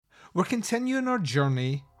We're continuing our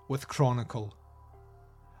journey with Chronicle.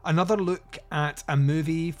 Another look at a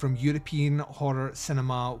movie from European horror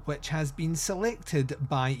cinema which has been selected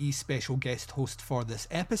by a special guest host for this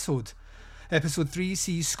episode. Episode 3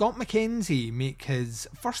 sees Scott McKenzie make his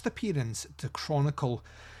first appearance to Chronicle.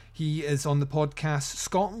 He is on the podcast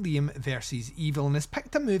Scott and Liam vs. Evil and has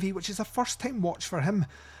picked a movie which is a first time watch for him,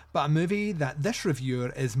 but a movie that this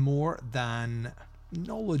reviewer is more than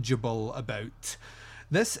knowledgeable about.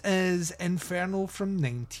 This is Inferno from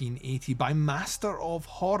 1980 by Master of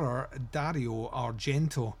Horror Dario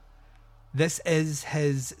Argento. This is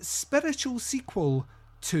his spiritual sequel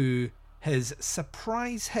to his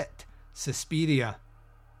surprise hit Suspiria.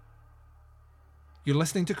 You're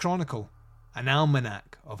listening to Chronicle, an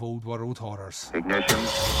almanac of old world horrors. Ignition.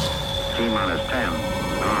 T-minus 10, 9,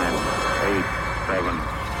 8, 7,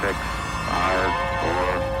 6, 5,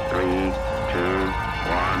 4, 3, 2,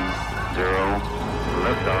 1, 0.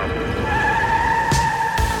 Liftoff.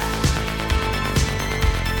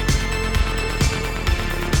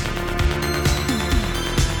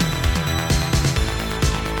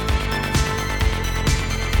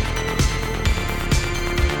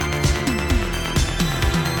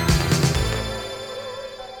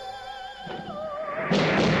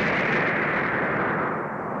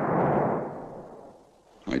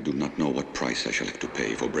 I do not know what price I shall have to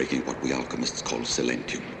pay for breaking what we alchemists call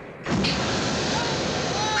silentium.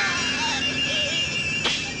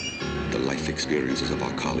 The life experiences of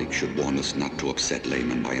our colleagues should warn us not to upset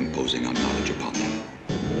laymen by imposing our knowledge upon them.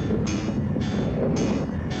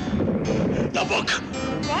 The book!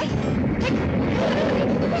 What?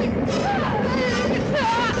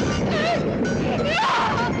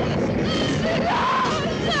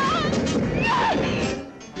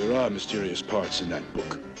 There are mysterious parts in that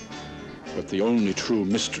book, but the only true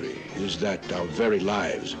mystery is that our very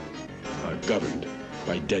lives are governed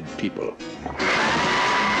by dead people.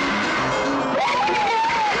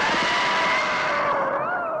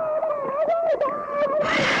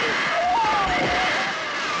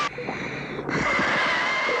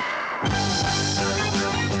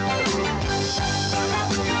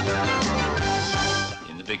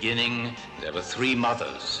 In the beginning, there were three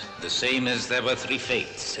mothers, the same as there were three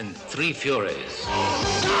fates and three furies.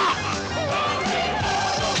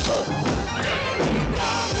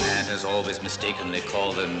 Man has always mistakenly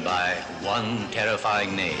called them by one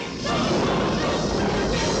terrifying name.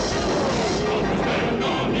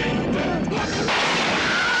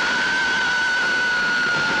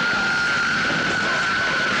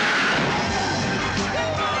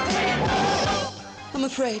 I'm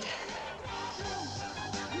afraid.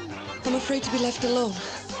 I'm afraid to be left alone.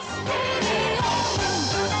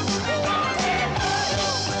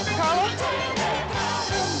 Carla?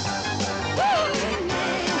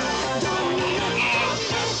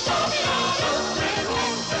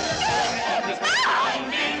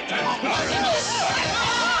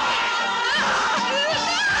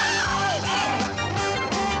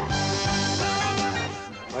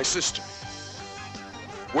 My sister.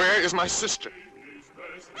 Where is my sister?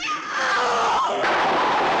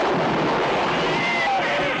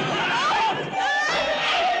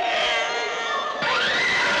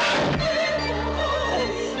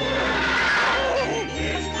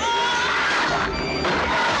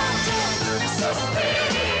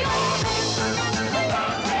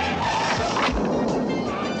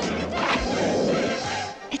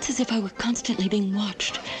 It's as if I were constantly being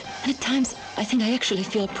watched. And at times, I think I actually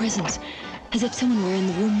feel a presence, as if someone were in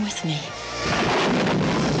the room with me.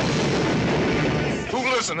 Who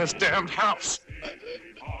lives in this damned house?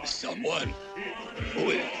 Someone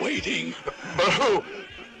who is waiting. But who?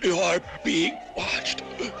 You are being watched.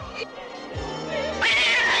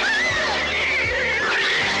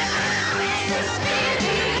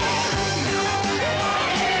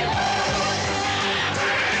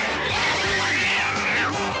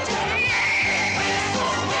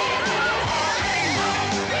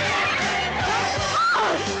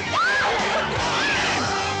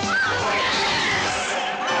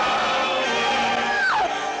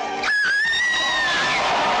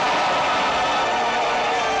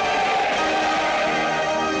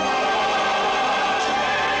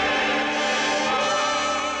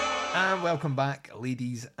 Welcome back,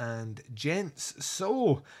 ladies and gents.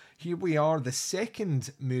 So, here we are, the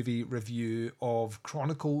second movie review of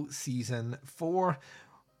Chronicle Season 4.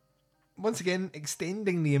 Once again,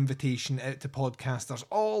 extending the invitation out to podcasters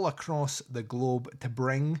all across the globe to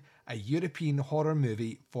bring a European horror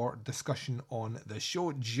movie for discussion on the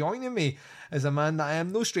show. Joining me is a man that I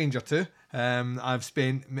am no stranger to. I've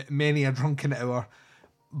spent many a drunken hour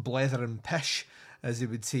blethering pish as they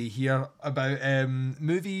would say here, about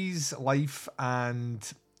movies, life,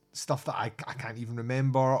 and stuff that I can't even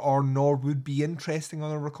remember or nor would be interesting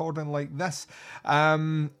on a recording like this.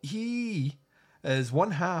 He is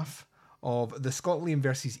one half of the Scott Liam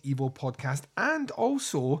vs. Evil podcast, and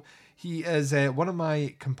also he is one of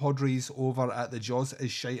my compadres over at the Jaws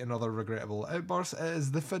is Shite and Other Regrettable Outbursts. It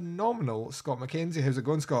is the phenomenal Scott McKenzie. How's it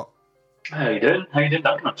going, Scott? How you doing,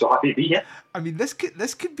 Duncan? I'm so happy to be here. I mean, this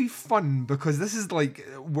could be fun because this is like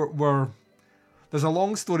we're there's a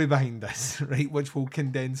long story behind this, right, which we'll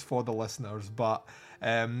condense for the listeners. But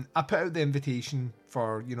I put out the invitation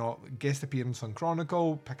for, guest appearance on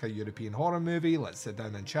Chronicle, pick a European horror movie, let's sit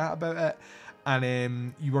down and chat about it.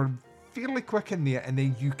 And you were fairly quick in there, and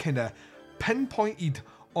then you kind of pinpointed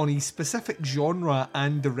on a specific genre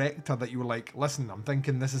and director that you were like, listen, I'm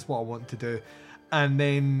thinking this is what I want to do. And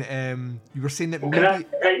then you were saying that Can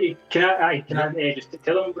I just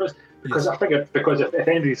tell them, Bruce? Because I figured, if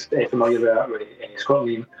anybody's familiar with Scott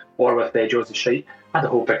Liam or with Jaws is Shite, I had a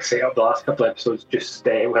whole big setup the last couple of episodes just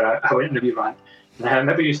where I went in the wee rant. And I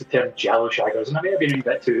never used the term giallo shaggers, and I may have been a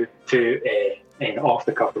bit too off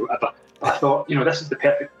the cuff or whatever. But I thought, this is the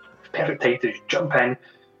perfect time to jump in,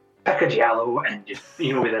 pick a giallo, and just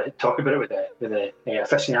talk about it with the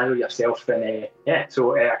aficionado yourself. And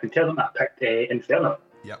so I can tell them that I picked Inferno.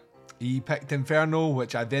 Yep, he picked Inferno,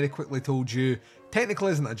 which I very quickly told you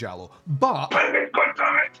technically isn't a giallo, but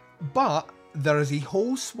there is a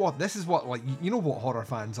whole swath. This is what, what horror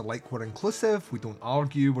fans are like. We're inclusive, we don't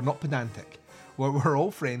argue, we're not pedantic, we're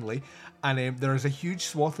all friendly, and there is a huge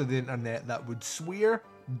swath of the internet that would swear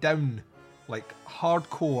down, like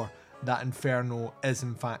hardcore, that Inferno is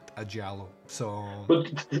in fact a giallo. So, well,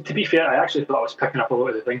 to be fair, I actually thought I was picking up a lot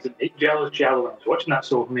of the things that make giallo when I was watching that,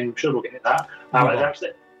 so I mean, I'm sure we'll get into that.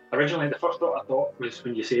 Originally, the first thought I thought was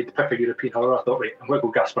when you said pick a European horror, I thought, right, I'm going to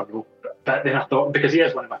go Gaspar Noé. But then I thought, because he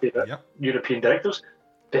is one of my favourite European directors,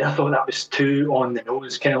 then I thought that was too on the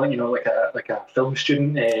nose, kind of like a film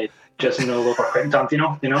student jizzing all over Quentin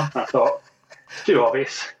Tarantino, I thought, too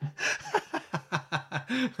obvious.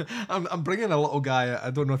 I'm bringing a little guy,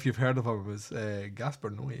 I don't know if you've heard of him, was Gaspar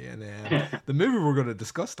Noé, and the movie we're going to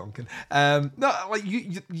discuss, Duncan.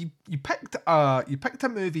 You picked a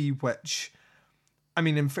movie which, I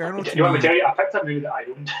mean, Inferno. You want me to tell you? I picked a movie that I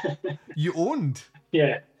owned. You owned?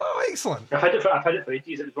 Yeah. Oh, excellent. I've had it for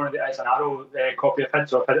ages. It was one of it's an Arrow copy I've had,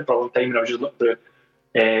 so I've had it for a long time, and I was just looking through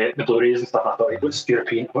the Blu-rays and stuff. And I thought, what's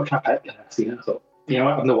European? What can I pick? And I've seen it. I thought,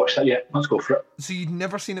 I've not watched that yet. Let's go for it. So you'd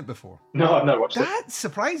never seen it before? No, I've never watched it. That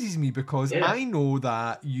surprises me because I know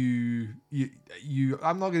that you.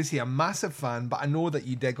 I'm not going to say a massive fan, but I know that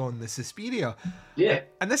you dig on the Suspiria. Yeah.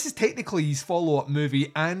 And this is technically his follow-up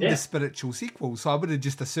movie and the spiritual sequel. So I would have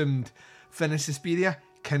just assumed finish Suspiria,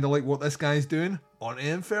 kind of like what this guy's doing on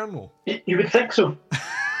Inferno. You would think so.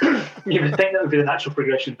 You would think that would be the natural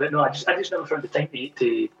progression, but no, I just never found the time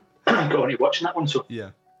to go on to watching that one. So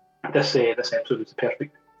yeah. This episode was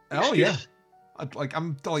perfect. Oh yeah,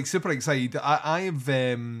 I'm super excited. I don't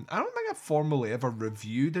think I've formally ever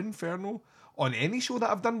reviewed Inferno on any show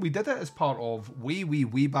that I've done. We did it as part of way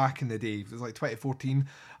back in the day. It was like 2014.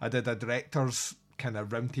 I did a director's kind of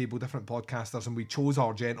roundtable, different podcasters, and we chose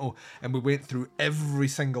Argento, and we went through every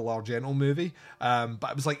single Argento movie.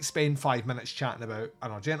 But it was like spend 5 minutes chatting about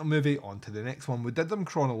an Argento movie, on to the next one. We did them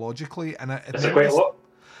chronologically, and it's quite a lot.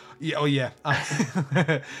 Yeah, oh yeah.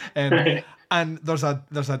 And there's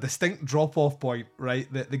a distinct drop-off point, right?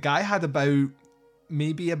 The guy had about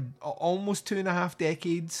maybe almost 2.5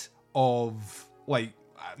 decades of like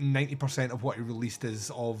 90% of what he released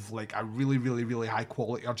is of like a really, really, really high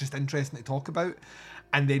quality or just interesting to talk about.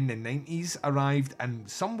 And then the 90s arrived, and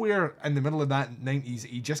somewhere in the middle of that 90s,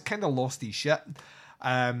 he just kind of lost his shit.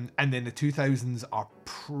 And then the 2000s are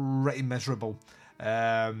pretty miserable.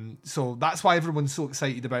 So that's why everyone's so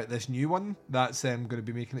excited about this new one that's going to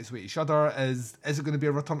be making its way to Shudder. Is it going to be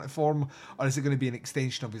a return to form, or is it going to be an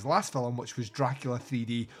extension of his last film, which was Dracula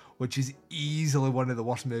 3D, which is easily one of the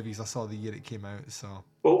worst movies I saw the year it came out? So,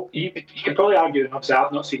 well, you could probably argue, and obviously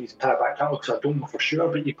I've not seen his entire back catalogue, so I don't know for sure,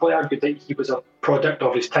 but you probably argue that he was a product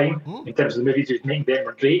of his time in terms of the movies he was making. Them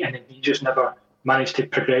were great, and then he just never managed to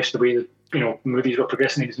progress the way that movies were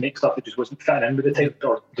progressing. He was making stuff that just wasn't fitting in with the time,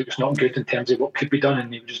 or it was not good in terms of what could be done,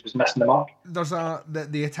 and he just was missing the mark. There's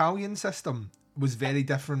the Italian system was very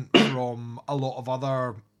different from a lot of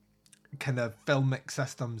other kind of filmic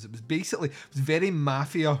systems. It was very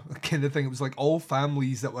mafia kind of thing. It was like all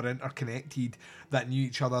families that were interconnected, that knew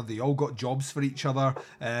each other. They all got jobs for each other.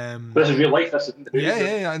 This is real life. This isn't the movie.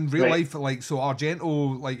 Yeah, and real life. Like, so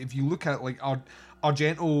Argento, like if you look at like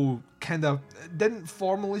Argento kind of didn't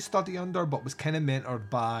formally study under, but was kind of mentored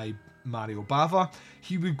by Mario Bava.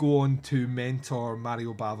 He would go on to mentor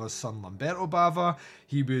Mario Bava's son Lamberto Bava.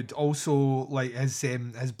 He would also, like,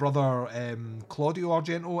 his brother Claudio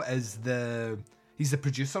Argento he's the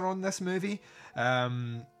producer on this movie.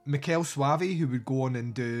 Michele Soavi, who would go on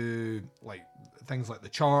and do like things like The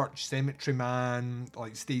Church, Cemetery Man,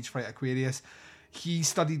 like Stage Fright Aquarius. He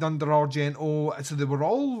studied under Argento, so they were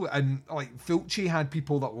all, and like Fulci had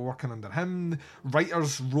people that were working under him.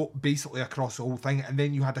 Writers wrote basically across the whole thing, and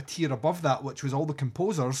then you had a tier above that, which was all the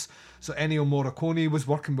composers. So Ennio Morricone was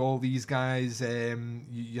working with all these guys.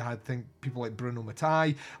 You had people like Bruno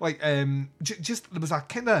Mattei, like just there was a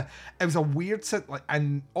kind of, it was a weird set, like,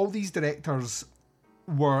 and all these directors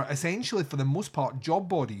were essentially for the most part job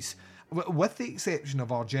bodies, with the exception of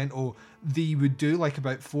Argento. They would do like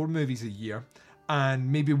about 4 movies a year.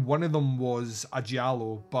 And maybe one of them was a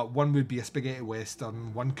giallo, but one would be a spaghetti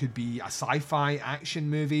western, one could be a sci-fi action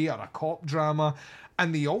movie or a cop drama,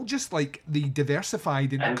 and they all just like they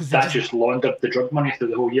diversified. And that just laundered the drug money through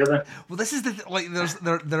the whole year. Then, well, this is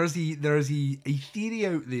there is a theory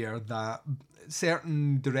out there that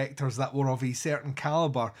certain directors that were of a certain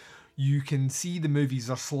caliber, you can see the movies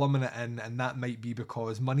are slumming it in, and that might be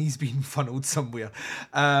because money's being funneled somewhere.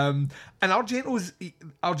 And Argento's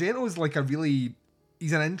like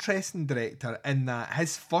he's an interesting director in that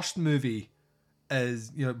his first movie is,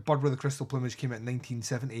 Bird with a Crystal Plumage came out in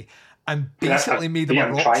 1970 and basically made him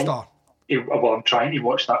a rock star. Well, I'm trying to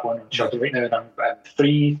watch that one on Shudder right now, and I'm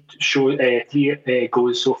 3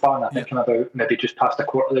 goes so far, and I think I'm about maybe just past a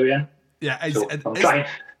quarter of the way in. Yeah, I'm trying.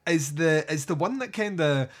 Is the one that kind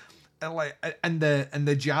of like in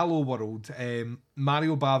the giallo world,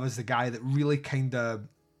 Mario Bava's the guy that really kind of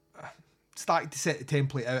started to set the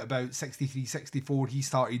template out about 63, 64. He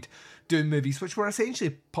started doing movies which were essentially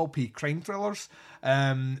pulpy crime thrillers,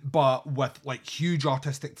 but with like huge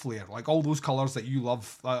artistic flair, like all those colours that you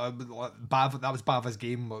love. Bava, that was Bava's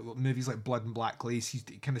game. Movies like Blood and Black Lace, he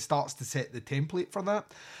kind of starts to set the template for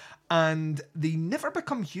that, and they never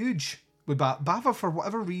become huge. With Bava, for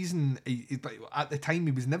whatever reason, at the time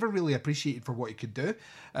he was never really appreciated for what he could do,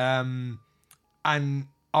 and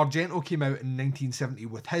Argento came out in 1970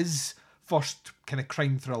 with his first kind of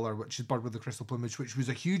crime thriller, which is Bird with the Crystal Plumage, which was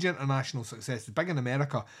a huge international success, big in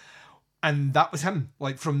America, and that was him.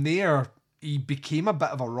 Like from there, he became a bit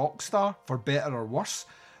of a rock star, for better or worse.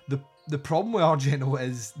 The problem with Argento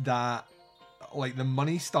is that like the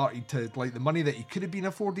money started to, like the money that he could have been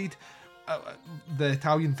afforded. The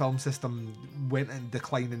Italian film system went in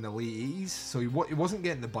decline in the late 80s, so he wasn't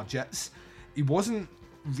getting the budgets. He wasn't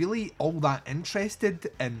really all that interested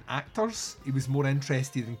in actors. He was more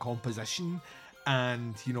interested in composition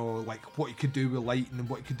and, like what he could do with lighting and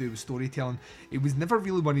what he could do with storytelling. He was never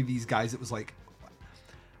really one of these guys that was like,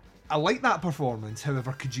 I like that performance,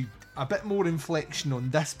 however, could you a bit more inflection on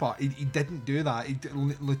this part? He didn't do that. He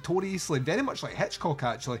notoriously, very much like Hitchcock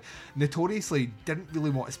actually, notoriously didn't really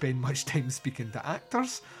want to spend much time speaking to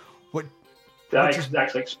actors. That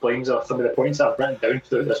actually explains some of the points I've written down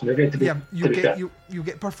throughout this movie. You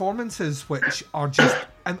get performances which are just,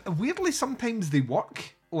 and weirdly sometimes they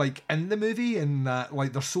work, like in the movie, and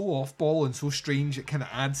like they're so off-ball and so strange it kind of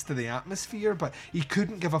adds to the atmosphere, but he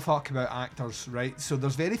couldn't give a fuck about actors, right? So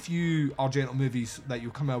there's very few Argento movies that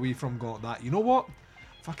you'll come away from going like that, you know what?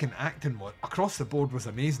 Fucking acting across the board was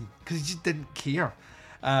amazing, because he just didn't care.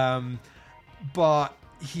 But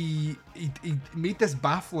he made this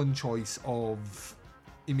baffling choice of,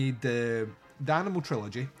 he made the Animal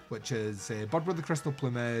Trilogy, which is Bird with the Crystal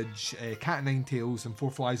Plumage, Cat o' Nine Tails, and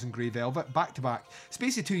Four Flies on Grey Velvet, back to back.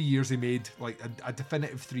 Space of 2 years he made like a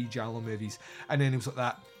definitive 3 giallo movies, and then he was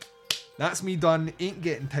like, that's me done, ain't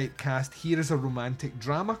getting typecast, here is a romantic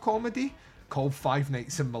drama comedy called Five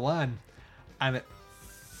Nights in Milan, and it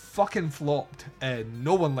fucking flopped, and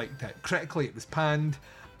no one liked it. Critically it was panned,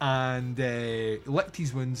 and licked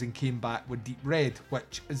his wounds and came back with Deep Red,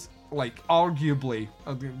 which is like arguably,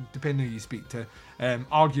 depending who you speak to,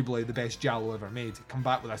 arguably the best giallo ever made. Come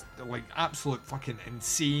back with a like absolute fucking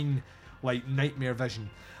insane like nightmare vision.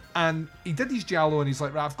 And he did his giallo and he's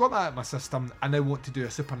like, right, I've got that in my system, I now want to do a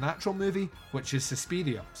supernatural movie, which is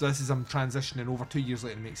Suspiria. So this is him transitioning over 2 years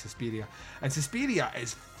later to make Suspiria. And Suspiria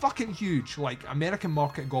is fucking huge. Like, American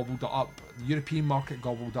market gobbled it up, European market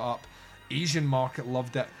gobbled it up, Asian market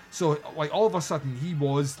loved it. So like all of a sudden he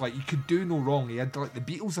was like, he could do no wrong. He had like the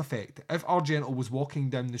Beatles effect. If Argento was walking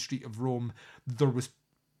down the street of Rome, there was,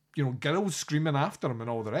 you know, girls screaming after him and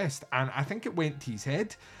all the rest. And I think it went to his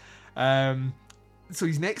head. So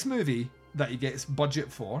his next movie that he gets budget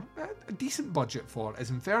for, a decent budget for,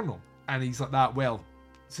 is Inferno. And he's like that, well,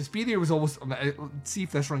 Suspiria was always, see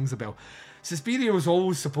if this rings a bell. Suspiria was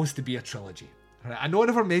always supposed to be a trilogy. Right, I know I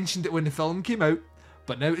never mentioned it when the film came out,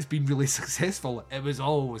 but now it's been really successful. It was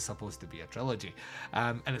always supposed to be a trilogy.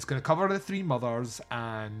 And it's going to cover the Three Mothers,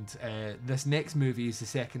 and this next movie is the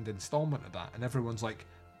second installment of that. And everyone's like,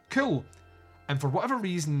 cool. And for whatever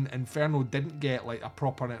reason, Inferno didn't get like a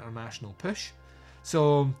proper international push.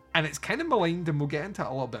 So, and it's kind of maligned, and we'll get into it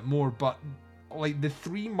a little bit more, but like the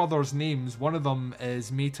Three Mothers' names, one of them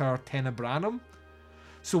is Mater Tenebranum.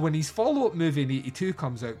 So when his follow-up movie in 82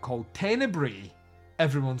 comes out called Tenebrae,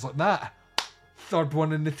 everyone's like, that third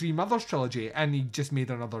one in the Three Mothers trilogy, and he just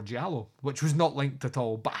made another Giallo, which was not linked at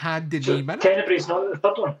all, but had the name in it. Tenebrae's not the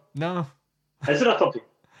third one? No. Is there a third one?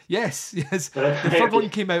 Yes. The third one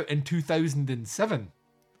came out in 2007.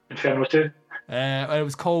 Inferno 2? It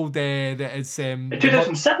was called... in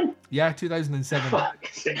 2007? Yeah, 2007.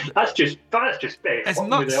 That's just it's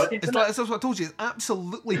nuts. That's what I told you. It's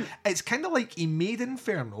absolutely... It's kind of like he made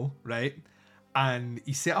Inferno, right? And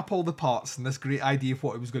he set up all the parts and this great idea of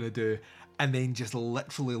what he was going to do, and then just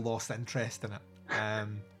literally lost interest in it.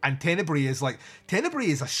 And Tenebrae is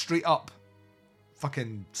a straight up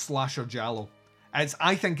fucking slasher giallo.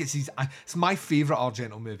 I think it's my favourite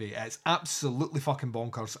Argento movie. It's absolutely fucking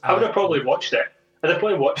bonkers. I would have probably watched it. I'd have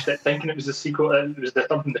probably watched it thinking it was the sequel, it was the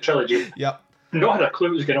third in the trilogy. Yep. Not had a clue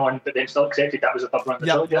what was going on, but then still accepted that was the third one in the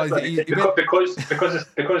trilogy.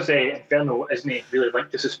 Because Inferno isn't really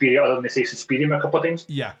linked to Suspiria, other than they say Suspirium a couple of times.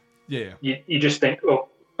 Yeah. You just think, oh,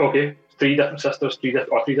 okay, three different sisters, three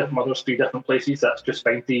different mothers, three different places. That's just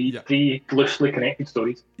fine. Three loosely connected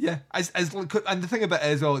stories. Yeah, and the thing about it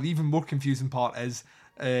as well, the even more confusing part is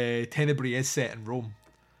Tenebrae is set in Rome,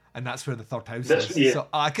 and that's where the third house is. Yeah. So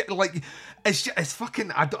it's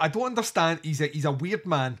fucking. I don't understand. He's a weird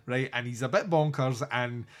man, right? And he's a bit bonkers,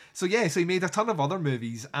 and so he made a ton of other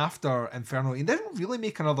movies after Inferno. He didn't really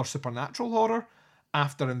make another supernatural horror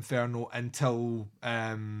after Inferno until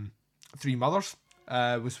Three Mothers.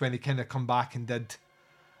 Was when he kind of come back and did,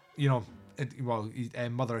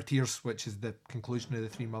 Mother of Tears, which is the conclusion of the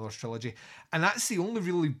Three Mothers trilogy, and that's the only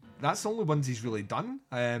ones he's really done.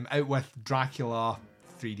 Out with Dracula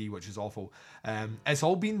 3D, which is awful. It's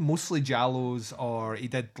all been mostly giallos, or he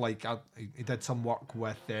did some work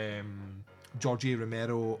with George A.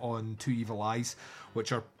 Romero on Two Evil Eyes,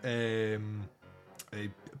 which are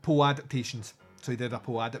Poe adaptations. So he did a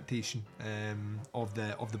Poe adaptation of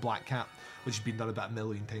the Black Cat, which has been done about 1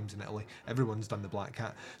 million times in Italy. Everyone's done the Black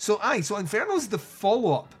Cat. So Inferno's the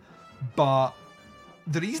follow-up, but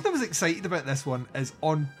the reason I was excited about this one is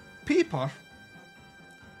on paper,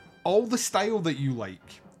 all the style that you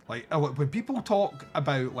like when people talk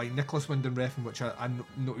about like Nicholas Winding Refn, which I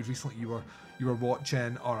noted recently you were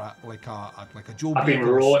watching, or a Joe. I've been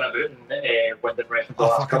rolling about in Winding Refn for the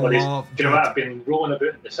last couple of days. Do you know what? I've been rolling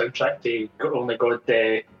about in the soundtrack to Only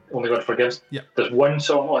God Forgives. Yeah. There's one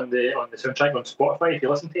song on the soundtrack on Spotify. If you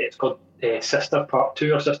listen to it, it's called Sister Part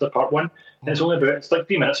 2 or Sister Part 1. And it's like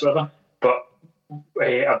 3 minutes or whatever. But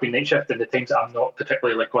I've been night shifting the times that I'm not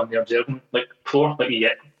particularly like on the observing floor. Like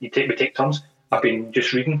we take turns. I've been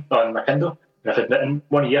just reading on my Kindle, and I've had in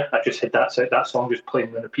 1 year I just had that song just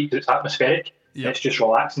playing on repeat because it's atmospheric. Yeah. It's just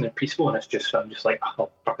relaxing and peaceful, and I'm just like, I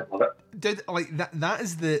fucking love it. That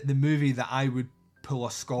is the movie that I would pull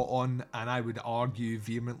a Scott on, and I would argue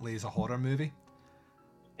vehemently as a horror movie.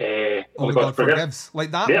 Only God Forgives.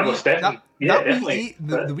 Like that. Yeah, most definitely. Definitely.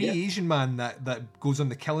 The wee Asian man that goes on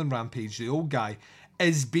the killing rampage, the old guy,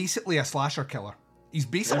 is basically a slasher killer. He's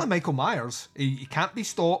basically Michael Myers. He can't be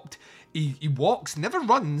stopped. He walks, never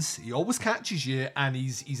runs. He always catches you, and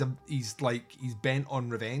he's bent on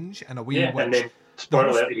revenge in a way. Yeah, and then spoiler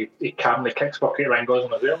alert, he calmly kicks bucket Ryan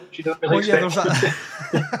Gosling as well, which you don't really expect. There's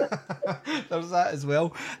that. There's that as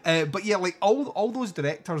well. But yeah, like all those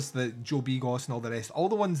directors, the Joe Begos and all the rest, all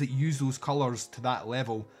the ones that use those colours to that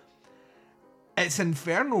level. It's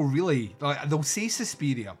Inferno, really. Like they'll say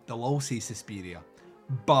Suspiria, they'll all say Suspiria.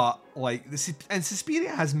 But and Suspiria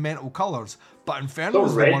has mental colours, but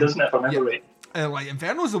Inferno's red, the one, isn't it? If I remember right.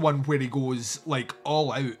 Inferno's the one where he goes like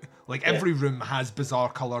all out. Like every room has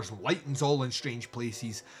bizarre colours, lighting's all in strange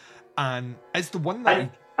places, and it's the one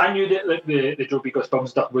that I knew that the Joe Begos film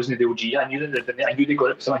stuff wasn't the OG. I knew that I knew they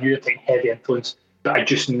got it. So I knew they take heavy influence, but I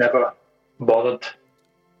just never bothered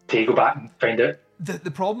to go back and find out.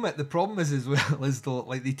 The problem is as well is though,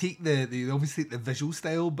 like they obviously take the visual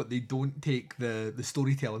style, but they don't take the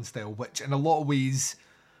storytelling style, which in a lot of ways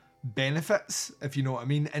benefits, if you know what I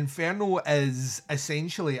mean. Inferno is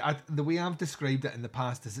essentially, the way I've described it in the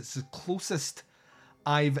past is it's the closest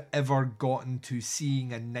I've ever gotten to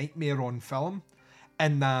seeing a nightmare on film,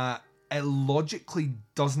 in that it logically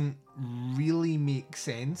doesn't really make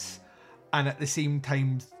sense, and at the same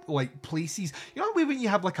time, like places, you know, when you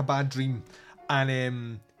have like a bad dream.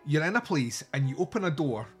 and you're in a place and you open a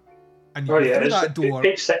door and you Oh go yeah, through that door.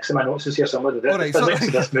 page 6 of my notes is here somewhere. The Alright, physics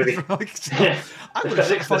of this movie. the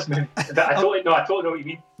physics of this movie. But I totally know what you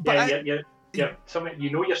mean. But You're somewhere. You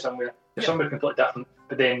know you're somewhere. You're somewhere completely different.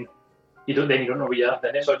 But then you don't know where you are.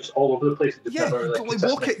 Then it's all just all over the place. Yeah, you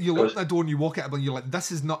walk it. You open the door and you walk it up, and you're like,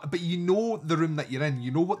 "This is not." But you know the room that you're in.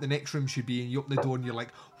 You know what the next room should be, and you open the door and you're like,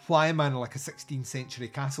 "Why am I in like a 16th century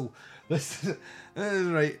castle?" This is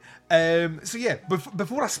right. So yeah,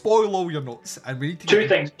 before I spoil all your notes, and we need to two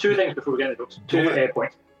things before we get into the notes. 2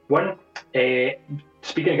 points. One,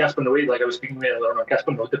 speaking of Gaspar Noé, like I was speaking with earlier on,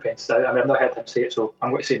 Gaspar Noé depends. I've never heard him say it, so I'm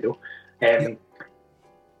going to say no.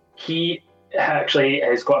 He actually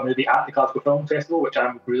has got a movie at the Glasgow Film Festival, which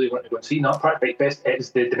I'm really wanting to go and see. Not part of Big Fest. It's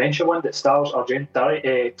the Dementia one that stars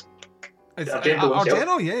Argento.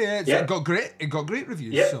 Argento, yeah. It got great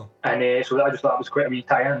reviews. Yeah. So. And so I just thought it was quite a wee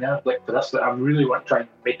tie-in there. Like for this, I really want to try and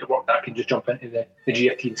make it work that I can just jump into the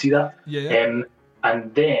GFT and see that. Yeah.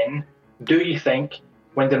 And then, do you think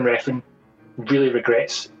Wyndham Refn really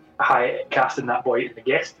regrets casting that boy in The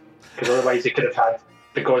Guest? Because otherwise they could have had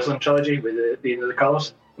the Gosling trilogy with the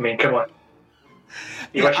colours. I mean, come on.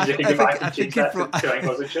 He wishes he could go back and change that to Ryan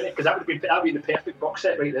Gosling, shouldn't he? Because that would be the perfect box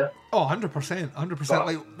set right there. Oh,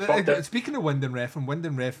 100%. Like, speaking of Wyndham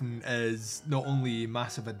Refn is not only a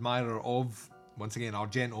massive admirer of, once again,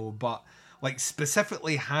 Argento, but like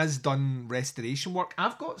specifically has done restoration work.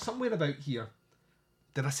 I've got somewhere about here.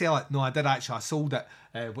 Did I sell it? No, I did actually. I sold it,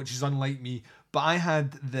 which is unlike me. But I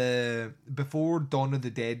had before Dawn of the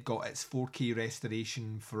Dead got its 4K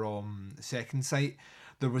restoration from Second Sight,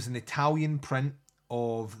 there was an Italian print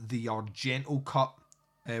of the Argento cut,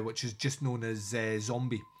 which is just known as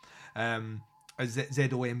Zombie.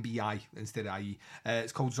 ZOMBI instead of IE.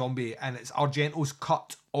 It's called Zombie, and it's Argento's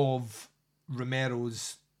cut of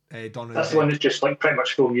Romero's Dawn of the Dead. That's the one that's just like pretty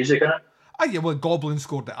much full music in it. Oh yeah, well, Goblin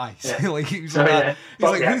scored it. Yeah. Like he was like,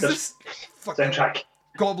 who's this soundtrack?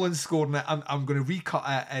 Goblin scoring it. I'm going to recut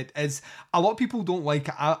it. It is a lot of people don't like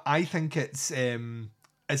it. I think it's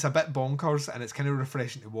a bit bonkers and it's kind of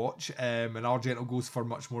refreshing to watch. And Argento goes for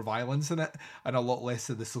much more violence in it and a lot less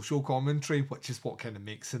of the social commentary, which is what kind of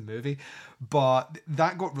makes the movie. But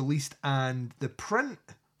that got released, and the print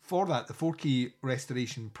for that, the 4K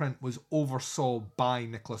restoration print, was oversaw by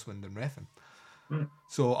Nicholas Wyndham Refn.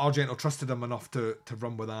 So Argento trusted him enough to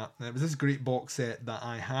run with that. And it was this great box set that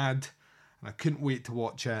I had, and I couldn't wait to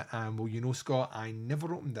watch it. And well, you know, Scott, I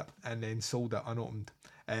never opened it and then sold it unopened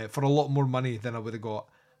for a lot more money than I would have got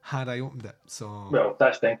had I opened it. So well,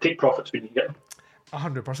 that's the thing. Take profits when you get them.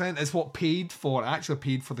 100%. It's what actually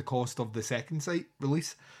paid for the cost of the Second Sight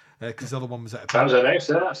release, because the other one was at a that was announced.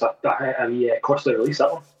 That's a costly release,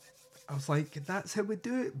 that one. I was like, that's how we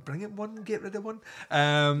do it. Bring it one, get rid of one.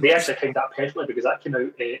 They actually timed that personally because that came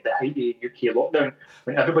out the height of UK lockdown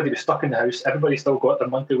when everybody was stuck in the house. Everybody still got their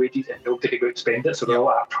monthly wages and nobody could go out and spend it. So they're all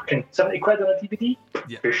like, fucking 70 quid on a DVD?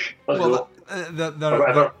 Yeah. Push, let's go. Or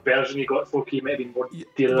whatever version you got 4K might have been more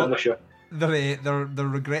dearer than the show. They're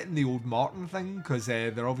regretting the old Martin thing because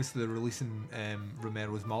they're obviously releasing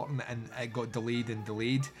Romero's Martin, and it got delayed, and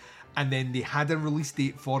then they had a release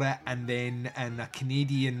date for it, and then in a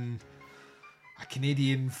Canadian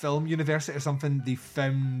film university or something, they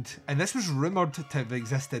found, and this was rumoured to have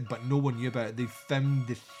existed but no one knew about it, they found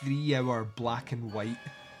the 3-hour black and white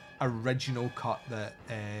original cut that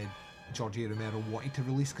George A. Romero wanted to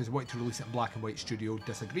release, because he wanted to release it in black and white. Studio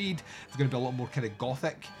disagreed. It was going to be a lot more kind of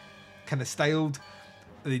gothic kind of styled.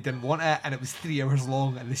 They didn't want it, and it was 3 hours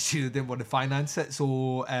long, and the studio didn't want to finance it.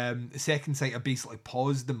 So Second Sight have basically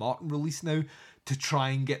paused the Martin release now to try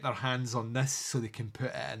and get their hands on this so they can put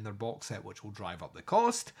it in their box set, which will drive up the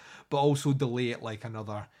cost, but also delay it like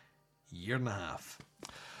another 1.5 years.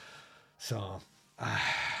 So,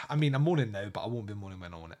 I mean, I'm moaning now, but I won't be moaning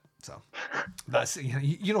when I own it. So that's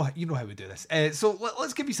you know how we do this. So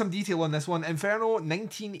let's give you some detail on this one. Inferno,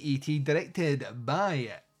 1980, directed by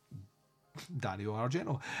Dario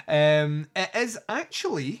Argento. It is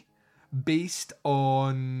actually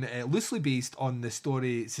loosely based on the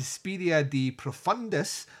story Suspiria de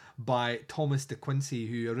Profundis by Thomas De Quincey,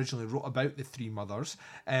 who originally wrote about the three mothers.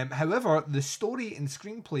 However, the story and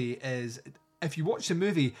screenplay is, if you watch the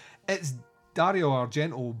movie, it's Dario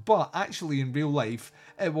Argento, but actually in real life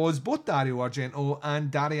it was both Dario Argento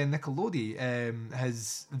and Daria Nicolodi,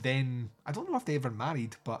 his then, I don't know if they ever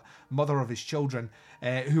married, but mother of his children,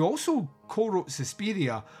 who also co-wrote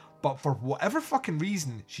Suspiria. But for whatever fucking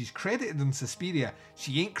reason, she's credited on Suspiria.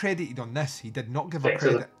 She ain't credited on this. He did not give her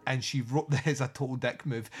credit, and she wrote this as a total dick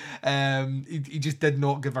move. He just did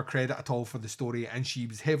not give her credit at all for the story, and she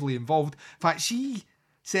was heavily involved. In fact, she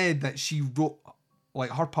said that she wrote like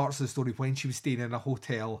her parts of the story when she was staying in a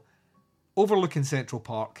hotel overlooking Central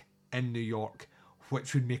Park in New York,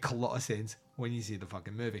 which would make a lot of sense when you see the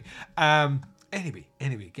fucking movie. Anyway,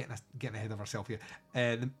 getting ahead of ourselves here.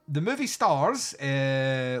 The movie stars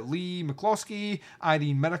Lee McCloskey,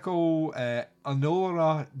 Irene Miracle,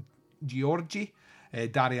 Honora Giorgi,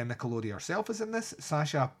 Daria Nicolodi herself is in this,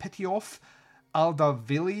 Sasha Pitioff, Alda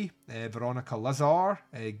Vili, Veronica Lazar,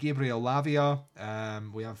 Gabriel Lavia,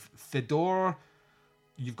 we have Fedor.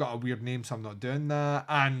 You've got a weird name, so I'm not doing that.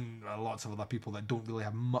 And lots of other people that don't really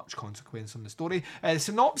have much consequence on the story.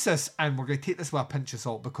 Synopsis, and we're going to take this with a pinch of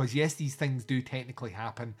salt because, yes, these things do technically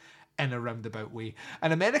happen in a roundabout way.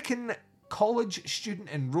 An American college student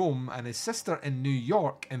in Rome and his sister in New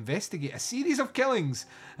York investigate a series of killings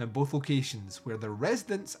in both locations where the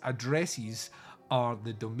residents' addresses are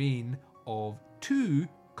the domain of two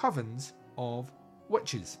covens of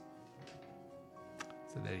witches.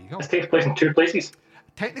 So there you go. This takes place in two places.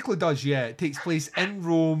 Technically does, yeah. It takes place in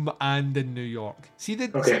Rome and in New York. See the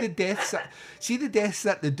deaths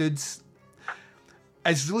that the dudes.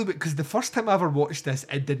 It's really weird because the first time I ever watched this,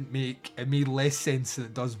 it made less sense than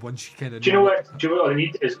it does once you kind of. Do you know what I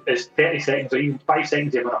need is 30 seconds or even 5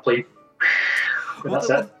 seconds of on a plane. And that's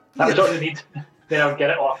it. That's all I need. Then I'll get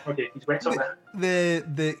it off. Okay, he's went somewhere.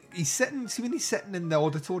 He's sitting. See when he's sitting in the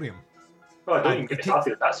auditorium. Oh, I don't even get started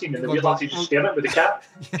with that scene. And the weird lassie's just staring at with the cat.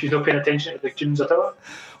 She's not paying attention to the tunes at all.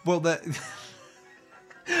 Well, I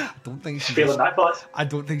don't think she's failing that class. I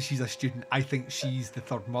don't think she's a student. I think she's the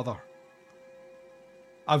third mother.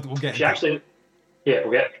 We'll get. She actually. It. Yeah,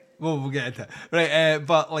 we'll get. It. We'll get into it. Right,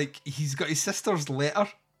 but like he's got his sister's letter,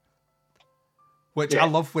 which I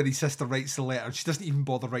love when his sister writes the letter. She doesn't even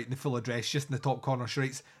bother writing the full address. Just in the top corner, she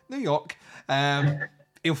writes New York.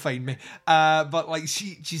 He'll find me. But like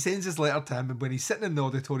she sends his letter to him, and when he's sitting in the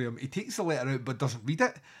auditorium, he takes the letter out but doesn't read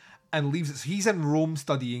it and leaves it. So he's in Rome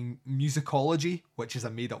studying musicology, which is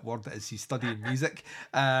a made-up word as he's studying music.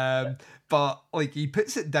 But like he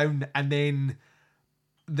puts it down, and then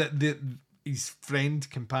his friend,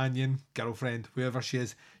 companion, girlfriend, whoever she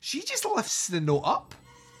is, she just lifts the note up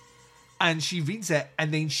and she reads it,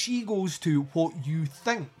 and then she goes to what you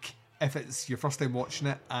think, if it's your first time watching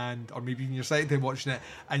it, or maybe even your second time watching it,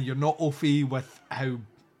 and you're not au fait with how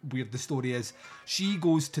weird the story is, she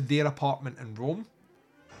goes to their apartment in Rome.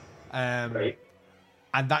 Right.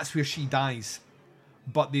 And that's where she dies.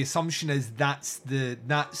 But the assumption is that's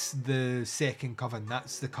the second coven.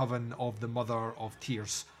 That's the coven of the Mother of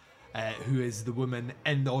Tears, who is the woman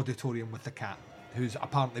in the auditorium with the cat, who's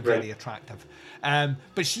apparently very attractive.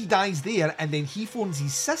 But she dies there, and then he phones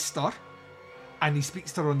his sister, and he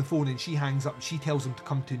speaks to her on the phone, and she hangs up, and she tells him to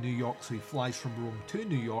come to New York, so he flies from Rome to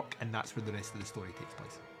New York, and that's where the rest of the story takes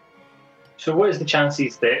place. So what is the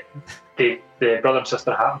chances that the brother and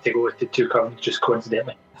sister happen to go to two covens just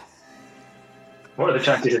coincidentally? What are the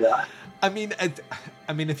chances of that? I mean,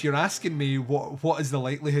 if you're asking me what is the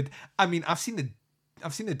likelihood, I mean, I've seen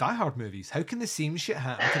the Die Hard movies. How can the same shit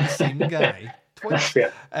happen to the same guy twice?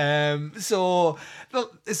 So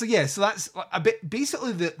that's a bit.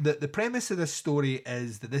 Basically, the premise of this story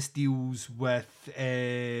is that this deals with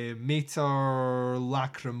Mater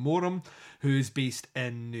Lacrimorum, who is based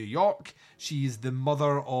in New York. She is the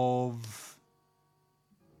mother of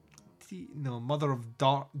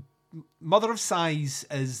Mother of Sighs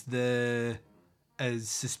is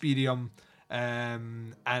Suspirium,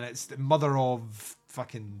 and it's the mother of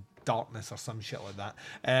fucking darkness or some shit like that.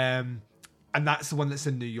 And that's the one that's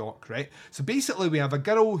in New York, right? So basically we have a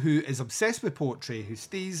girl who is obsessed with poetry, who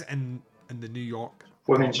stays in the New York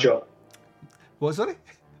women's job. What, sorry?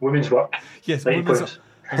 Women's work. Yes, women's.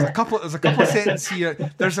 There's a couple of sentences here.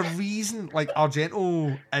 There's a reason, like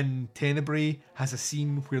Argento in Tenebrae has a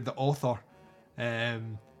scene where the author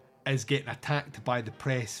is getting attacked by the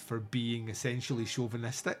press for being essentially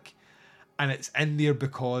chauvinistic, and it's in there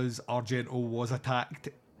because Argento was attacked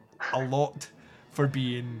a lot for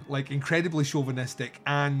being like incredibly chauvinistic,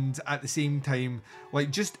 and at the same time, like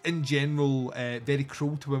just in general, very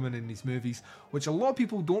cruel to women in these movies, which a lot of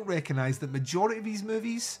people don't recognise. That majority of these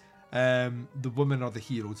movies, the women are the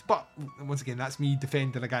heroes. But once again, that's me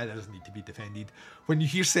defending a guy that doesn't need to be defended. When you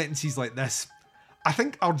hear sentences like this, I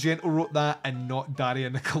think Argento wrote that and not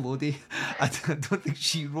Daria Nicolodi. I don't think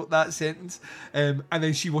she wrote that sentence. And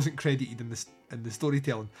then she wasn't credited in the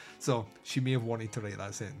storytelling. So she may have wanted to write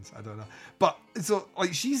that sentence. I don't know. But so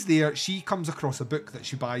like she's there. She comes across a book that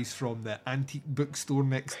she buys from the antique bookstore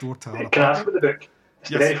next door to her. Can I ask about the book?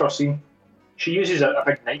 It's the very first scene. She uses a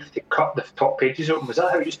big knife to cut the top pages open. Was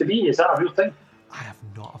that how it used to be? Is that a real thing? I have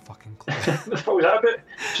not a fucking clue. What was that about?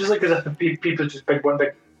 Just like as if people just one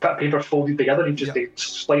big paper folded together and just they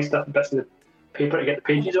sliced different bits of paper to get the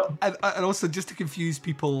pages on. And also, just to confuse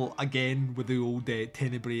people again with the old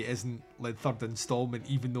Tenebrae isn't like third installment,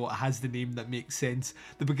 even though it has the name that makes sense.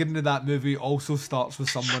 The beginning of that movie also starts with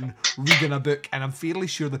someone reading a book, and I'm fairly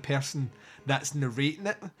sure the person that's narrating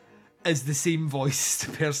it is the same voice as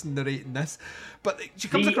the person narrating this. But she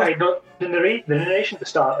comes across... the narration at the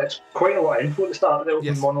start, it's quite a lot of info at the start of the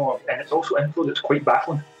opening monologue, and it's also info that's quite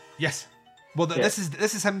baffling. Yes. Well, this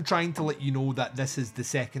is him trying to let you know that this is the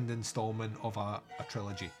second installment of a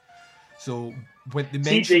trilogy. So when they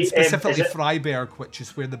mention specifically Freiberg, which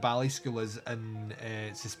is where the ballet school is in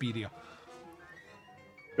Suspiria.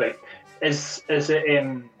 Right. Is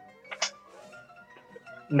it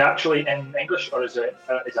naturally in English, or is it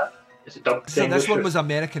dubbed? So English, this one was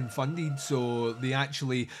American funded, so they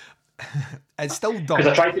actually it's still dubbed. Because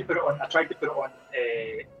I tried to put it on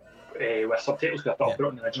with subtitles, because I thought I'd put it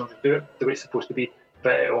on the original to do it the way it's supposed to be,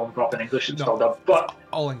 but it won't drop in English. It's still dubbed, but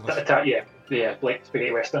all English. Yeah, like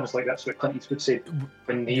spaghetti westerns, like that's what Clint Eastwood said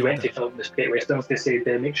when he went to film the spaghetti westerns. They said,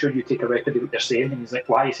 make sure you take a record of what they're saying, and he's like,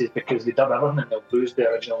 why? He says, because they dub everything and they'll lose the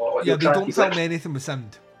original. Yeah, they don't film anything with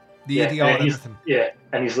sound. The ADR and everything. Yeah,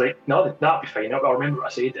 and he's like, no, that'll be fine. I'll remember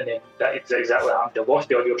what I said, and then that's exactly what happened. They lost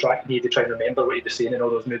the audio track, and he had to try and remember what he was saying in all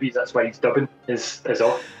those movies. That's why he's dubbing is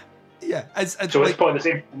off. Yeah, so it's probably the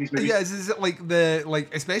same in these movies. Yeah, is it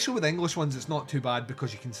like especially with English ones, it's not too bad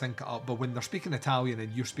because you can sync it up. But when they're speaking Italian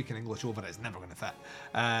and you're speaking English over it, it's never going to fit.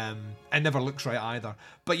 It never looks right either.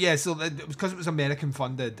 But yeah, so because it was American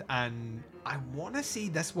funded, and I want to say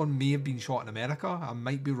this one may have been shot in America. I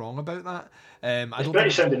might be wrong about that. It's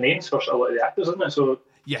British sounding names for a lot of the actors, isn't it? So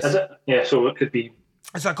yes, is it? Yeah, so it could be.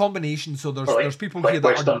 It's a combination. So there's people here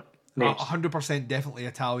that Western. are 100% definitely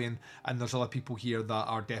Italian, and there's other people here that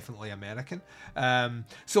are definitely American.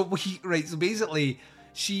 So basically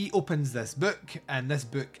she opens this book, and this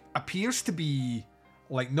book appears to be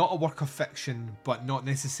like not a work of fiction, but not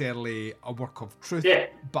necessarily a work of truth. Yeah,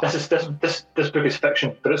 but this book is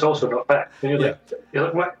fiction, but it's also not fact. You're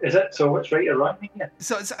like, what is it? So what's right or wrong here?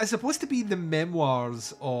 So it's supposed to be the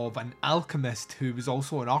memoirs of an alchemist who was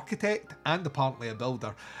also an architect and apparently a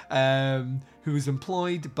builder, who was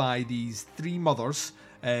employed by these three mothers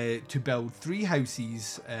to build three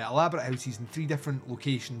houses, elaborate houses in three different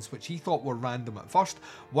locations, which he thought were random at first.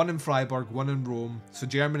 One in Freiburg, one in Rome, so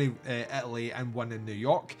Germany, Italy, and one in New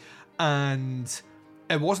York. And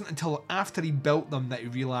it wasn't until after he built them that he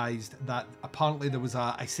realised that apparently there was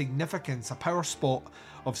a significance, a power spot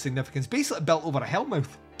of significance, basically built over a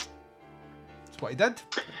hellmouth. That's what he did.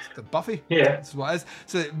 It's the Buffy. Yeah. That's what it is.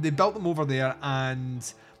 So they built them over there,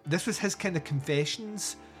 and this was his kind of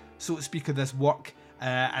confessions, so to speak, of this work.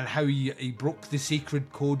 And how he broke the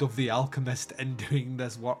sacred code of the alchemist in doing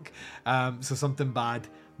this work. So something bad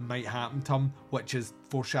might happen to him, which is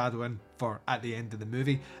foreshadowing for at the end of the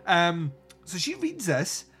movie. So she reads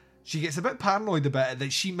this. She gets a bit paranoid about it,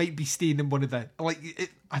 that she might be staying in one of the...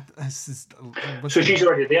 So she's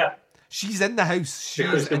already there. She's in the house.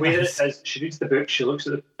 Because the way that it is, she reads the book, she looks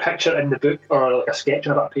at the picture in the book, or like a sketch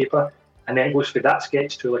on a bit of paper, and then it goes from that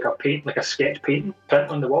sketch to like a sketch painting print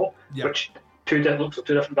on the wall, which... looks like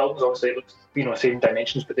two different buildings. Obviously, it looks same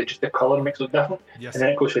dimensions, but the colour makes it look different. Yes. And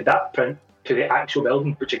then it goes from that print to the actual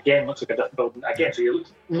building, which again looks like a different building again. So it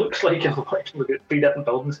looks like you're looking at three different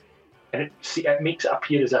buildings, and it makes it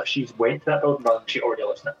appear as if she's went to that building rather than she already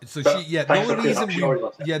lives in it. So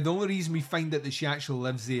the only reason we find out that she actually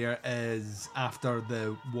lives there is after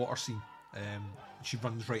the water scene. She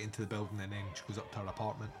runs right into the building and then she goes up to her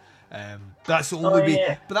apartment. That's the only way.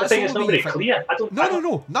 Yeah. But that's the thing is, not very clear.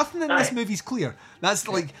 No. Nothing in this movie's clear. That's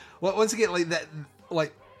like once again like that.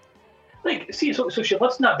 See, so she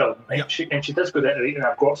lives in that building, right? Yep. And she does go there, and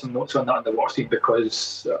I've got some notes on that in the water scene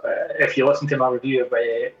because if you listen to my review of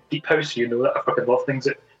Deep House, you know that I fucking love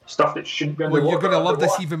stuff that shouldn't be underwater. Well, you're going to love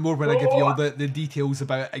this even more when I give you all the details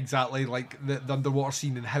about exactly like the underwater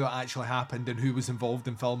scene and how it actually happened and who was involved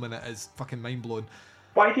in filming it. Is fucking mind blowing.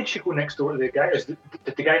 Why did she go next door to the guy? Did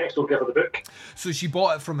the guy next door give her the book? So she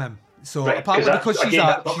bought it from him. So right, apparently, because she's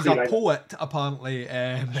a poet, apparently,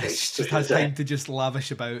 she just has time to just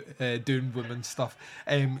lavish about doing women's stuff.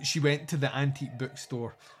 She went to the antique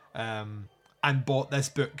bookstore and bought this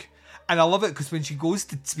book. And I love it because when she goes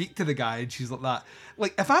to speak to the guy and she's like that,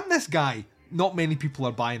 like if I'm this guy, not many people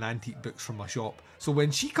are buying antique books from my shop. So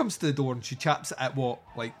when she comes to the door and she chaps it at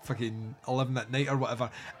fucking 11 at night or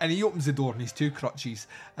whatever, and he opens the door and he's two crutches,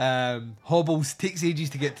 hobbles, takes ages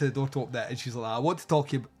to get to the door to open it, and she's like, I want to talk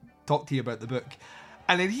to you about the book.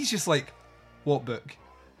 And then he's just like, what book?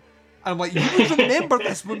 And I'm like, you would remember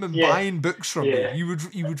this woman buying books from me.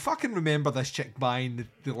 You would fucking remember this chick buying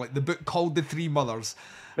the book called The Three Mothers.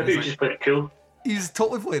 Maybe you just played it cool. He's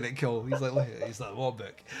totally playing it cool. He's like, look at it. He's like, what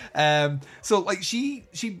book? So like she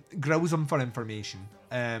grills him for information.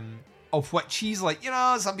 Of which he's like,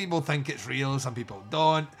 some people think it's real, some people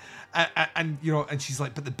don't. And she's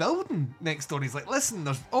like, but the building next door, he's like, listen,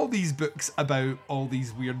 there's all these books about all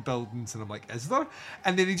these weird buildings. And I'm like, is there?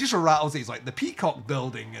 And then he just rattles it. He's like, the Peacock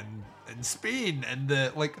building in Spain and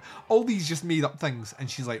the, like, all these just made up things.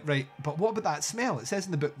 And she's like, right, but what about that smell? It says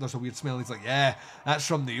in the book there's a weird smell. He's like, yeah, that's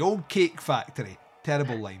from the old cake factory.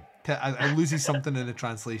 Terrible line. It loses something in the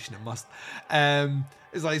translation, it must.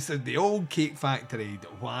 It's like, said the old cake factory.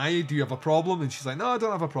 Why? Do you have a problem? And she's like, no, I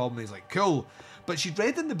don't have a problem. He's like, cool. But she'd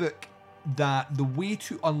read in the book that the way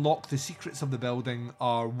to unlock the secrets of the building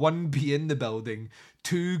are 1, be in the building,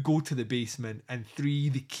 2, go to the basement, and 3,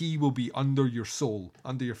 the key will be under your sole,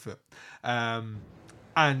 under your foot.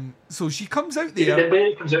 And so she comes out there. The way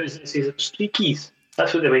it comes out is it says it's 3 keys.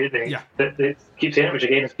 That's what the way that they keep saying it, which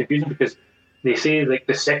again is confusing because they say like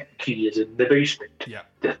the second key is in the basement. Yeah.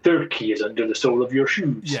 The third key is under the sole of your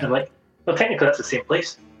shoes. Yeah. And I'm like, well, technically that's the same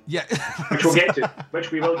place. Yeah. Which we'll get to.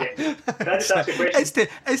 Which we will get to. Can I just ask a question?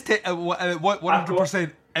 It's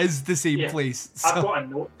 100% is the same place. So. I've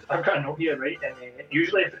got a note here, right? And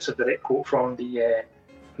usually if it's a direct quote from the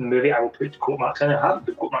movie, I will put quote marks in. I haven't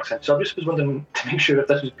put quote marks in, so I just was wondering to make sure if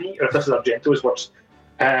this was me or if this is Argento's words.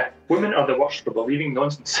 Women are the worst for believing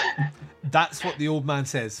nonsense. That's what the old man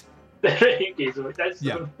says. Okay, so that's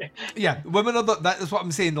women are that is what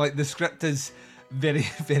I'm saying. Like the script is very,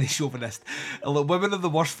 very chauvinist. Like, women are the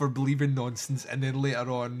worst for believing nonsense, and then later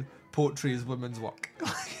on, poetry is women's work.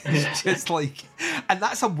 It's just like, and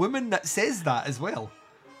that's a woman that says that as well.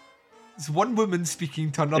 It's one woman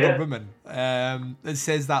speaking to another woman that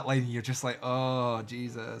says that line, and you're just like, oh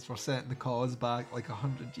Jesus, we're setting the cause back like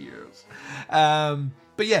 100 years.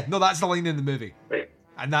 But yeah, no, that's the line in the movie. Right.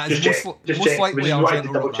 And that is most likely Argento wanted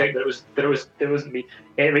to double check that it wasn't me.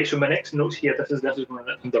 Right, so my next notes here, this is when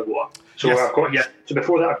it's underwater. So I've got here. So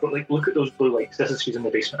before that, I've got like, look at those blue lights. This is she's in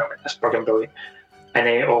the basement. I'm like, that's fucking brilliant. And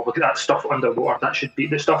look at that stuff underwater. That should be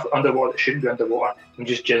the stuff underwater that shouldn't be underwater. I'm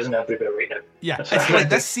just jizzing everywhere right now. Yeah, it's like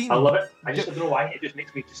this scene. I love it. I just don't know why. It just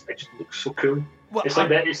makes me it just looks so cool. Well, it's like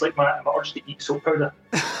that. It's like my urge to eat soap powder.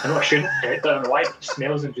 I know I shouldn't. I don't know why. It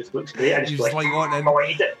smells and just looks great. I just like I want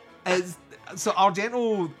to eat it. So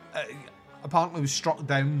Argento apparently was struck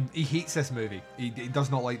down. He hates this movie. He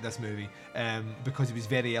does not like this movie because he was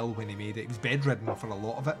very ill when he made it. He was bedridden for a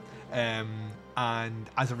lot of it, and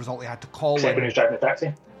as a result, he had to call. Except when he was driving the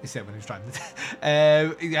taxi. Except when he was driving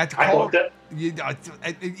the he had to call. I loved it.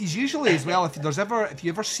 He's usually as well. If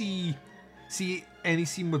you ever see any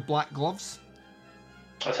scene with black gloves,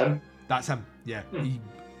 that's him. That's him. Yeah.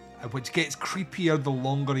 Which gets creepier the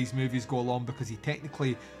longer his movies go along because he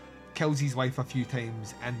technically kills his wife a few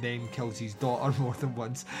times and then kills his daughter more than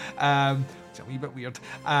once, which is a wee bit weird.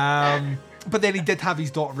 But then he did have his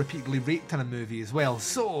daughter repeatedly raped in a movie as well.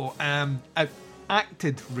 So,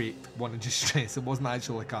 acted rape. Want to just stress it wasn't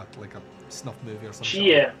actually like a snuff movie or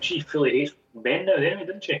something. She fully hates men now,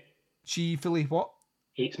 didn't she? She fully what?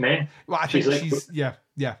 Hates men. Well, I think she's yeah.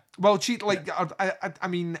 Well, she like I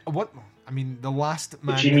mean what? I mean the last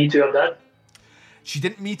man. Did she meet her dad? She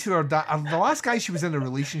didn't meet her dad. The last guy she was in a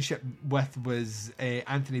relationship with was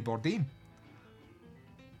Anthony Bourdain.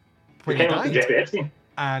 When he died. Jeffrey Epstein.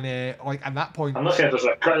 And like at that point, I'm not saying there's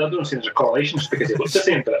a correlation just because it looks the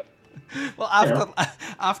same, but. Well,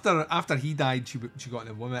 after he died, she got in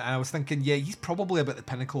a woman, and I was thinking, yeah, he's probably about the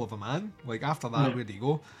pinnacle of a man. Like after that, where'd he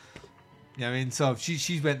go? You know what I mean? So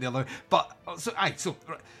she went the other way. But so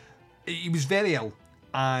he was very ill,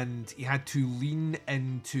 and he had to lean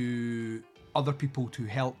into other people to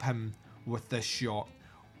help him with this shot,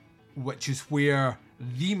 which is where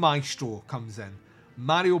the maestro comes in.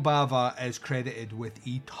 Mario Bava is credited with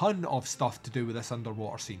a ton of stuff to do with this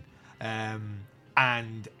underwater scene.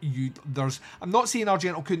 And I'm not saying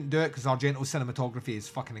Argento couldn't do it because Argento's cinematography is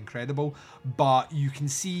fucking incredible, but you can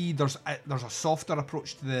see there's a softer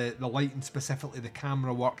approach to the light and specifically the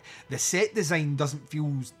camera work. The set design doesn't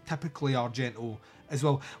feel typically Argento as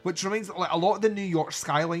well, which reminds me, like a lot of the New York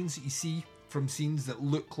skylines that you see from scenes that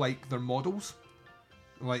look like they're models.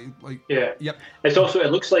 Like yeah. Yep.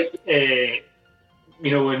 It looks like when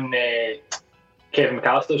Kevin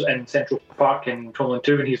McAllister's in Central Park in Homeland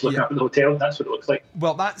 2 and he's looking up at the hotel. That's what it looks like.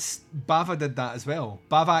 Well, Bava did that as well.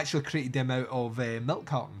 Bava actually created them out of milk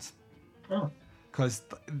cartons. Oh. Because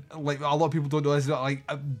like a lot of people don't know this, like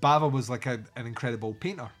Bava was like an incredible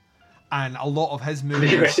painter, And a lot of his He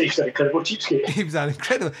movies... was an incredible cheapskate. He was an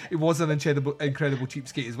incredible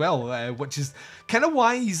cheapskate as well, which is kind of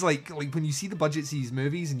why he's like when you see the budgets of these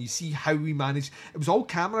movies and you see how he managed, it was all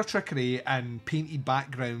camera trickery and painted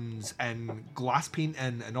backgrounds and glass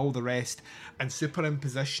painting and all the rest and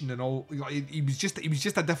superimposition and all. He was just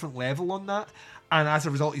a different level on that, and as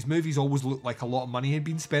a result, his movies always looked like a lot of money had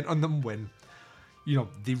been spent on them when, you know,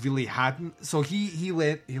 they really hadn't. So he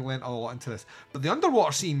lent a lot into this, but the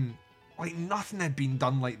underwater scene. Like, nothing had been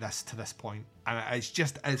done like this to this point. And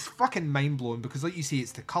it's fucking mind-blowing because, like you say,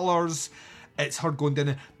 it's the colours, it's her going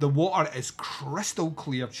down. The water is crystal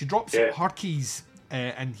clear. She drops her keys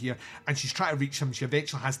in here and she's trying to reach them. She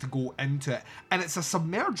eventually has to go into it. And it's a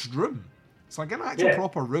submerged room. It's like an actual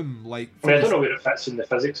proper room. Like, I don't know where it fits in the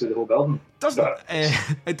physics of the whole building.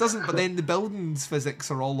 It doesn't, but then the building's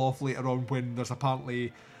physics are all off later on when there's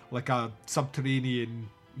apparently like a subterranean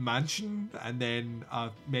mansion and then a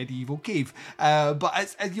medieval cave,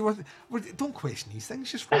 but don't question these things,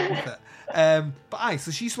 just roll with it. But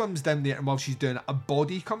so she swims down there, and while she's doing it, a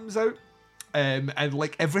body comes out, and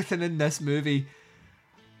like everything in this movie,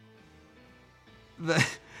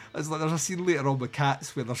 there's a scene later on with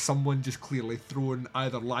cats where there's someone just clearly throwing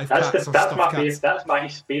either live cats or stuffed cats. That's my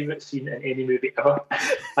favourite scene in any movie ever.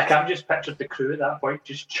 Like, I'm just pictured the crew at that point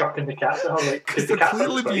just chucking the cats at her, like, because they're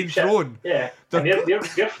clearly being thrown. Yeah, and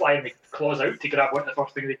they're flying the claws out to grab one of the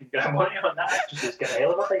first thing they can grab on it. That actress is getting a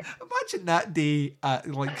hell of a thing. Imagine that day,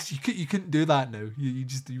 like you couldn't do that now. You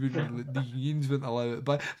wouldn't. The unions wouldn't allow it.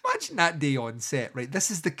 But imagine that day on set. Right,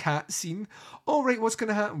 this is the cat scene. Oh right, what's going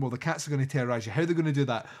to happen? Well, the cats are going to terrorise you. How are they going to do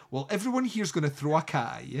that? Well, everyone here's going to throw a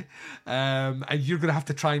cat at you, and you're going to have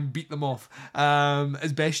to try and beat them off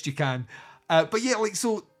as best you can. But yeah, like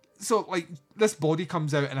so like this body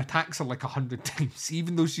comes out and attacks her like 100 times,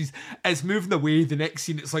 even though it's moving away. The next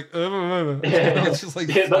scene, it's like, it's just like,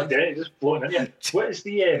 it's not doing it, just floating in. What is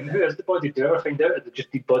the who is the body? Do you ever find out? Are they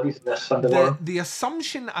just dead bodies in this underwater? The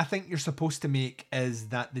assumption I think you're supposed to make is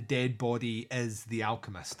that the dead body is the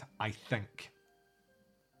alchemist. I think.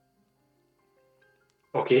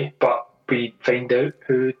 Okay, but we find out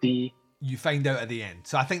who the. You find out at the end.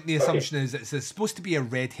 So I think the assumption is it's supposed to be a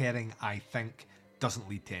red herring. I think. Doesn't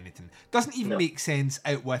lead to anything. Doesn't even make sense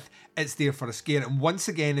out with it's there for a scare. And once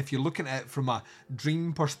again, if you're looking at it from a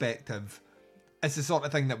dream perspective, it's the sort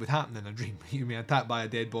of thing that would happen in a dream. You may be attacked by a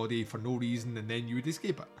dead body for no reason and then you would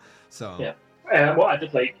escape it. So what I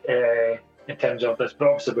did like in terms of this, but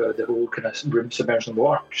obviously about the whole kind of room submerged in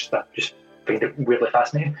water, just find it weirdly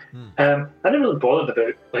fascinating. I never really bothered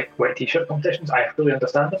about like wet t-shirt competitions. I fully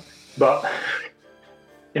understand them, but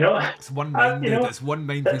you know, it's one mind, dude. It's one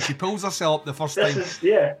mind. When she pulls herself up the first time,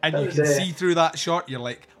 and you can see through that short, you're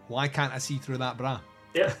like, why can't I see through that bra?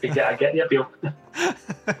 Yeah, I get the appeal.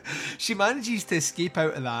 She manages to escape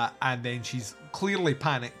out of that, and then she's clearly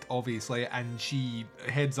panicked, obviously, and she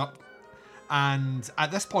heads up. And at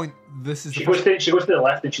this point, she goes to the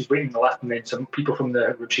left, and she's waiting in the left, and then some people from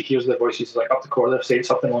she hears the voices like up the corridor saying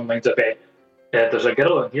something along the lines of, there's a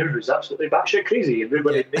girl in here who's absolutely batshit crazy, and we're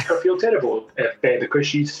going to make her feel terrible because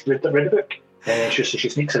she's read the book. She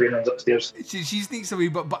sneaks away and runs upstairs. She sneaks away,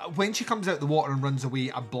 but when she comes out the water and runs away,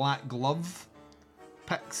 a black glove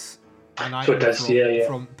picks an item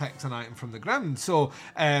from the ground. So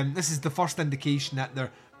this is the first indication that there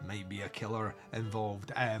might be a killer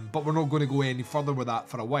involved. But we're not going to go any further with that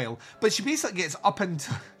for a while. But she basically gets up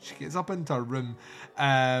into her room,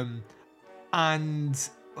 and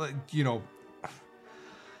you know.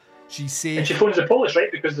 And she phones the police, right?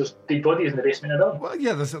 Because there's dead bodies in the basement of the building. Well,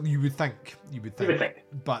 yeah, you would think.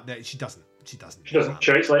 But she doesn't. She doesn't. She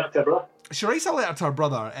writes a letter to her brother. She writes a letter to her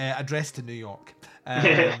brother, addressed to New York.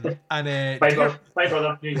 My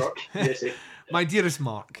brother, New York, USA. My dearest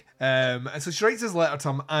Mark. And so she writes this letter to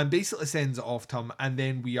him and basically sends it off to him. And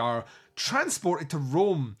then we are transported to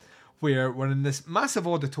Rome, where we're in this massive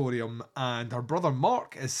auditorium and her brother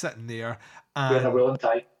Mark is sitting there. Wearing a woolen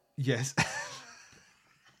tie. Yes.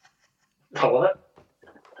 I love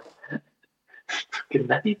it. Fucking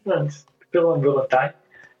nitty, man. Full on woolen tie.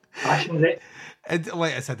 Fashion, it.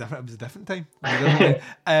 Like I said, it was a different time.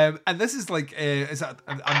 And this is like is a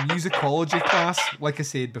musicology class. Like I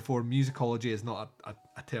said before, musicology is not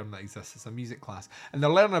a term that exists. It's a music class, and they're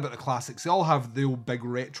learning about the classics. They all have the old big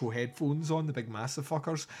retro headphones on, the big massive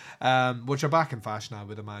fuckers, which are back in fashion, I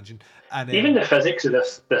would imagine. And even the physics of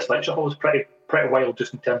this lecture hall is pretty wild,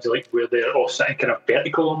 just in terms of like where they're all sitting kind of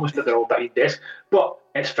vertical almost, that they're all behind desks, but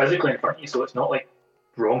it's physically in front of you, so it's not like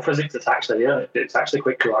wrong physics. It's actually there. It's actually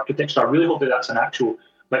quite cool architecture. I really hope that that's an actual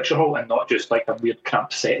lecture hall and not just like a weird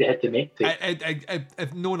cramped set they had to make.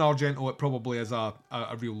 If known Argento, it probably is a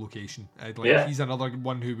real location. He's another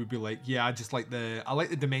one who would be like, yeah, I just like the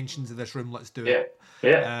dimensions of this room. Let's do it.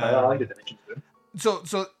 Yeah, I like the dimensions of the room.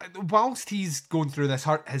 So whilst he's going through this,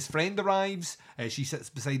 his friend arrives. She sits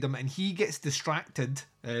beside him, and he gets distracted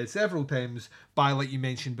several times by, like you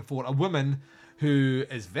mentioned before, a woman who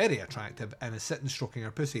is very attractive and is sitting stroking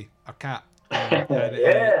her pussy, her cat.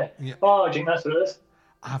 Yeah. Oh, do you think that's what it is?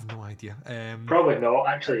 I have no idea. Probably not,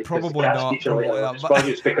 actually. Probably not. It's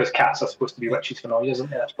probably just because cats are supposed to be witches for noise,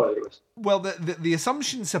 isn't it? That's probably what it was. Well, the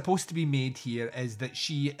assumption supposed to be made here is that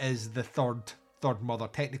she is the third mother,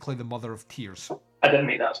 technically the mother of Tears. I didn't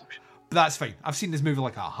make that assumption. But that's fine. I've seen this movie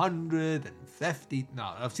like 150.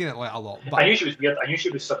 No, I've seen it like a lot. But I knew she was weird. I knew she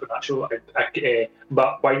was supernatural.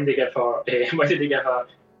 But why did they give her?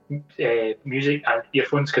 Music and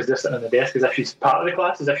earphones because they're sitting on the desk as if she's part of the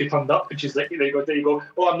class, as if she turned up and she's like, there you go.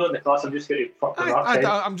 Oh, I'm not in the class. I'm just going to fuck them up.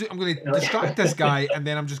 I'm going to distract this guy and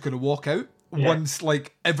then I'm just going to walk out once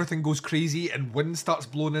like everything goes crazy and wind starts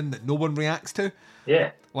blowing in that no one reacts to.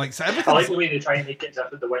 Yeah. Like so I like the way they try and make it as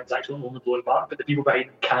if the wind's actually only blowing back, but the people behind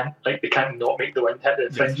them can't. Like they can't not make the wind hit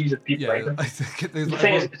the fringes of the people behind them. The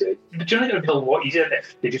thing is, do you think it would be a lot easier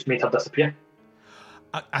if they just made her disappear?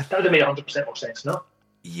 That would have made 100% more sense, no?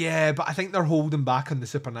 Yeah, but I think they're holding back on the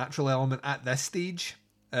supernatural element at this stage.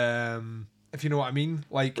 If you know what I mean,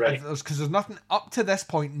 like, because there's nothing up to this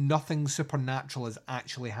point, nothing supernatural has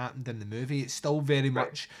actually happened in the movie. It's still very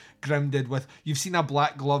much grounded with. You've seen a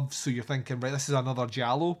black glove, so you're thinking, right, this is another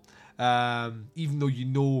Giallo. Even though you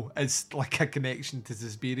know it's like a connection to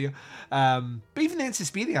Suspiria, but even then,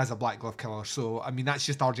 Suspiria has a black glove killer. So I mean, that's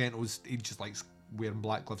just Argento's. He just likes wearing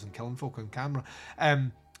black gloves and killing folk on camera.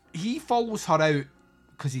 He follows her out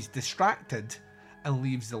because he's distracted and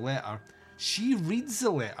leaves the letter. She reads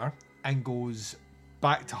the letter and goes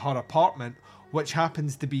back to her apartment, which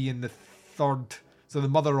happens to be in the the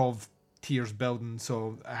mother of Tears building.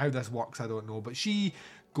 So how this works, I don't know. But she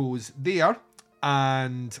goes there,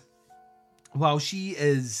 and while she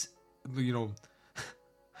is,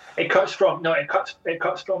 it cuts from there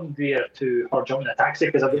to her jumping a taxi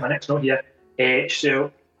because I've got my next note here.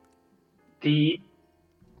 So the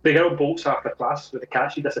girl bolts after class with the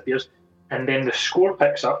cat. She disappears, and then the score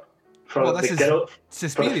picks up for the girl. For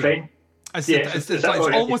the friend. It's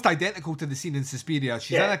almost identical to the scene in Suspiria.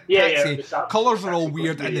 She's in a taxi. Colours are all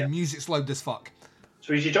weird, and the music's loud as fuck.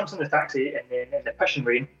 So she jumps in the taxi, and then in the pissing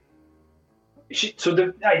rain.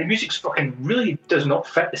 The music's fucking really does not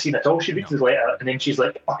fit the scene at all. She reads the letter, and then she's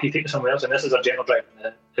like, "Okay, take me somewhere else." And this is Argento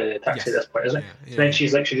driving the taxi at this point, isn't it? So then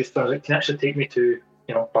she's like, she just turns like, "Can you actually take me to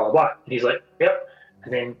blah blah blah?" And he's like, "Yep."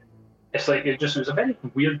 And then it's like it was a very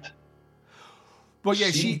weird. Well,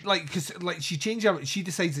 yeah, she she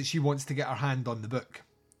decides that she wants to get her hand on the book,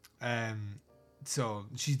 so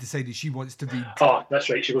she's decided she wants to read. Oh, that's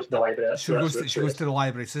right. She goes to the library. She goes to the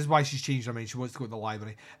library. So this is why she's changed her mind. She wants to go to the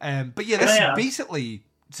library. But yeah, this is basically.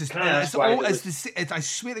 I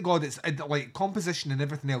swear to God, it's like composition and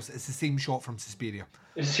everything else. It's the same shot from Suspiria.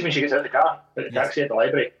 It's the same when she gets out of the car, at the taxi at the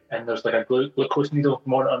library, and there's like a glucose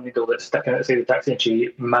monitor needle that's sticking outside the taxi, and she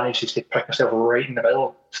manages to prick herself right in the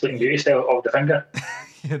middle, Sleeping Beauty style, of the finger.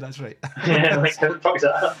 Yeah, that's right. Yeah, like how the fuck is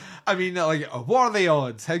that? I mean, like, what are the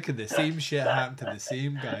odds? How could the same shit happen to the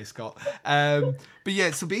same guy, Scott? But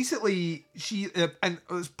yeah, so basically, she and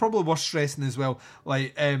it's probably worth stressing as well.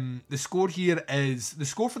 Like, the score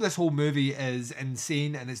for this whole movie is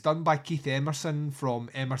insane, and it's done by Keith Emerson from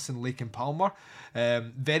Emerson, Lake and Palmer.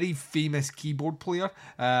 Very famous keyboard player.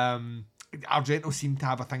 Argento seemed to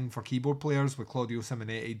have a thing for keyboard players, with Claudio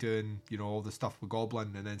Simonetti doing, all the stuff with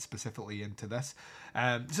Goblin, and then specifically into this.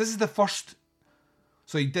 So this is the first.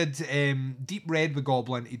 So he did Deep Red with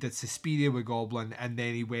Goblin, he did Suspiria with Goblin, and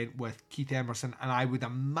then he went with Keith Emerson. And I would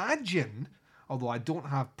imagine, although I don't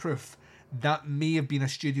have proof, that may have been a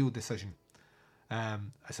studio decision.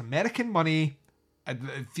 It's American money.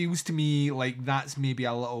 It feels to me like that's maybe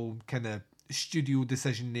a little kind of studio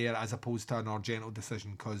decision there as opposed to an Argento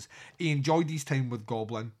decision, because he enjoyed his time with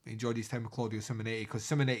Goblin, he enjoyed his time with Claudio Simonetti, because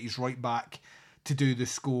Simonetti's right back to do the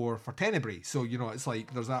score for Tenebrae. So, it's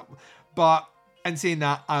like there's that. But in saying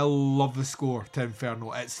that, I love the score to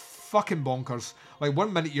Inferno. It's fucking bonkers. Like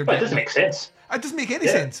 1 minute you're. But it doesn't make sense. It doesn't make any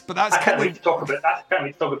sense. But that's I can't wait to talk about that. I can't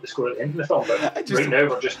wait to talk about the score at the end of the film. But right now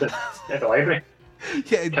we're just at the library.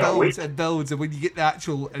 Yeah, it builds, and when you get the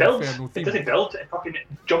actual Inferno theme, it doesn't build. It fucking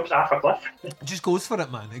jumps off a cliff. It just goes for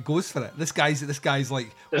it, man. It goes for it. This guy's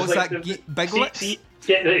like, there's what's like that? Big lips? The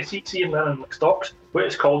seat and learning like stocks. What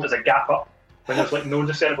it's called is a gap up. When there's like no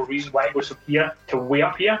discernible reason why it goes from here to way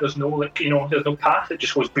up here. There's no there's no path. It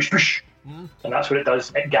just goes bush bush. And that's what it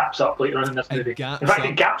does. It gaps up later on in this movie.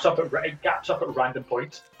 It gaps up at random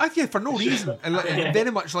points. Yeah, for no reason. And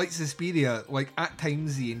very much like Suspiria, like at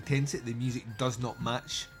times the intensity of the music does not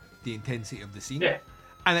match the intensity of the scene. Yeah.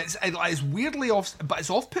 And it's weirdly off, but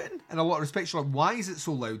it's off-putting in a lot of respects. You're like, why is it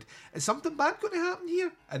so loud? Is something bad going to happen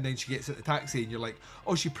here? And then she gets at the taxi, and you're like,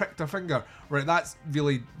 oh, she pricked her finger. Right, that's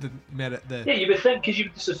really the merit. Yeah, you would think, because you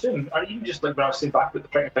would just assume, or even just like when I was saying back with the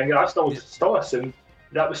pricking finger, I still assumed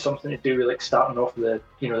that was something to do with like starting off the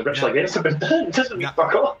ritual against it, but it doesn't mean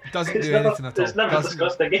fuck all. Doesn't do anything at all. It's never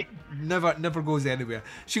discussed again. Never goes anywhere.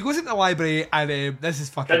 She goes into the library, and this is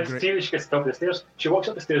fucking great. She gets to the top of the stairs. She walks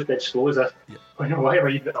up the stairs dead slow as if, why are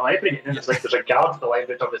you at the library? And it's like there's a guard at the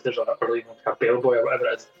library at the top of the stairs, or like a bellboy or whatever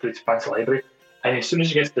it is for this fancy library. And as soon as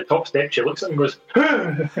she gets to the top step, she looks at him and goes,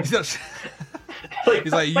 he's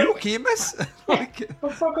like, are you okay, miss? Fuck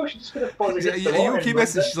off, she's just going to pause against the wall. Are you okay,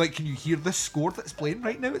 miss? And she's like, can you hear this score that's playing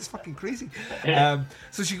right now? It's fucking crazy.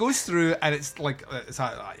 So she goes through, and it's like, it's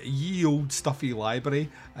a ye old stuffy library,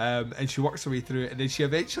 and she works her way through it, and then she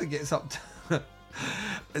eventually gets up to...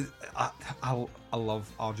 I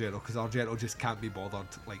love Argento, because Argento just can't be bothered,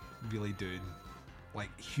 like, really doing,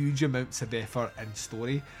 like, huge amounts of effort and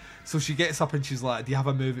story. So she gets up and she's like, do you have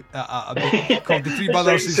a movie a book called The Three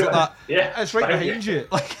Brothers? She's like that. Yeah, it's right behind you.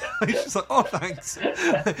 Like, she's like, oh, thanks.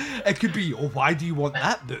 It could be, oh, why do you want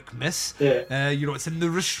that book, miss? Yeah. It's in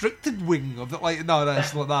the restricted wing of the, like, no,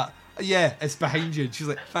 it's not that. Yeah, it's behind you. And she's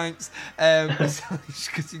like, thanks. Because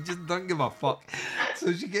she just don't give a fuck.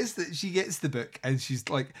 So she gets the book, and she's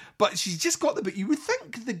like, but she's just got the book. You would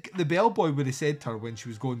think the bellboy would have said to her when she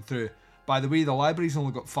was going through, by the way, the library's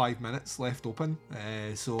only got 5 minutes left open,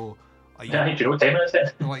 so... do you know what time it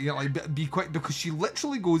is? Be quick, because she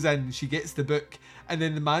literally goes in, she gets the book, and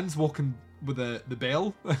then the man's walking with the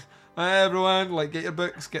bell. Hey, everyone, like, get your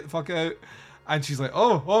books, get the fuck out. And she's like,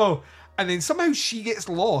 oh. And then somehow she gets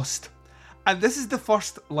lost. And this is the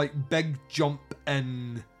first, like, big jump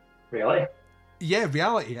in... Really? Yeah,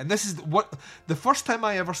 reality. And this is what the first time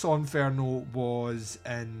I ever saw Inferno was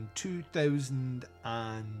in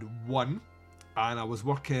 2001, and I was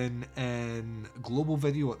working in Global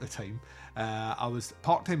Video at the time. I was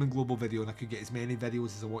part-time in Global Video, and I could get as many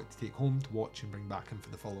videos as I wanted to take home to watch and bring back in for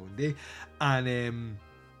the following day. And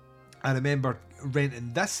I remember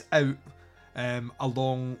renting this out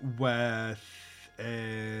along with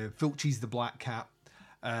Fulci's The Black Cat,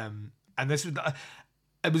 and this was.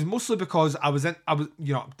 It was mostly because I was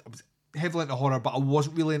heavily into horror, but I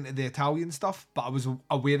wasn't really into the Italian stuff. But I was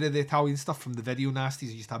aware of the Italian stuff from the video nasties.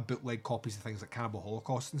 I used to have bootleg copies of things like Cannibal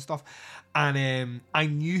Holocaust and stuff. And I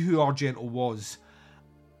knew who Argento was.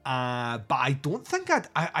 But I don't think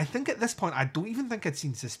I think at this point, I don't even think I'd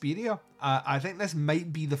seen Suspiria. I think this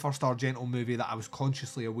might be the first Argento movie that I was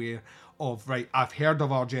consciously aware of. Right, I've heard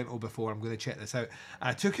of Argento before. I'm going to check this out. And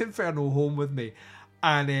I took Inferno home with me.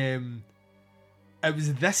 And... it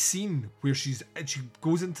was this scene where she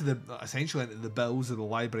goes into essentially into the bills of the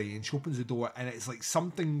library, and she opens the door, and it's like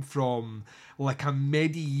something from like a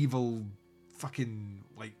medieval fucking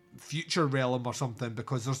like future realm or something,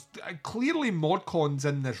 because there's clearly mod cons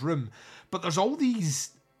in this room, but there's all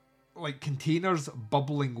these like containers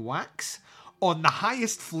bubbling wax on the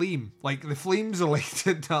highest flame. Like the flames are like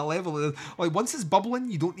to a level like once it's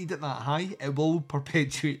bubbling, you don't need it that high. It will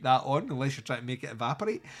perpetuate that on unless you're trying to make it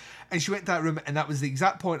evaporate. And she went to that room, and that was the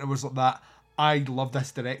exact point I was like that. I love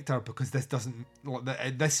this director because this doesn't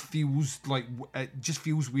like this feels like it just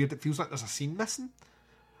feels weird. It feels like there's a scene missing,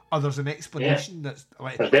 or there's an explanation that's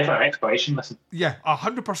like there's definitely an explanation missing. Yeah,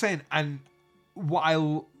 100%. And what I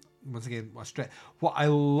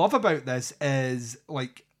love about this is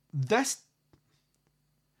like this.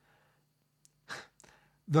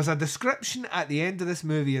 There's a description at the end of this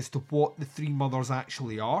movie as to what the three mothers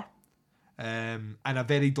actually are. And a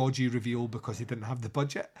very dodgy reveal because he didn't have the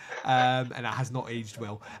budget. And it has not aged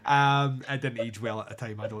well. It didn't age well at the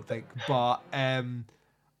time, I don't think. But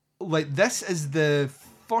like this is the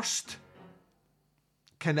first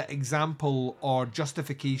kind of example or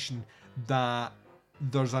justification that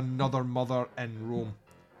there's another mother in Rome.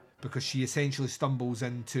 Because she essentially stumbles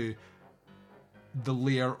into the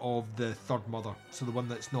lair of the third mother, so the one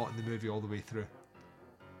that's not in the movie all the way through,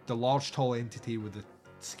 the large tall entity with the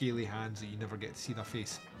scaly hands that you never get to see their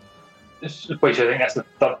face. Wait, so I think that's the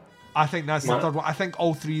third. I think that's the third one. I think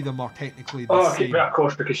all three of them are technically the same. Of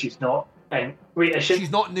course, because she's not. And wait, she's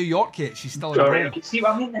not in New York yet. She's still in Rome. See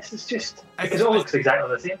what I mean? This is just it all looks exactly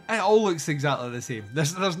the same. It all looks exactly the same.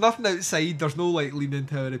 There's nothing outside. There's no like Leaning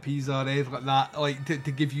Tower of Pisa or anything like that, like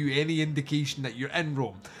to give you any indication that you're in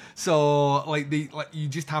Rome. So like you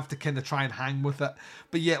just have to kind of try and hang with it.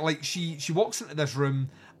 But yeah, like she walks into this room,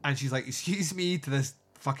 and she's like, "Excuse me," to this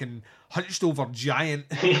fucking hunched over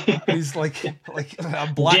giant who's like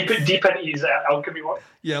a black deep into his alchemy work.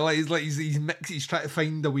 Yeah, he's trying to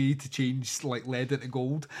find a way to change like lead into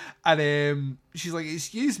gold, and she's like,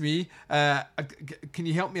 "Excuse me, can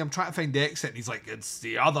you help me? I'm trying to find the exit." And he's like, "It's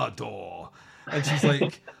the other door," and she's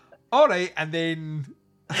like, "All right," and then.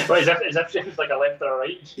 Well, is that just like a left or a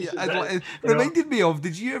right? Yeah, it reminded me of.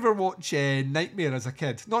 Did you ever watch Nightmare as a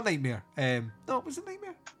kid? Not Nightmare. No, was it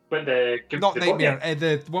Nightmare? But not Nightmare.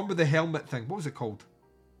 The one with the helmet thing. What was it called?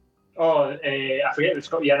 Oh, I forget. It's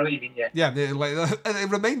called. Yeah, I know what you mean. Yeah. Yeah, it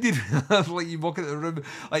reminded of like you walk into the room,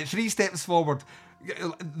 like 3 steps forward,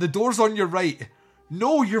 the door's on your right.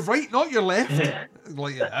 No, you're right, not your left.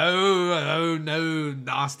 Like oh no,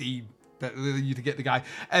 nasty. But you to get the guy,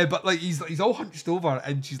 but like he's all hunched over,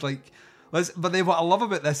 and she's like, but then what I love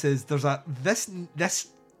about this is there's this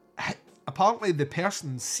apparently the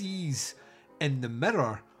person sees in the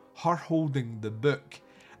mirror her holding the book,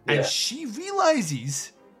 and she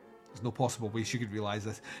realizes there's no possible way she could realize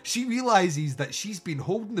this. She realizes that she's been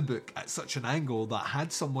holding the book at such an angle that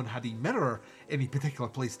had someone had a mirror in a particular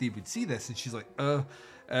place, they would see this, and she's like, so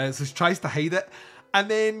she tries to hide it. And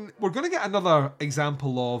then we're going to get another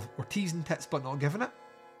example of we're teasing tits but not giving it.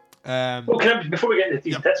 Well, before we get into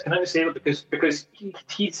teasing tits, can I just say because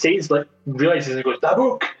he says like realizes he goes the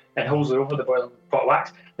book and holds it over the boiling pot of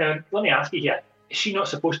wax. Now let me ask you here: is she not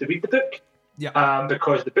supposed to read the book? Yeah.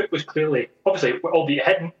 Because the book was clearly, obviously, albeit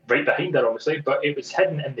hidden right behind her, obviously, but it was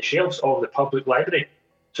hidden in the shelves of the public library.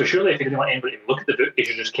 So surely, if you didn't want anybody to look at the book, you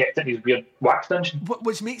should just kept it in his weird wax dungeon.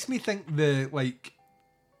 Which makes me think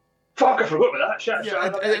Fuck, I forgot about that shit.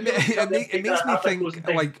 It makes me think,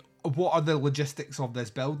 like, what are the logistics of this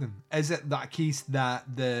building? Is it that case that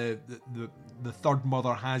the third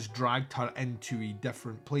mother has dragged her into a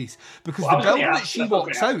different place? Because the building that she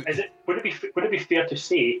walks out... Would it be fair to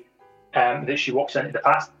say that she walks into the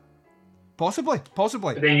past? Possibly.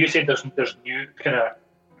 But then you said there's new kind of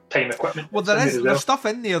time equipment. Well, there's stuff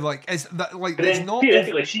in there, like, is that like but it's then, not...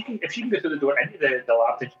 Theoretically, if she can go through the door into the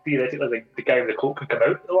lab, then theoretically the guy with the cloak can come out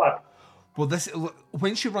of the lab. Well,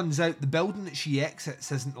 when she runs out, the building that she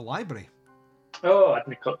exits isn't the library. Oh, I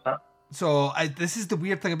didn't click that. So this is the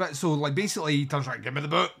weird thing about it. So like basically he turns around, give me the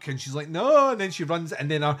book, and she's like no, and then she runs, and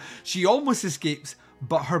then she almost escapes,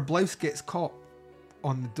 but her blouse gets caught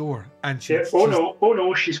on the door, and oh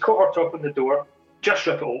no, she's caught her top on the door. Just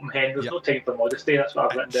rip it open, hen. There's no time for modesty. That's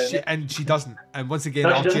what I've written down. And she doesn't. And once again,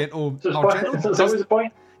 no,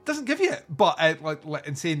 Argento doesn't give you it. But like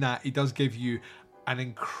in saying that, he does give you an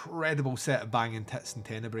incredible set of banging tits in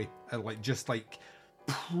Tenebrae, just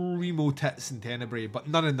primo tits in Tenebrae, but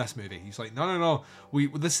none in this movie. He's like, no,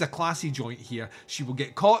 this is a classy joint here. She will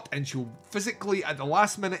get caught, and she'll physically at the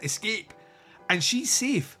last minute escape, and she's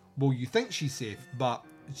safe. Well, you think she's safe, but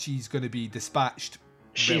she's going to be dispatched.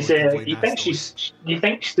 You think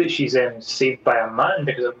that she's saved by a man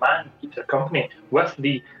because a man keeps her company with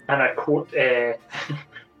the, and I quote, back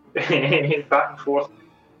and forth.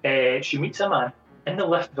 She meets a man in the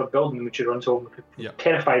lift of a building which she runs home,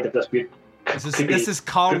 terrified of this weird. This is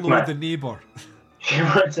Carlo, the neighbour. She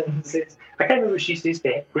runs in and says, I can't remember what she says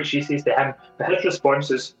to him, but his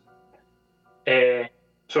response is,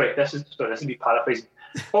 this is me paraphrasing.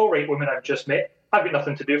 All right, woman I've just met, I've got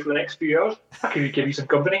nothing to do for the next few hours. I can give you some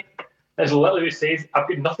company. As literally says, I've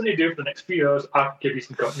got nothing to do for the next few hours. I can give you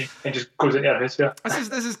some company, and just goes into her hemisphere.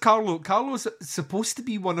 This is Carlo. Carlo's supposed to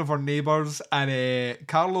be one of our neighbours, and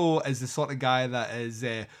Carlo is the sort of guy that is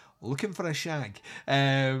looking for a shag.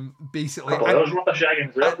 Basically, for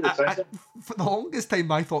the longest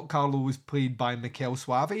time, I thought Carlo was played by Mikel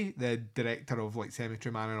Suave, the director of like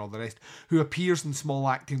Cemetery Man and all the rest, who appears in small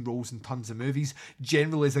acting roles in tons of movies.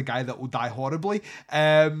 Generally, is a guy that will die horribly.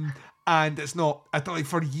 And it's not. I thought, like,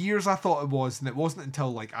 for years I thought it was, and it wasn't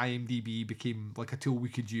until like IMDb became like a tool we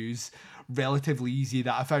could use relatively easy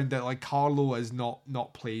that I found that like Carlo is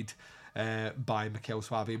not played by Mikel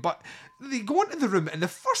Suave. But they go into the room, and the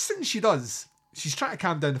first thing she does, she's trying to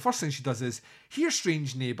calm down. The first thing she does is, here,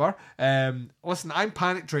 strange neighbour, listen, I'm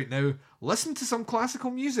panicked right now. Listen to some classical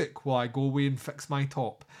music while I go away and fix my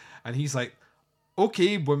top. And he's like,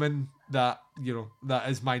 okay, woman, that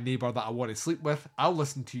is my neighbour that I want to sleep with. I'll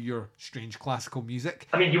listen to your strange classical music.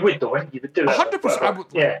 I mean, you would though, you would do that.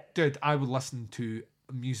 100%. Dude, I would listen to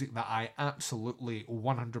music that I absolutely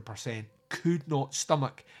 100% could not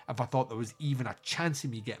stomach if I thought there was even a chance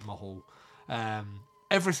of me getting my hole.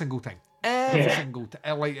 Every single time. Single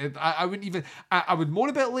time. Like, I wouldn't even. I would moan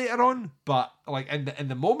about it later on, but like in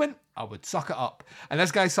the moment, I would suck it up. And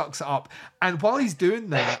this guy sucks it up. And while he's doing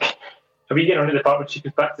that, Are we getting on to the part when she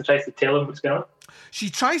comes back and tries to tell him what's going on? She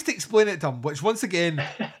tries to explain it to him, which once again,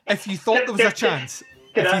 if you thought there was a chance,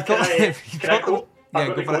 Can I quote? Yeah,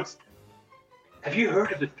 go for it. Have you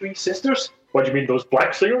heard of the three sisters? What do you mean, those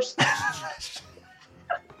black slingers?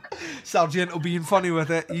 Sargento being funny with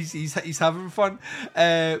it, he's having fun,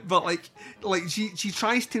 but like she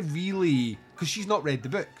tries to really, because she's not read the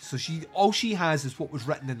book, so all she has is what was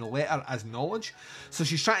written in the letter as knowledge. So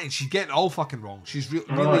she's getting it all fucking wrong. She's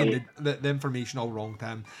relaying the information all wrong to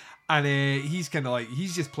him, and he's kind of like,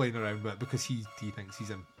 he's just playing around with it because he thinks he's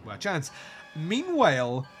in with a chance.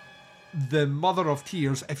 Meanwhile, the Mother of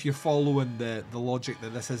Tears, if you're following the logic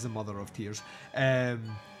that this is the Mother of Tears,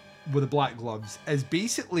 with the black gloves, is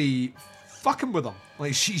basically fucking with them.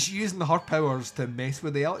 Like, she's using her powers to mess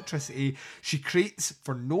with the electricity. She creates,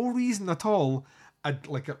 for no reason at all, a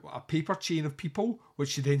paper chain of people, which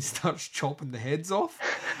she then starts chopping the heads off.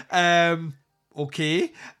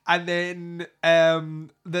 Okay. And then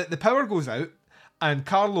the power goes out, and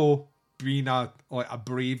Carlo, being a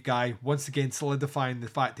brave guy, once again solidifying the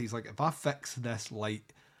fact that he's like, if I fix this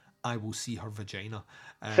light, I will see her vagina.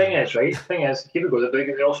 Thing is, here we go.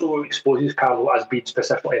 It also exposes Carlo as being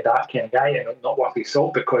specifically that kind of guy and not worth his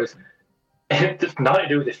salt, because it's nothing to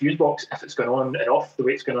do with the fuse box if it's going on and off the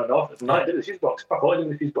way it's going on and off. It's nothing to do with the fuse box. Fuck all to do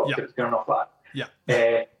with the fuse box if it's going on and off that.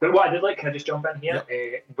 Yeah. But what I did like, can I just jump in here?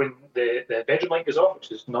 When the bedroom light goes off,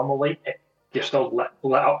 which is normal light, you're still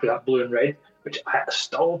lit up with that blue and red, which I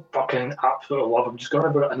still fucking absolutely love. I'm just going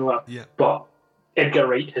about it, I know that. Yeah. But Edgar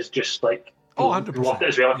Wright has just like, 100%. Loved it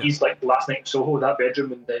as well. Yeah. He's like last night in Soho, that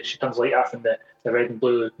bedroom, and she turns light off, and the red and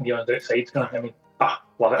blue neons outside. I mean,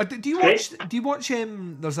 love it. Do you watch?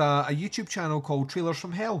 There's a YouTube channel called Trailers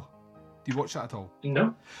from Hell. Do you watch that at all?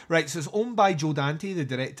 No. Right, so it's owned by Joe Dante, the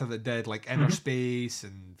director that did like Inner Space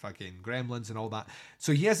and fucking Gremlins and all that.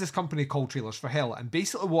 So he has this company called Trailers for Hell, and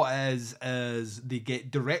basically what it is they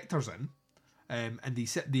get directors in. And they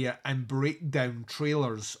sit there and break down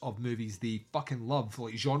trailers of movies they fucking love,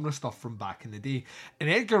 like genre stuff from back in the day. And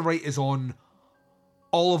Edgar Wright is on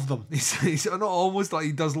all of them. He's on almost like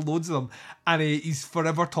he does loads of them. And he's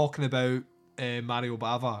forever talking about Mario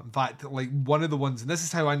Bava. In fact, like one of the ones, and this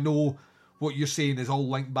is how I know what you're saying is all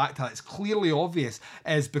linked back to that, it's clearly obvious,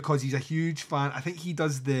 is because he's a huge fan. I think he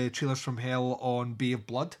does the Trailers from Hell on Bay of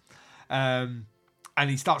Blood. And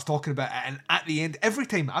he starts talking about it, and at the end, every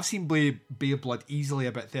time, I've seen Bay of Blood easily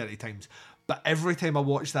about 30 times, but every time I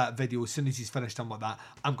watch that video, as soon as he's finished, I'm like that,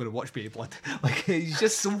 I'm going to watch Bay of Blood. Like, he's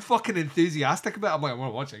just so fucking enthusiastic about it. I'm like, I want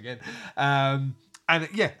to watch it again. And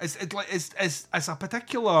yeah, it's a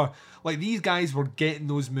particular, like, these guys were getting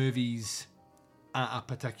those movies at a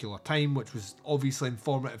particular time, which was obviously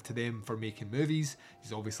informative to them for making movies.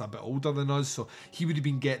 He's obviously a bit older than us, so he would have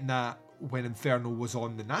been getting that when Inferno was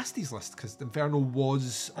on the Nasties list, because Inferno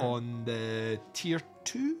was on the tier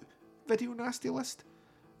 2 video nasty list,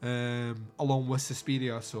 along with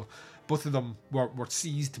Suspiria, so both of them were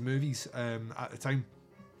seized movies at the time.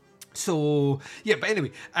 So yeah, but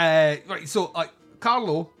anyway, right, so like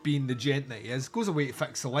Carlo, being the gent that he is, goes away to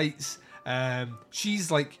fix the lights.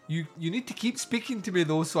 She's like, you need to keep speaking to me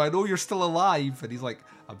though, so I know you're still alive. And he's like,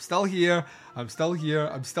 I'm still here. And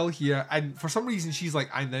for some reason she's like,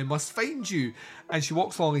 I now must find you. And she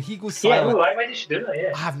walks along and he goes silent. Yeah, why did she do that?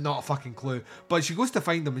 Yeah, I have not a fucking clue. But she goes to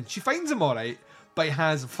find him and she finds him alright, but he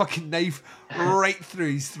has a fucking knife right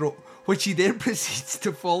through his throat, which he then proceeds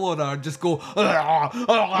to fall on her and just go,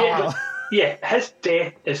 Yeah, his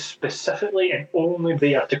death is specifically and only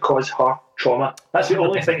there to cause her trauma. That's the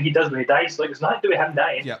only thing he does when he dies. Like, it's nothing to do with him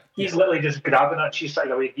dying. Yeah. He's literally just grabbing her and she's trying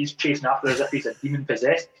away. He's chasing after her as if he's a demon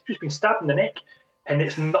possessed. He's just been stabbed in the neck. And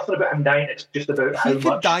it's nothing about him dying, it's just about how much... He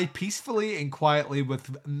could die peacefully and quietly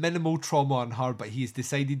with minimal trauma on her, but he's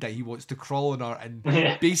decided that he wants to crawl on her and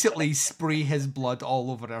basically spray his blood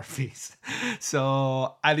all over her face.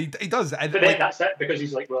 So, and he does. And but then that's it, because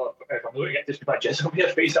he's like, well, if I'm looking at this with my jizz on your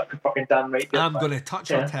face, I'm fucking damn right. I'm going to touch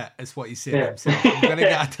her tit, is what he's saying himself. I'm going to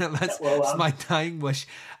get a tit, that's my dying wish.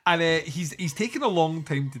 And he's taken a long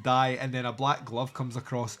time to die, and then a black glove comes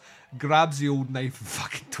across, grabs the old knife and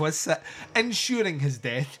fucking twists it, ensuring his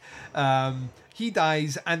death. He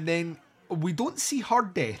dies, and then we don't see her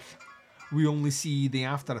death. We only see the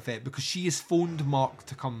after effect, because she has phoned Mark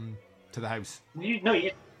to come to the house. You don't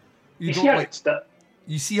see her like.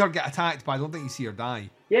 You see her get attacked, but I don't think you see her die.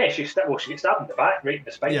 Yeah, she gets stabbed in the back, right in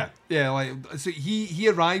the spine. Yeah, like, so he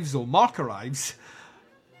arrives though. Mark arrives.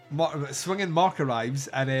 Swinging Mark arrives,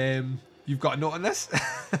 and you've got a note on this.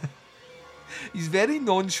 He's very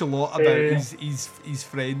nonchalant about his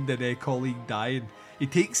friend and colleague dying. He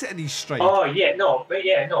takes it in his stride. Oh yeah,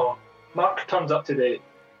 no. Mark turns up to the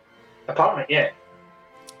apartment. Yeah.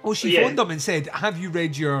 Oh, she phoned them and said, "Have you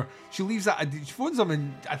read your?" She leaves that. She phones them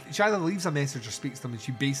and she either leaves a message or speaks to them, and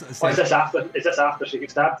she basically says, Is this after she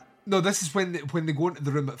gets stabbed? No, this is when they go into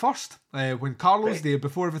the room at first. When Carlo's there,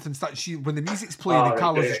 before everything starts, when the music's playing and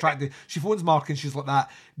Carlo's distracted, she phones Mark and she's like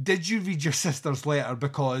that. Did you read your sister's letter?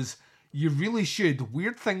 Because you really should.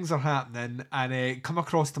 Weird things are happening, and come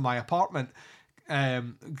across to my apartment.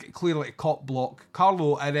 Clearly a cop block.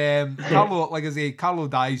 Carlo, like I say, Carlo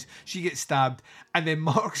dies. She gets stabbed, and then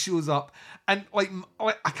Mark shows up, and like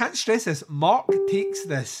I can't stress this. Mark takes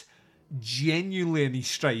this genuinely in his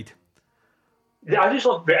stride. I just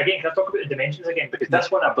love, again, can I talk about the dimensions again? Because this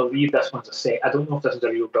one, I believe this one's a set. I don't know if this is a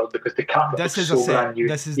real build because the carpet looks so brand new.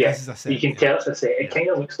 This is a set. You can tell it's a set. It kind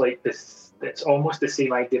of looks like this. It's almost the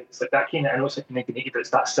same idea. It's like that kind of, I know it's like 1980, but it's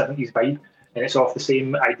that 70s vibe. And it's off the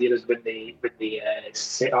same idea as when they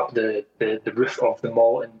set up the roof of the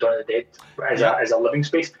mall in Dawn of the Dead as a living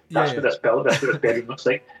space. That's what this bedroom looks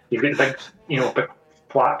like. You've got the big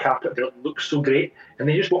flat carpet that looks so great. And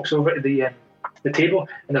then he just walks over to the table,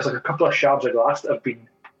 and there's like a couple of shards of glass that have been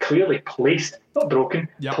clearly placed, not broken,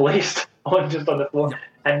 placed on the floor.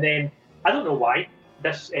 And then I don't know why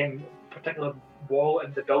this particular wall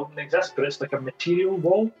in the building exists, but it's like a material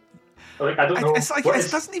wall. Like, I don't know. It's like it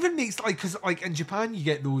doesn't even make because like in Japan you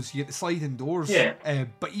get the sliding doors.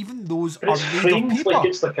 But even those are made of paper. Like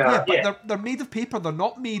it's like but they're made of paper. They're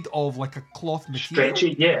not made of like a cloth material.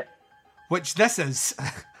 Stretchy, Which this is.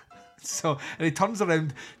 So, and he turns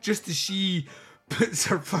around just as she puts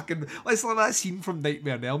her fucking... It's like that scene from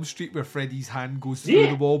Nightmare on Elm Street where Freddy's hand goes through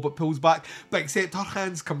the wall but pulls back. But except her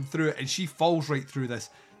hands come through it and she falls right through this.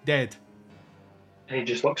 Dead. And he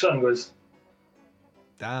just looks at her and goes...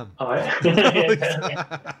 Damn. All right. But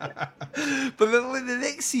the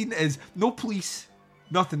next scene is no police,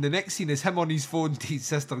 nothing. The next scene is him on his phone to his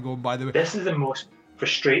sister going, by the way. This is the most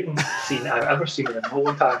frustrating scene I've ever seen in a whole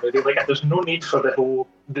entire movie. Like, there's no need for the whole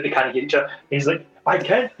that they can't get each other. He's like, I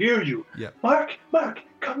can't hear you. Mark,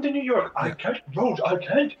 come to New York. I can't, Rose. I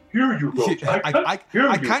can't hear you, Rose. I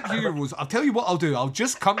can't hear you, Rose. I'll tell you what I'll do. I'll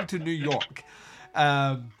just come to New York.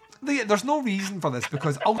 There's no reason for this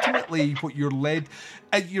because ultimately, what you're led,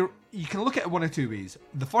 you can look at it one of two ways.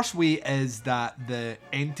 The first way is that the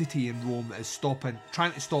entity in Rome is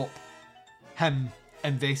trying to stop him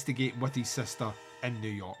investigating with his sister in New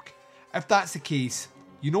York. If that's the case,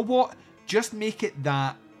 you know what? Just make it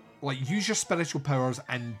that, like, use your spiritual powers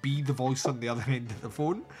and be the voice on the other end of the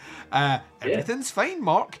phone. Everything's fine,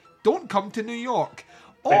 Mark. Don't come to New York.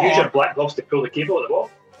 Or use your black gloves to pull the cable at the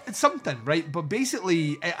wall. It's something, right? But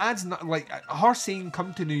basically, it adds, like, her saying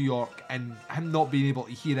come to New York and him not being able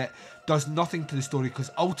to hear it does nothing to the story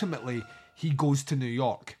because ultimately he goes to New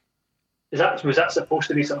York. Was that supposed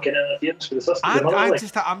to be some kind of interference for the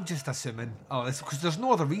sister? I'm just assuming. Because there's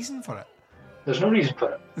no other reason for it. There's no reason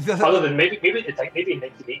for it. Other than maybe in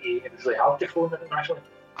 1980 it was really hard to phone internationally.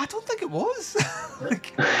 I don't think it was.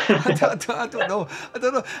 I don't know.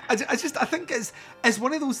 I think it's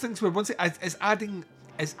one of those things where once it's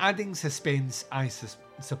adding suspense, I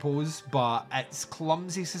suppose, but it's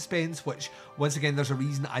clumsy suspense. Which once again, there's a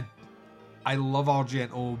reason I love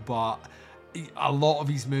Argento, but a lot of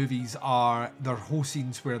his movies their whole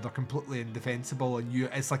scenes where they're completely indefensible and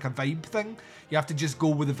it's like a vibe thing. You have to just go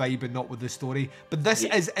with the vibe and not with the story. But this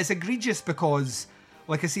is egregious because,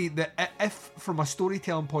 like I say, if from a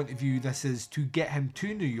storytelling point of view, this is to get him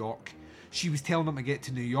to New York. She was telling him to get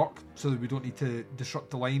to New York so that we don't need to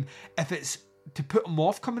disrupt the line. If it's to put him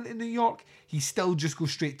off coming to New York, he still just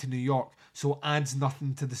goes straight to New York, so adds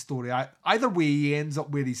nothing to the story. Either way, he ends up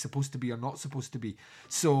where he's supposed to be or not supposed to be.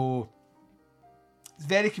 So it's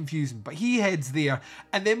very confusing, but he heads there,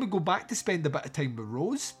 and then we go back to spend a bit of time with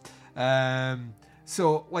Rose.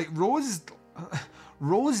 So, like,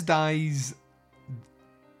 Rose dies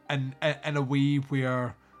in a way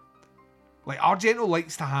where, like, Argento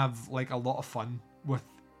likes to have, like, a lot of fun with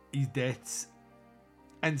his deaths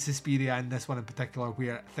in Suspiria, and this one in particular,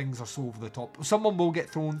 where things are so over the top. Someone will get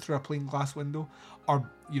thrown through a plain glass window, or,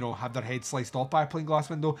 have their head sliced off by a plain glass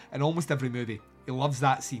window in almost every movie. He loves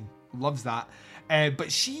that scene. Loves that.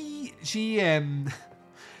 But she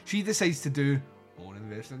decides to do more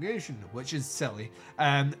investigation, which is silly.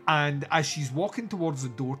 And as she's walking towards the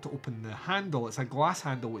door to open the handle, it's a glass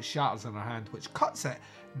handle which shatters in her hand, which cuts it.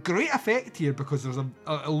 Great effect here because there's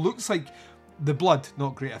it looks like the blood,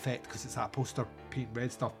 not great effect because it's that poster paint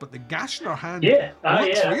red stuff, but the gash in her hand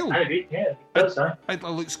looks real. I agree. Yeah, it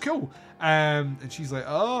looks cool. And she's like,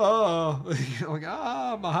 like,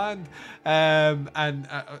 my hand. And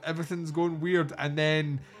everything's going weird. And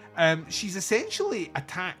then she's essentially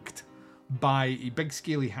attacked by a big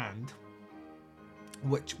scaly hand,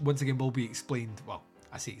 which once again will be explained. Well,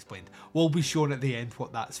 I say explained. We'll be shown at the end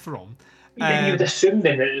what that's from. You would assume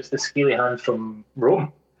then that it's the scaly hand from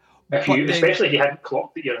Rome. Especially if you hadn't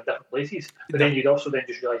clocked that you're in different places. But then you'd also then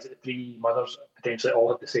just realise that the three mothers potentially all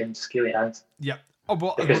have the same scaly hands. Yeah.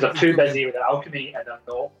 Because they're too busy with their alchemy and they're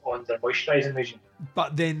not on their moisturising regime.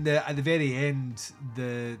 But then at the very end,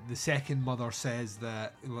 the second mother says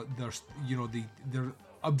that there's they're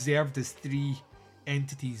observed as three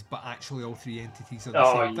entities, but actually all three entities are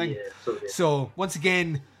the same thing. So once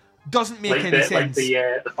again, doesn't make any sense.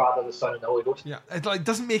 Like the Father, the Son, and the Holy Ghost. Yeah, it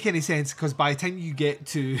doesn't make any sense because by the time you get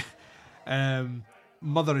to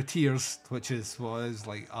Mother of Tears, which is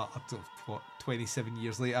up to 27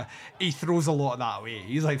 years later, he throws a lot of that away.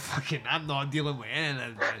 He's like, fucking, I'm not dealing with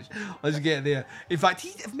anything. Let's get there. In fact,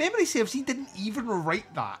 if memory serves, he didn't even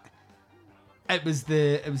write that. It was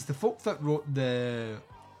the folk that wrote the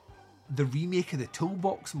remake of the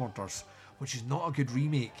Toolbox Murders, which is not a good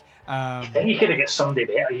remake. I think you could have got somebody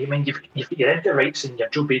better. I mean, you're into rights and your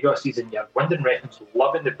Joe Begos's and your Wyndham Refn's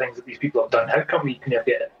loving the things that these people have done. How come we can get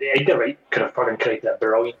the Edgar Wright could have fucking created a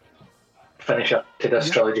brilliant finisher to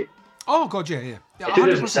this trilogy? Oh god, yeah. In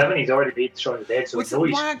 2007, he's already made Shaun of the Dead, so which is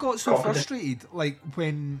why I got so frustrated. Like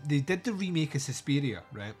when they did the remake of Suspiria,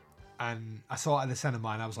 right? And I saw it at the cinema,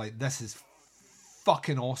 and I was like, "This is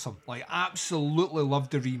fucking awesome!" Like, absolutely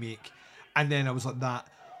loved the remake. And then I was like, "That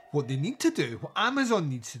what they need to do, what Amazon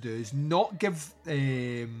needs to do, is not give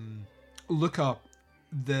Luca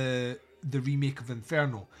the remake of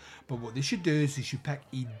Inferno, but what they should do is they should pick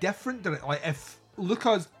a different director. Like if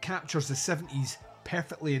Luca captures the 70s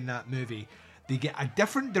perfectly in that movie, they get a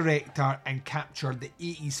different director and capture the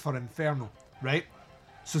 80s for Inferno, right?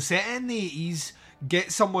 So set it in the 80s,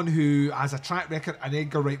 get someone who has a track record, and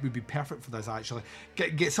Edgar Wright would be perfect for this actually.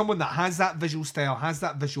 Get someone that has that visual style, has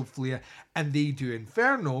that visual flair, and they do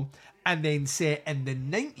Inferno, and then set in the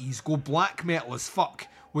 90s, go black metal as fuck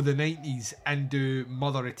with the 90s, and do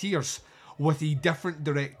Mother of Tears with a different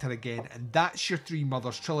director again, and that's your Three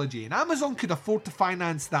Mothers trilogy. And Amazon could afford to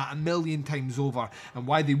finance that 1,000,000 times over, and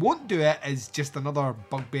why they won't do it is just another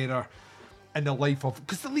bugbearer in the life of,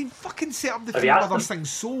 because they fucking set up the Three Mothers thing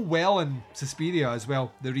so well in Suspiria as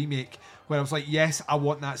well, the remake, where I was like, yes, I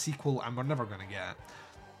want that sequel, and we're never going to get it.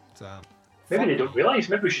 So maybe they don't realise.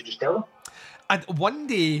 Maybe we should just tell them. And one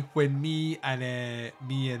day when me and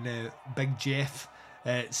Big Jeff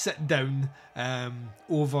sit down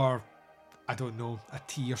over, I don't know, a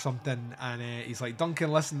tea or something, and he's like,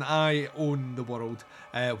 Duncan, listen, I own the world.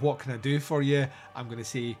 What can I do for you? I'm going to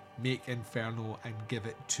say, make Inferno and give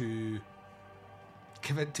it to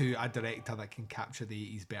a director that can capture the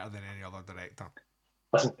 80s better than any other director.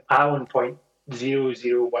 Listen, I own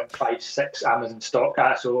 0.00156 Amazon stock,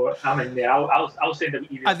 so I'm in there. I'll send an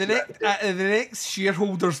email. At the next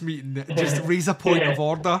shareholders meeting, just raise a point of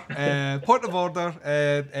order.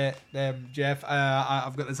 Jeff,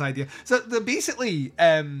 I've got this idea. So basically,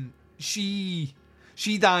 she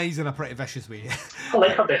dies in a pretty vicious way. I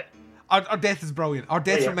like her death. Our death is brilliant. Our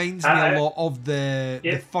death reminds me a lot of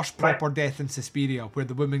the first proper death in Suspiria, where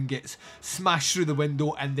the woman gets smashed through the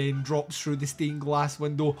window and then drops through the stained glass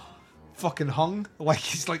window, fucking hung.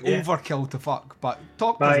 Like, it's like overkill to fuck. But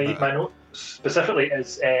talk to us about my note specifically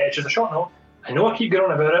is, it's just a short note. I know I keep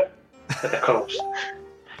going on about it, but the colours.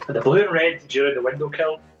 The blue and red during the window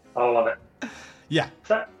kill, I love it. Yeah.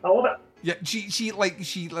 I love it. Yeah, she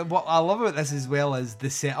what I love about this as well is the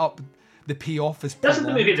setup. The payoff is prolonged. This is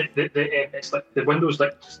the movie that it's like the window's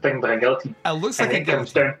like stung by a guillotine. It looks like a guillotine.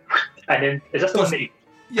 Comes down, and then is this the one that he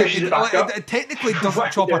pushes it back up? It technically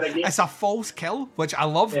doesn't chop her. It's a false kill, which I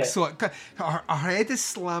love. Yeah. So her head is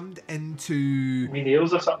slammed into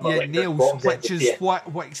nails or something. Yeah, like nails, which is what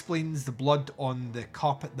explains the blood on the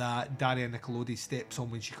carpet that Daria Nicolodi steps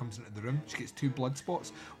on when she comes into the room. She gets 2 blood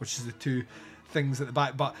spots, which is the 2 things at the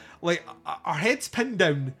back. But like, her head's pinned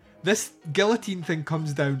down. This guillotine thing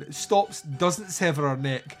comes down, stops, doesn't sever her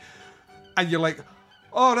neck, and you're like,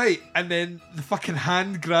 all right. And then the fucking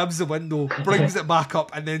hand grabs the window, brings it back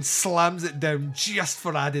up, and then slams it down just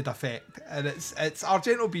for added effect. And it's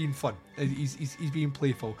Argento being fun. He's being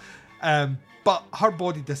playful. But her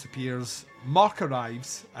body disappears. Mark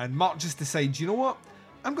arrives, and Mark just decides, you know what?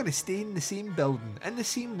 I'm going to stay in the same building, in the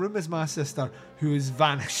same room as my sister, who has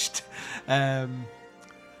vanished.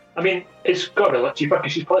 I mean, it's got to be a lot cheaper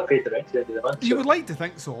because she's probably paid the rent at the end of the month. You would like to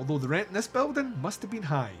think so, although the rent in this building must have been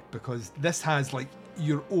high, because this has like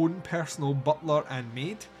your own personal butler and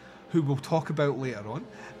maid, who we'll talk about later on.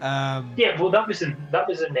 Yeah, well, that was in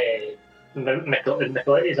Nicoletti,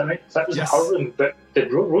 isn't it? So that was in her room, but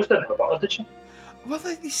Rose didn't have a butler, did she? Well,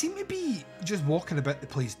 they seem to be just walking about the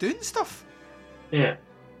place doing stuff. Yeah.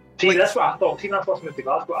 See, like, that's what I thought. See, when I first moved to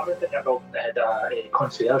Glasgow, I went into a building that had a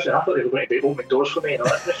concierge, and I thought they were going to be opening doors for me and all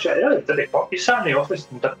that shit. Really, did they fuck? You sat in the office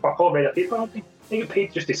and did fuck all, read a paper, and they get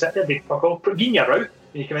paid just to sit there, did fuck all, giving you a row when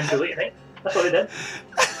you come in too late at night. That's what they did.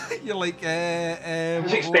 You're like, I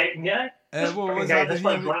was expecting, yeah. What was guy, that? this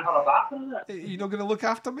one's running her a bath and that. You're not going to look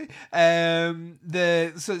after me?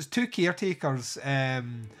 So it's two caretakers,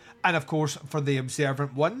 and of course, for the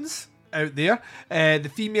observant ones out there,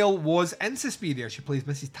 the female was in Suspiria. She plays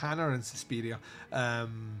Mrs. Tanner in Suspiria.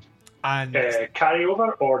 And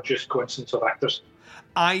Carryover or just coincidence of actors?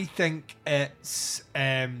 I think it's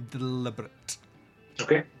deliberate.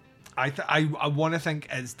 Okay. I want to think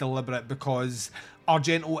it's deliberate because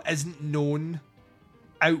Argento isn't known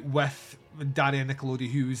out with Daria Nicolodi,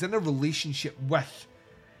 who is in a relationship with.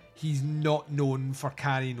 He's not known for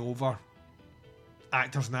carrying over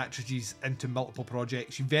actors and actresses into multiple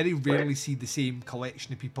projects. You very rarely see the same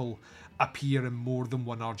collection of people appear in more than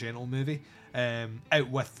one Argento movie. Out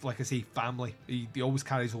with, like I say, family. He always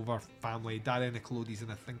carries over family. Daria Nicolodi's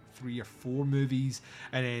in, I think, 3 or 4 movies,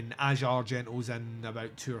 and then Asia Argento's in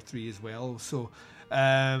about 2 or 3 as well. So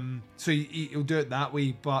he'll do it that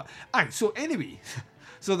way. But so anyway,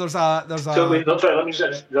 so there's a. So wait, sorry, let me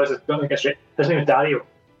just get straight. His name is Dario.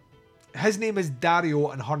 His name is Dario,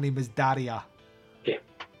 and her name is Daria. Okay.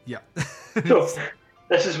 Yeah. So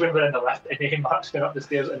this is when we're in the lift, and Mark's going up the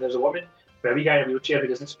stairs, and there's a woman with a wee guy in a wheelchair who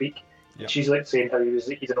doesn't speak. Yep. She's like saying how he's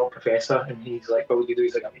an old professor, and he's like, "What would you do?"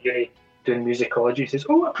 He's like, "I'm at uni doing musicology." He says,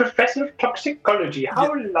 "Oh, a professor of toxicology,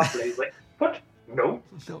 how lovely!" He's like, "What? No."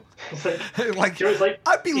 It's like,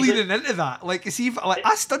 I'd be leaning into that. Like, see,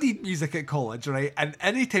 I studied music at college, right? And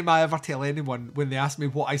anytime I ever tell anyone when they ask me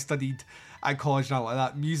what I studied at college and all like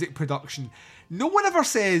that, music production, no one ever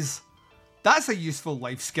says that's a useful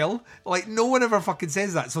life skill. Like, no one ever fucking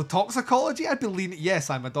says that. So toxicology, I'd be leaning. Yes,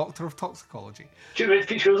 I'm a doctor of toxicology.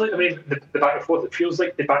 It feels like, I mean, the back and forth. It feels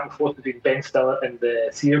like the back and forth between Ben Stiller and the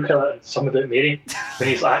serial killer and Some About Mary. When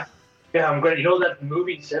he's like, "Yeah, I'm going. You know that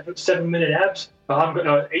movie 7-minute abs? Well, I'm going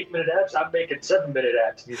 8-minute abs. I'm making 7-minute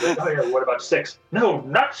abs." And he's like, "Oh yeah, what about 6? No,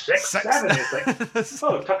 not 6. 7." It's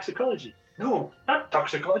like, "Oh, toxicology. No, not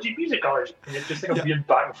toxicology, musicology." And it's just like a weird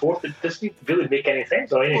back and forth. It doesn't really make any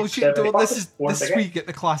sense. Or well, this is where you get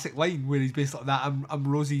the classic line where he's basically like that. I'm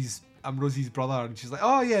Rosie's brother, and she's like,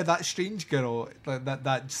 "Oh yeah, that strange girl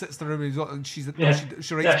that sits in the room and she's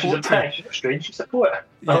she writes poetry." She's not strange. She's a poet.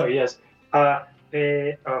 Yeah. Oh yes.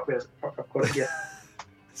 Where's I've got it here.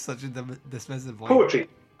 Such a dismissive line. Poetry,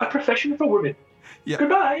 a profession for women. Yeah.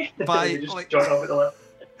 Goodbye. Bye. Just join off with the lip.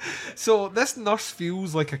 So this nurse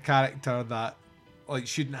feels like a character that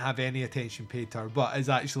shouldn't have any attention paid to her, but is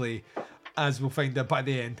actually, as we'll find out by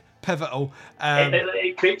the end, pivotal.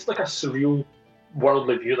 It creates like a surreal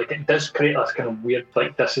worldly view. Like, it does create this kind of weird,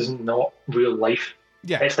 like, this is not real life.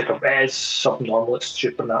 Yeah. It's like it is subnormal, it's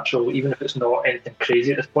supernatural, even if it's not anything crazy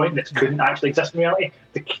at this point that couldn't actually exist in reality.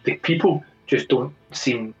 The people just don't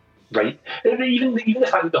seem right. Even the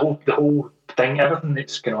fact that the whole thing, everything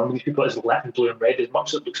that's going on with these people is lit and blue and red, as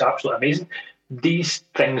much as it looks absolutely amazing, these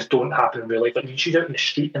things don't happen in real life. Like, when she's out in the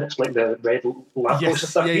street and it's like the red lampposts and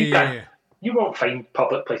stuff, you won't find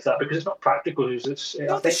public places like that because it's not practical. It's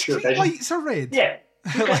the street lights are red. Yeah.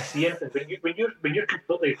 You can't see anything. When you're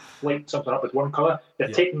completely lighting something up with one colour, they're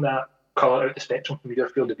taking that colour out the spectrum from your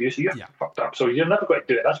field of view, so you're fucked up. So you're never going to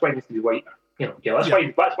do it. That's why it needs to be white. That's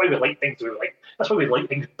why we like things the way we like. That's why we like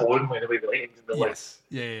things boringly the way we like things in the light.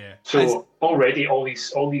 Yeah. So already all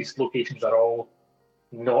these locations are all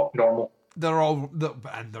not normal. They're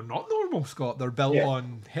not normal, Scott. They're built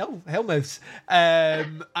on hellmouths.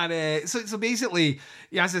 So basically,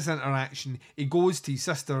 he has this interaction. He goes to his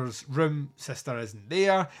sister's room. Sister isn't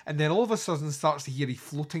there, and then all of a sudden starts to hear a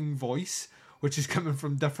floating voice, which is coming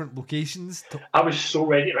from different locations. I was so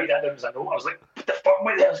ready to write that down as I know. I was like, "What the fuck?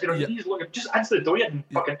 What the hell's going on? He's looking. Just answer the door, you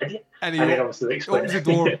fucking idiot!" And he opens the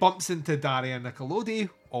door, bumps into Daria Nicolodi.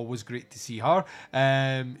 Always great to see her.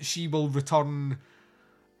 She will return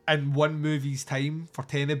in one movie's time for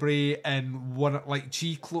Tenebrae, and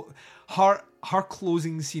her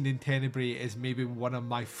closing scene in Tenebrae is maybe one of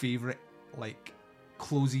my favourite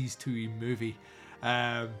closes to a movie.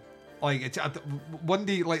 One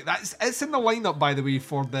day, it's in the lineup, by the way,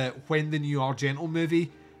 for when the new Argento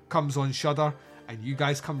movie comes on Shudder, and you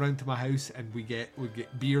guys come round to my house and we get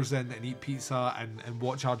beers in and eat pizza and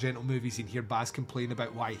watch Argento movies and hear Baz complain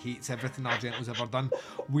about why he hates everything Argento's ever done.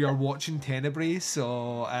 We are watching Tenebrae,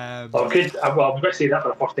 so... good. Well, I'm going to say that for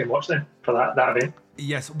the first time watching for that event.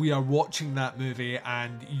 Yes, we are watching that movie,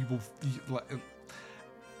 and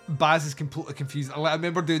Baz is completely confused. I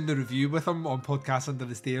remember doing the review with him on Podcast Under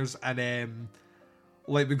the Stairs, and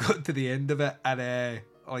we got to the end of it, and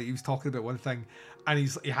like he was talking about one thing, and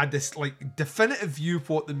he had this like definitive view of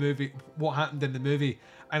what happened in the movie,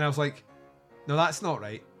 and I was like, no, that's not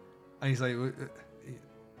right. And he's like, what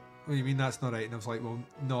do you mean that's not right? And I was like, well,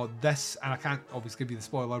 no, this, and I can't obviously give you the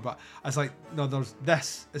spoiler, but I was like, no, there's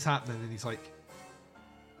this is happening, and he's like,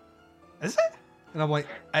 is it? And I'm like,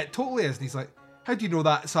 it totally is. And he's like, how do you know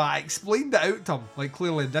that? So I explained it out to him, like,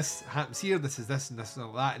 clearly this happens here, this is this and this and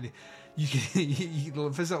all that, and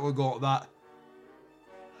you physically got that.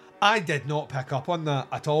 I did not pick up on that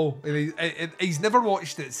at all. He's never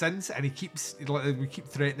watched it since, and we keep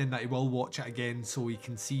threatening that he will watch it again so he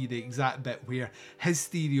can see the exact bit where his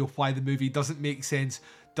theory of why the movie doesn't make sense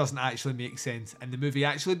doesn't actually make sense, and the movie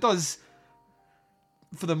actually does,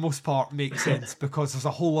 for the most part, make sense, because there's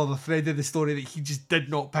a whole other thread of the story that he just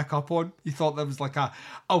did not pick up on. He thought there was like a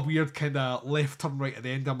weird kind of left turn right at the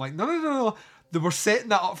end. I'm like, no. They were setting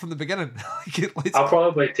that up from the beginning. I'll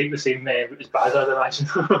probably take the same route as Baz, I'd imagine.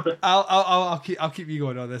 I'll keep you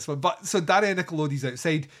going on this one. But so Daria Nicolodi's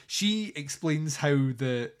outside. She explains how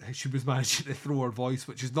she was managing to throw her voice,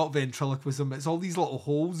 which is not ventriloquism. It's all these little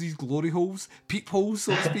holes, these glory holes, peepholes,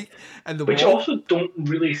 so to speak, in the which wall. Also don't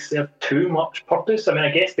really serve too much purpose. I mean,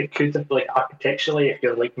 I guess they could have, like, architecturally, if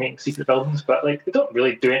you're like making secret buildings, but like they don't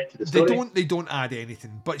really do it to the story. They don't add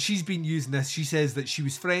anything. But she's been using this. She says that she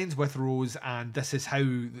was friends with Rose, and this is how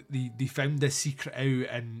they found this secret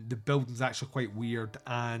out, and the building's actually quite weird.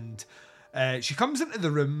 And she comes into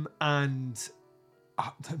the room, and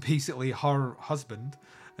basically her husband,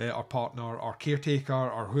 or partner, or caretaker,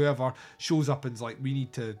 or whoever shows up and's like, we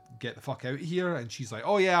need to get the fuck out of here. And she's like,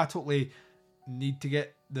 oh yeah, I totally need to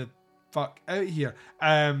get the fuck out of here.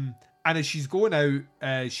 And as she's going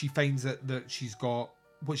out, she finds that she's got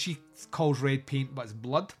what she calls red paint, but it's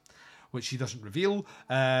blood, which she doesn't reveal.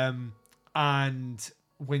 And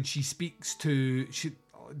when she speaks she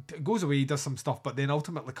goes away, does some stuff, but then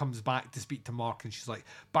ultimately comes back to speak to Mark, and she's like,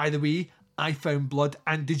 by the way, I found blood,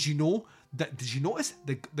 and did you notice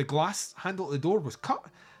the glass handle at the door was cut?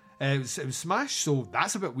 It was smashed, so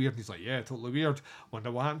that's a bit weird. And he's like, yeah, totally weird.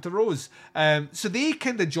 Wonder what happened to Rose. So they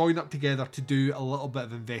kind of join up together to do a little bit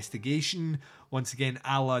of investigation. Once again,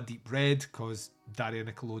 a la Deep Red, because Daria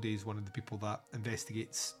Nicolodi is one of the people that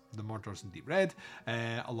investigates the murders in Deep Red,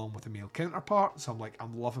 along with a male counterpart. So I'm like,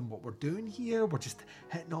 I'm loving what we're doing here. We're just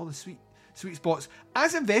hitting all the sweet spots.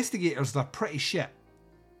 As investigators, they're pretty shit.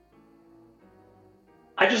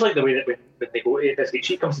 I just like the way that when they go to investigate,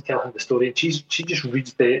 she comes to tell him the story, and she just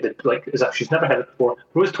reads the like as if she's never heard it before.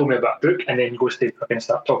 Rose told me about a book, and then goes to fucking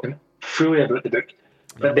start talking fully about the book.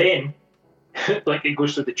 But then, like, it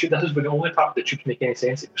goes through the tube. This is when the only part of the tubes make any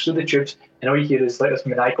sense. It goes through the tubes, and all you hear is like this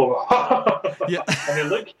maniacal, yeah. And they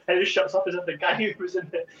look, and it just shuts up as if the guy who was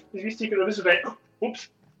in the secret room is like, oops.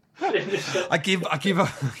 I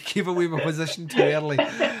gave away my position too early.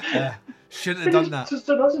 Shouldn't have done that.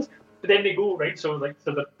 But then they go, right, so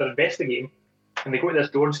they're investigating, and they go to this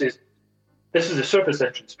door and says, this is the surface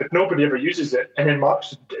entrance, but nobody ever uses it. And then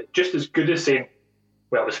Mark's just as good as saying,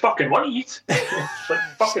 well, it's fucking one-eats. It's like,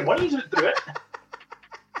 fucking one-eats went through it.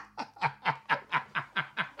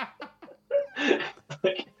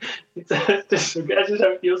 That's just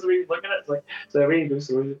how it feels the way he's looking at it. It's like, so the way he goes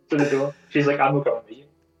through the door, she's like, I'm not coming with you.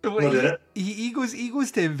 He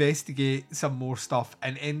goes to investigate some more stuff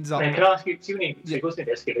and ends up. And can I ask you, see when he goes to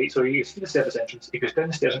investigate, right? So you see the service entrance, he goes down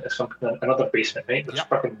the stairs into another basement, right? There's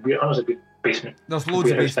fucking weird, there's a good basement. There's loads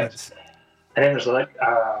of basements. Things. And then there's like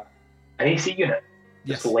an AC unit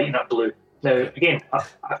that's lighting up blue. Now, again, I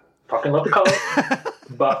fucking love the colour,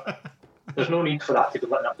 but there's no need for that to be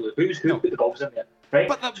lighting up blue. Who put the bulbs in there,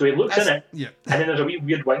 right? So he looks in it, and then there's a wee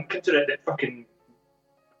weird wink into it that fucking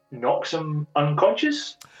knocks him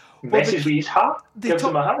unconscious. Messes with his heart, gives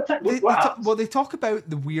him a heart attack. They talk about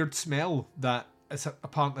the weird smell that is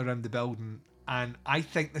apparently around the building, and I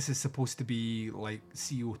think this is supposed to be like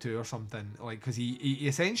CO2 or something, like, because he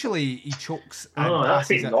essentially chokes and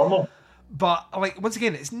passes it. Normal. But like, once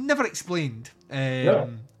again, it's never explained.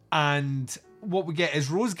 And what we get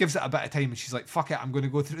is Rose gives it a bit of time, and she's like, fuck it, I'm going to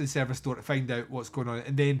go through the service door to find out what's going on.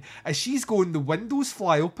 And then as she's going, the windows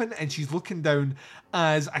fly open, and she's looking down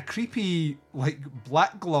as a creepy, like,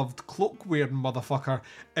 black-gloved, cloak-wearing motherfucker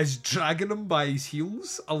is dragging him by his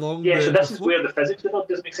heels along so this is where the physics of it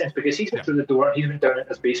doesn't make sense, because he's went through the door, he's went down in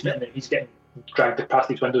his basement, and then he's getting dragged past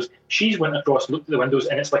these windows. She's went across, looked at the windows,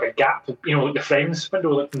 and it's like a gap. You know, like the Friends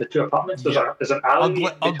window, like from the two apartments. There's an alley.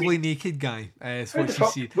 Ugly naked guy. Is what she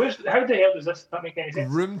see. How the hell does this not make any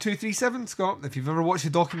sense? Room 237, Scott. If you've ever watched the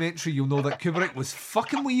documentary, you'll know that Kubrick was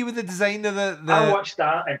fucking with you with the design of the. I watched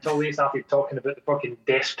that until they started talking about the fucking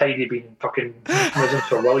desk tidy being fucking euphemisms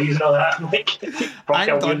for willies and all that. I'm like,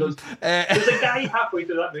 I'm done. There's a guy halfway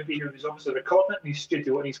through that movie who was obviously recording it in his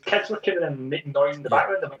studio, and his kids were coming in and making noise in the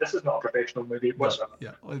background. I'm like, this is not a professional movie whatsoever.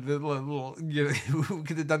 Yeah, like we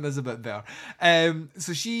could have done this a bit better.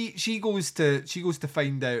 So she goes to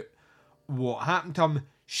find out what happened to him.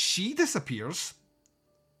 She disappears.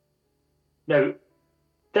 Now,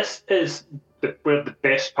 this is where the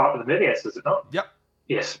best part of the movie is it not? Yep.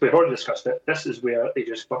 Yes, we've already discussed it. This is where they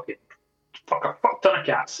just fucking fuck a fuck ton of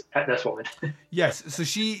cats at this woman. Yes, so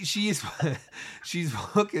she's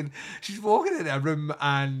walking into a room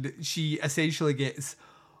and she essentially gets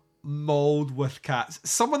mauled with cats.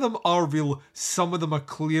 Some of them are real, some of them are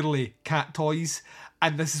clearly cat toys,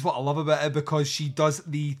 and this is what I love about it, because she does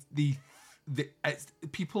the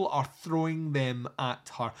people are throwing them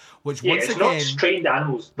at her, which once it's again, not trained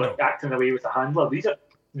animals like acting away with a handler.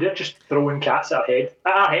 They're just throwing cats at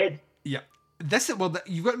our head. Yeah,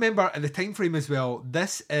 you've got to remember at the time frame as well.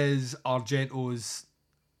 This is Argento's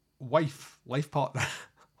life partner.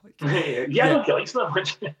 I don't like that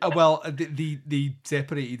much. Well, they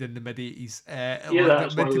separated in the mid-80s.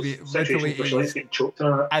 That's one of those situations where she's getting choked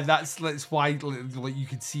on it. And that's why like you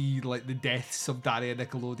can see like the deaths of Daria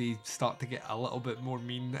Nicolodi start to get a little bit more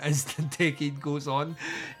mean as the decade goes on.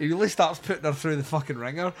 It really starts putting her through the fucking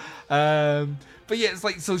ringer. But yeah, it's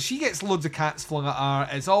like, so she gets loads of cats flung at her.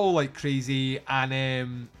 It's all like crazy,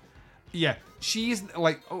 and yeah, she's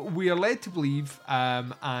like, we are led to believe,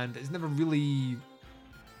 and it's never really.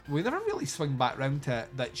 We never really swing back round to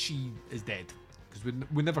it that she is dead, because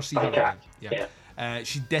we never see her again. Yeah.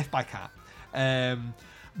 She's death by cat.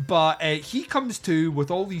 But he comes to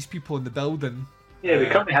with all these people in the building. Yeah, we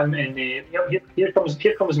come to him, and here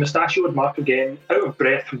comes mustachioed Mark again, out of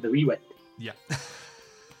breath from the wee wind. Yeah.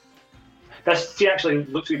 She actually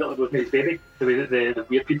looks a wee bit like Rosemary's Baby. The way that the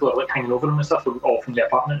weird people are like hanging over him and stuff, all from the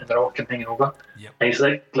apartment, and they're all kind of hanging over. Yep. And he's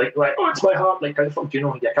like, oh, it's my heart. Like, how the fuck do you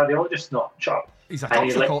know? You're a cardiologist? No, shut up. He's a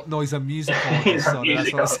toxicologist. No, he's a musicologist. He's a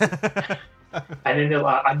musicologist. And then they're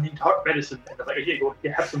like, I need heart medicine. And they're like, here you go.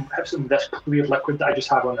 Yeah, have some of this weird liquid that I just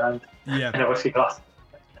have on hand. Yeah. In a whiskey glass.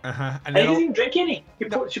 And he doesn't even drink any.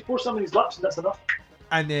 She pours some in his laps, and that's enough.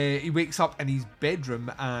 And he wakes up in his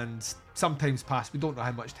bedroom, and some time's passed. We don't know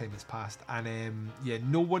how much time has passed. And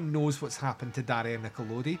no one knows what's happened to Daria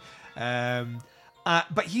Nicolodi.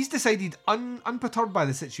 But he's decided, unperturbed by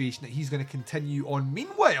the situation, that he's going to continue on.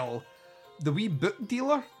 Meanwhile, the wee book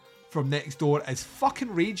dealer from next door is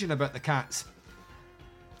fucking raging about the cats.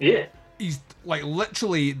 Yeah. He's like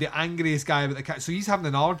literally the angriest guy about the cats. So he's having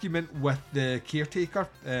an argument with the caretaker,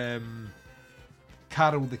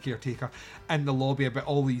 Carol the caretaker, in the lobby about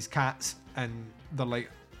all these cats. And they're like,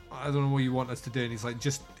 I don't know what you want us to do. And he's like,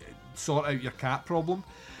 just sort out your cat problem.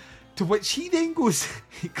 To which he then goes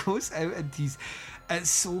out and it's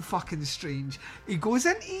so fucking strange. He goes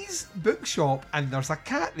into his bookshop and there's a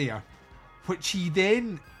cat there. Which he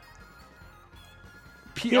then...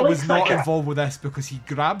 Peter was not involved with this, because he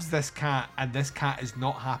grabs this cat, and this cat is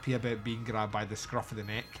not happy about being grabbed by the scruff of the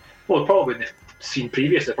neck. Well, probably in the scene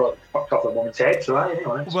previous, they probably fucked off a woman's head, so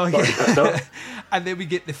yeah. And then we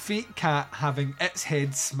get the fake cat having its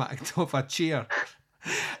head smacked off a chair.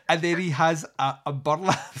 And then he has a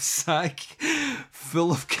burlap sack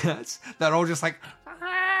full of cats that are all just like...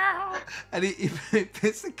 And he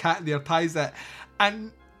puts the cat in there, ties it,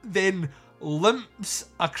 and then limps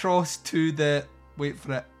across to the... Wait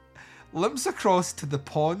for it. Limps across to the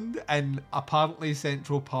pond in apparently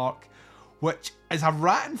Central Park, which is a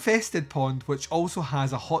rat-infested pond, which also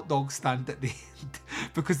has a hot dog stand at the end,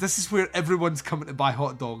 because this is where everyone's coming to buy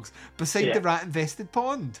hot dogs, beside the rat-infested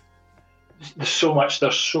pond. There's so much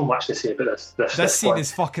to say about this scene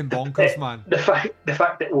is fucking bonkers, man. The fact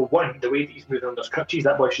that, well, one, the way that he's moving on those crutches,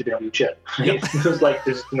 that boy should be in a wheelchair. Yep. It was like,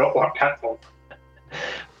 does not work at all.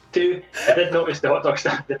 Two, I did notice the hot dog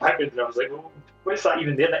stand in the background, and I was like, well, what's that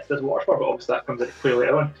even there next to the water for? But obviously that comes into play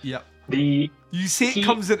later on. Yep. You say it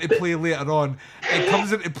comes into play later on. It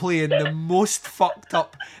comes into play in the most fucked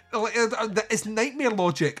up... It's nightmare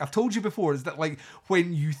logic. I've told you before, is that like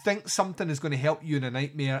when you think something is going to help you in a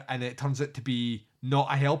nightmare and it turns out to be not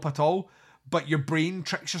a help at all, but your brain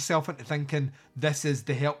tricks yourself into thinking this is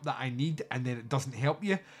the help that I need, and then it doesn't help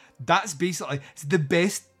you. That's basically... It's the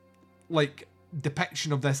best like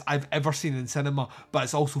depiction of this I've ever seen in cinema, but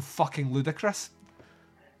it's also fucking ludicrous.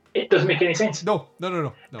 It doesn't make any sense. No.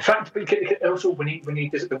 In fact, also when he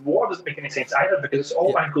does it, the water doesn't make any sense either, because it's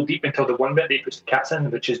all ankle deep until the one bit that he puts the cats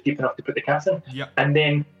in, which is deep enough to put the cats in. Yep. And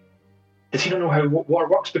then does he not know how water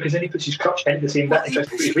works? Because then he puts his crutch into the same bit and tries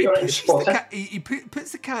to put his weight on it and just falls in. He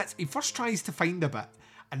puts the cats. He first tries to find a bit,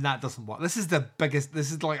 and that doesn't work. This is the biggest.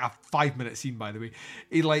 This is like a 5-minute scene, by the way.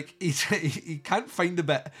 He can't find a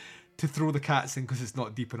bit to throw the cats in because it's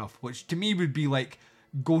not deep enough, which to me would be like,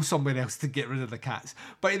 go somewhere else to get rid of the cats.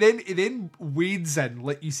 But he then wades in,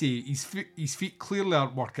 like you say, his feet clearly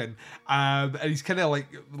aren't working, and he's kind of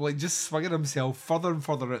like just swinging himself further and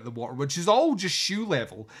further out the water, which is all just shoe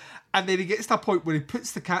level. And then he gets to a point where he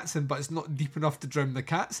puts the cats in, but it's not deep enough to drown the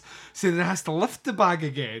cats. So then he has to lift the bag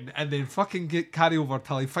again and then fucking carry over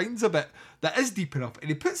till he finds a bit that is deep enough. And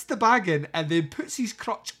he puts the bag in and then puts his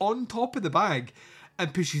crutch on top of the bag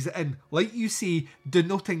and pushes it in, like you say,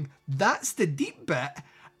 denoting that's the deep bit.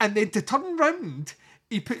 And then to turn round,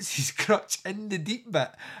 he puts his crutch in the deep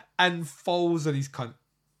bit and falls on his cunt.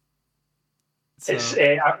 So.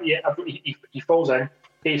 He falls in,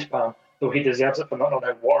 face palm, though he deserves it for not knowing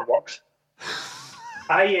how water works.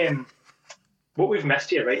 What we've missed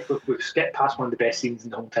here, right? We've skipped past one of the best scenes in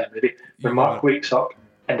the whole time movie, where Mark wakes up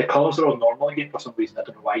and the colours are all normal again for some reason. I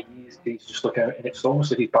don't know why. He's just looking out, and it's almost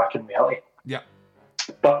like he's back in reality. Yeah.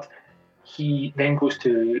 But he then goes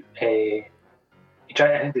to he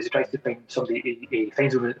tries to find somebody. He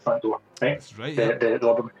finds a woman at the front door, right? That's right. The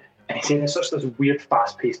Doberman, and he's saying such this weird,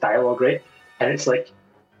 fast-paced dialogue, right? And it's like,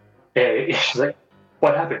 she's like,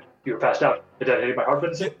 "What happened? You were passed out. Did I hit my heart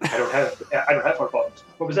buttons? I don't have heart buttons.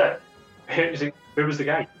 What was that?" He's like, "Where was the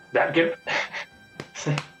guy? That gimp?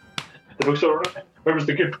 The bookstore owner? Where was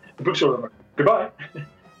the gimp? The bookstore owner? Goodbye."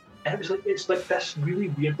 And it's like this really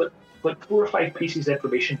weird, like 4 or 5 pieces of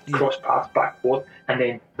information cross paths back and forth, and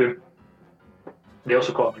then boom. They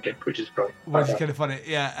also call him a gimp, which is brilliant. Which is kind of funny,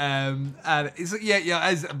 yeah. And it's like,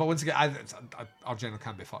 yeah. But once again, our general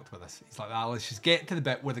can't be fucked with this. He's like, let's just get to the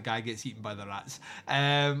bit where the guy gets eaten by the rats.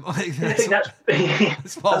 That's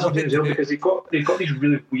what I'm doing, because they've got these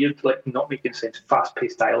really weird, like not making sense,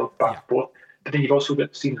 fast-paced dialogue back and forth. But then you've also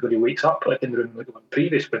got scenes where he wakes up, like in the room, like the one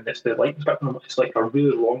previous, when it's the lighting's back on. It's like a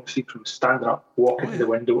really long scene from standing up, walking to the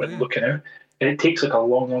window, and looking out, and it takes like a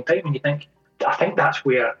long time. And you think, I think that's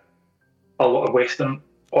where a lot of Western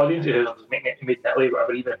audiences, who was made in Italy,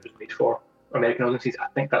 whatever, even if it was made for American audiences, I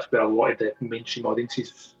think that's where a lot of the mainstream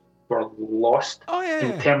audiences were lost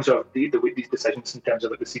in terms of the way these decisions, in terms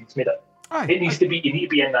of like the scenes made it. It needs to be. You need to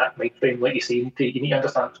be in that mind frame, like you say. You need to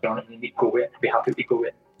understand what's going on, and you need to go with it. Be happy to go with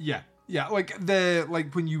it. Yeah.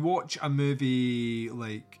 Like when you watch a movie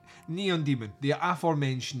like Neon Demon, the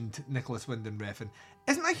aforementioned Nicholas Winding Refn,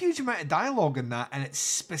 isn't a huge amount of dialogue in that, and it's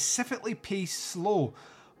specifically paced slow.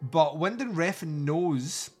 But Winding Refn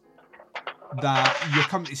knows that you're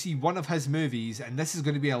coming to see one of his movies, and this is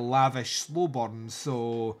going to be a lavish slow burn,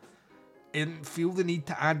 so I didn't feel the need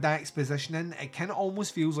to add that exposition in. It kind of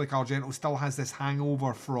almost feels like Argento still has this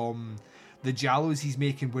hangover from the giallos he's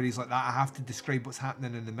making, where he's like, that I have to describe what's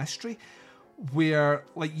happening in the mystery, where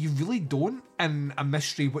like you really don't in a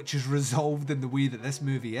mystery which is resolved in the way that this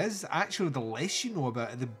movie is. Actually, the less you know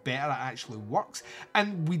about it, the better it actually works.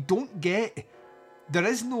 And we don't get... There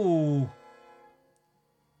is no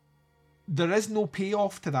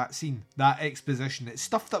payoff to that scene, that exposition. It's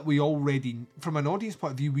stuff that we already, from an audience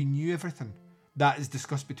point of view, we knew everything that is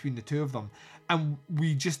discussed between the two of them. And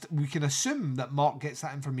we can assume that Mark gets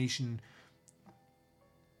that information,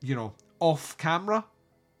 off camera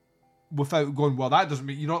without going, well, that doesn't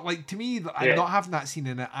mean, like, to me, not having that scene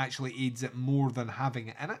in it actually aids it more than having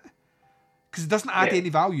it in it. Because it doesn't add any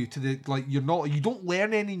value to the, like, you don't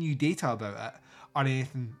learn any new data about it or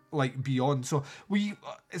anything like beyond. So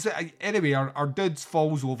anyway, our dude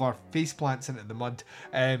falls over, face plants into the mud,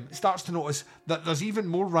 starts to notice that there's even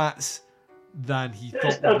more rats than he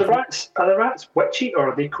thought. Are the rats witchy, or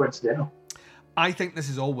are they coincidental? I think this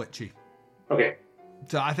is all witchy. Okay.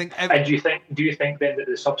 So I think. And do you think then that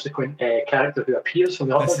the subsequent character who appears from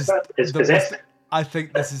the other side is possessed? I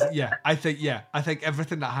think this is I think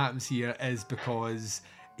everything that happens here is because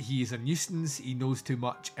he is a nuisance. He knows too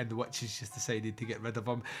much, and the witch has just decided to get rid of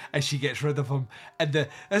him, and she gets rid of him. And this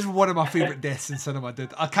is one of my favourite deaths in cinema,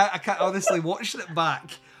 dude. I can't honestly watching it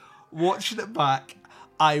back.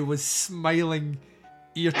 I was smiling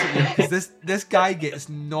ear to ear because this guy gets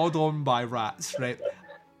gnawed on by rats, right?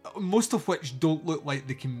 most of which don't look like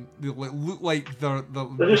they look like they're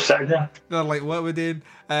just sitting there. They're like, what are we doing?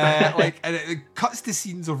 And it cuts to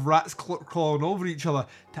scenes of rats clawing over each other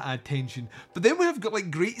to add tension. But then we have got like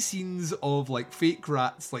great scenes of like fake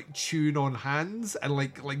rats like chewing on hands and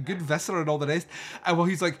like good viscera and all the rest. And while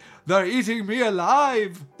he's like, they're eating me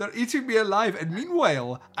alive. They're eating me alive. And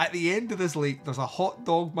meanwhile, at the end of this lake, there's a hot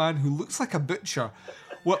dog man who looks like a butcher.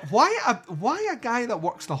 Why a guy that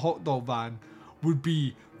works the hot dog van would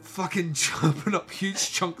be fucking chopping up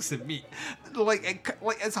huge chunks of meat? Like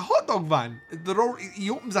it's a hot dog van.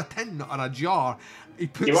 He opens a tin or a jar. He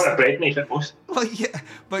puts. You want a bread knife at most? Like yeah,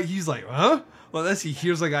 but he's like, huh? Well, this he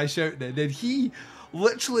hears a guy shouting, and then he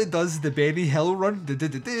literally does the Benny Hill run,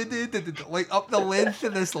 like up the length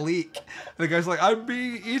of this lake. And the guy's like, I'm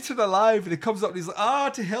being eaten alive, and he comes up and he's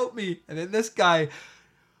like, to help me. And then this guy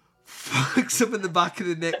fucks him in the back of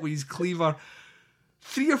the neck with his cleaver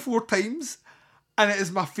 3 or 4 times, and it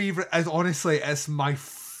is my favourite. Honestly, it's my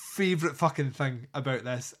favourite fucking thing about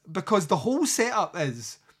this, because the whole setup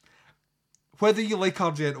is, whether you like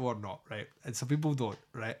Argento or not, right, and some people don't,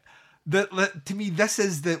 right, to me this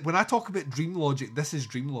is when I talk about dream logic, this is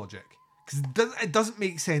dream logic, because it doesn't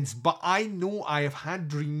make sense, but I know I have had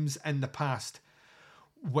dreams in the past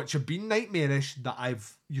which have been nightmarish, that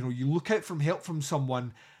I've, you look out for help from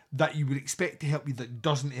someone that you would expect to help you that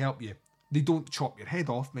doesn't help you. They don't chop your head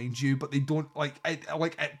off, mind you, but they don't,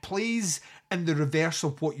 it plays in the reverse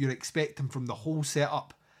of what you're expecting from the whole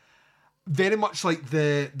setup. Very much like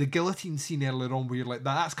the guillotine scene earlier on, where you're like,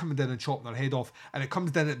 that's coming down and chopping her head off, and it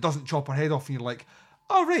comes down and it doesn't chop her head off, and you're like,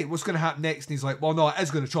 oh right, what's going to happen next? And he's like, well no, it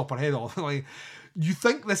is going to chop her head off. Like, you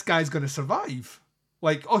think this guy's going to survive.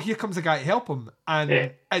 Like, oh, here comes a guy to help him, and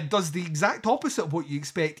it does the exact opposite of what you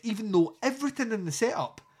expect, even though everything in the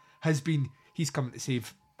setup has been, he's coming to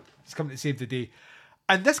save the day.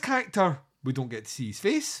 And this character, we don't get to see his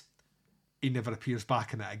face. He never appears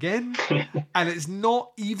back in it again. And it's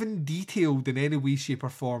not even detailed in any way, shape or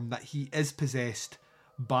form that he is possessed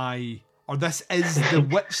by, or this is the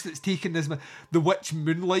witch that's taken this. The witch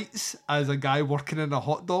moonlights as a guy working in a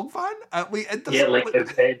hot dog van. Do we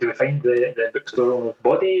find the bookstore owner's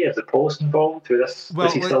body? Is the post involved with this?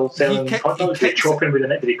 Was he still selling hot dogs? Did he chopping with a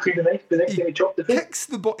knife? Did he clean the knife the next time he chopped the thing?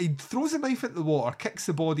 He throws a knife into the water, kicks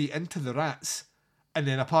the body into the rats, and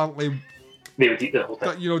then apparently they would eat the whole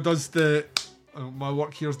thing. Does the my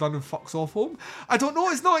work here's done and fucks off home. I don't know.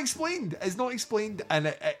 It's not explained.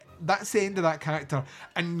 And that's the end of that character,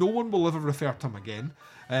 and no one will ever refer to him again.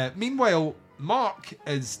 Meanwhile, Mark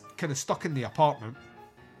is kind of stuck in the apartment,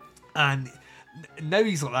 and now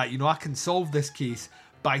he's like that. I can solve this case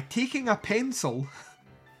by taking a pencil.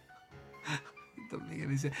 Doesn't make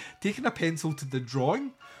any sense. Taking a pencil to the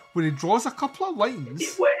drawing, where he draws a couple of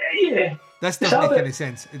lines. Yeah. This doesn't make any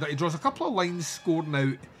sense. He draws a couple of lines scoring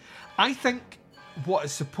out, I think, what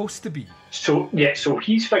it's supposed to be. So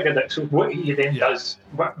he's figured out. So what he then does,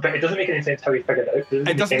 but it doesn't make any sense how he figured it out.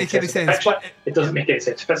 It doesn't make any sense. It doesn't make any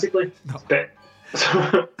sense physically. No. But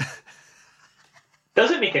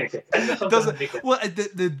doesn't make any sense. Well,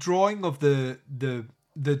 the drawing of the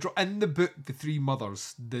in the book, The Three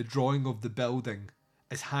Mothers, the drawing of the building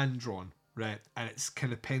is hand drawn, right, and it's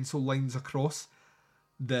kind of pencil lines across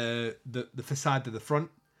the facade to the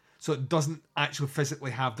front, so it doesn't actually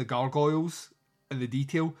physically have the gargoyles and the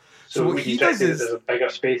detail. So what he does is there's a bigger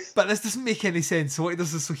space. But this doesn't make any sense. So what he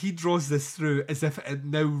does is, he draws this through as if it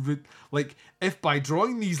now would, like, if by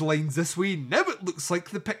drawing these lines this way, now it looks like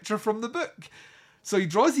the picture from the book. So he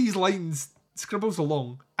draws these lines, scribbles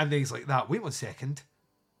along, and then he's like, wait 1 second.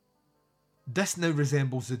 This now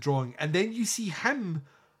resembles the drawing. And then you see him,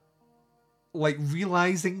 like,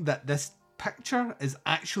 realising that this picture is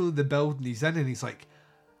actually the building he's in, and he's like,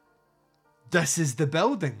 this is the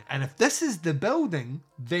building. And if this is the building,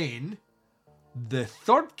 then the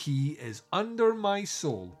third key is under my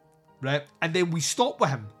soul, right? And then we stop with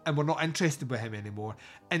him, and we're not interested with him anymore.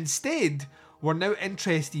 Instead, we're now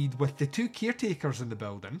interested with the 2 caretakers in the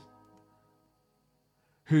building,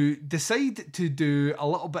 who decide to do a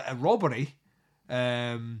little bit of robbery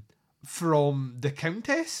from the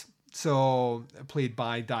Countess, so played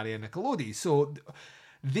by Daria Nicolodi. So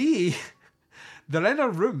they're in a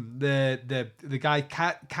room. The guy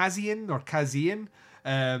Kazian,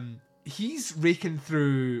 he's raking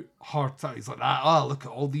through her. He's like, look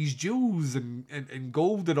at all these jewels and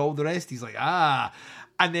gold and all the rest. He's like,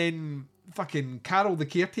 and then fucking Carol, the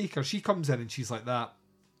caretaker, she comes in and she's like that.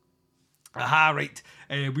 Right.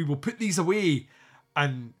 We will put these away,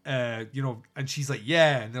 and and she's like,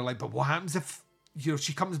 yeah. And they're like, but what happens if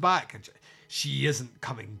she comes back? And she isn't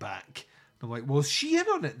coming back. And I'm like, well, is she in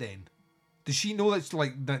on it then? Does she know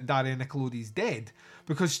that Daria Nicolodi's dead?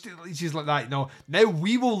 Because she's like that. No, now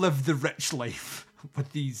we will live the rich life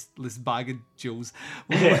with this bag of jewels.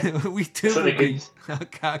 We too will be.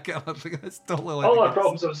 That's totally like all our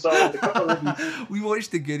problems are solved. We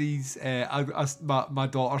watched the Goonies. My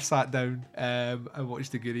daughter sat down and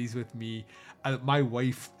watched the Goonies with me. My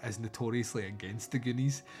wife is notoriously against the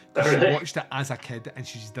Goonies. She watched it as a kid and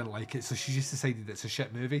she just didn't like it, so she just decided it's a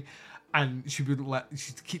shit movie. And she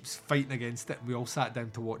keeps fighting against it. We all sat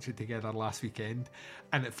down to watch it together last weekend,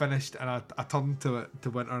 and it finished. And I turned to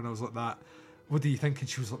Winter and I was like, "That, what do you think?" And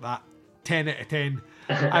she was like, "That, 10 out of 10."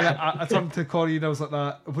 And I turned to Corey and I was like,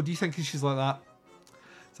 "That, what do you think?" And she's like, "That,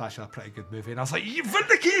 it's actually a pretty good movie." And I was like,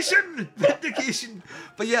 vindication.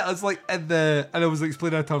 But yeah, I was like, and I was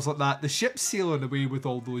explaining it to her, I was like, "That, the ship's sailing away with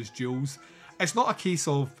all those jewels. It's not a case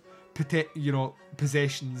of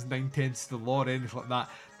possessions 9/10 of the law or anything like that.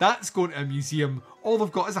 That's going to a museum. All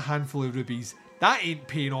they've got is a handful of rubies. That ain't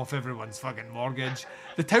paying off everyone's fucking mortgage.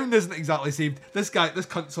 The town isn't exactly saved. This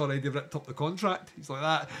cunt's already ripped up the contract." He's like,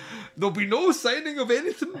 "That, there'll be no signing of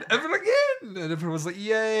anything ever again." And everyone's like,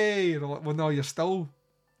 "Yay!" And I'm like, "Well, no, you're still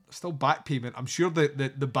back payment. I'm sure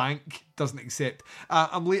that the bank doesn't accept.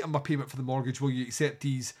 I'm late on my payment for the mortgage. Will you accept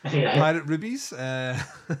these pirate rubies?"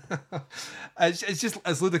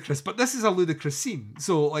 It's ludicrous, but this is a ludicrous scene.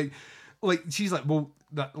 So like she's like, "Well,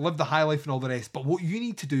 live the high life and all the rest, but what you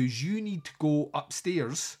need to do is you need to go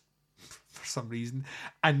upstairs for some reason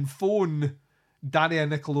and phone Daria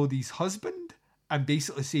Nicolodi's husband and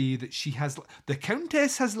basically say that the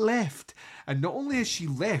Countess has left, and not only has she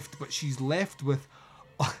left, but she's left with."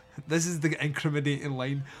 This is the incriminating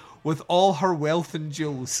line, "with all her wealth and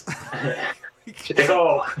jewels." She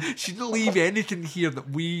didn't leave anything here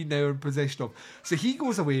that we now are in possession of. So he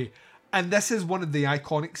goes away, and this is one of the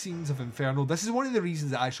iconic scenes of Inferno. This is one of the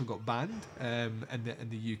reasons it actually got banned in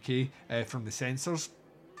the UK from the censors.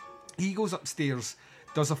 He goes upstairs,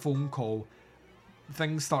 does a phone call,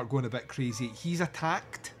 things start going a bit crazy. He's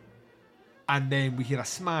attacked, and then we hear a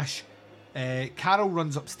smash. Carol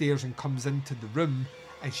runs upstairs and comes into the room,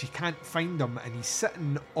 and she can't find him, and he's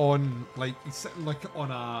sitting on an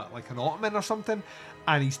ottoman or something,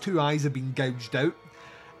 and his two eyes have been gouged out.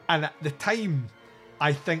 And at the time,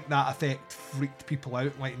 I think that effect freaked people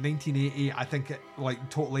out. Like 1980, I think it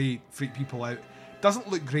totally freaked people out. Doesn't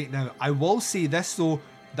look great now. I will say this though,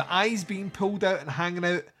 the eyes being pulled out and hanging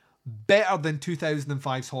out, better than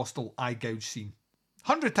 2005's Hostel eye gouge scene.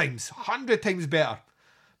 100 times better.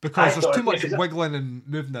 Because there's too much wiggling and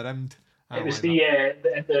moving around. It was the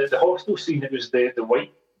Hostel scene. It was the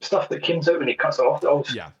white stuff that comes out when he cuts it off. That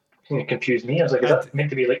always confused me. I was like, is that meant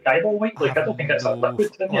to be like eyeball white? Like, I don't think that's that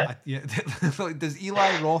liquid thing yet. Does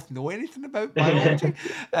Eli Roth know anything about biology?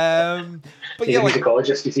 But he's a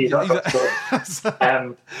musicologist, you see.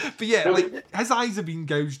 But yeah, his eyes have been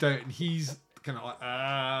gouged out, and he's kind of like.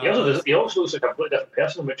 He also looks like a completely different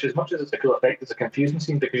person, which, as much as it's a cool effect, it's a confusing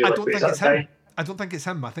scene because you're I don't think it's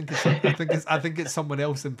him. I think it's someone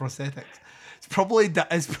else in prosthetics. It's probably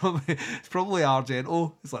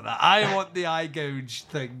Argento. It's like that. I want the eye gouge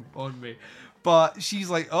thing on me, but she's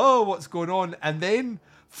like, "Oh, what's going on?" And then,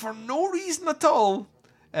 for no reason at all,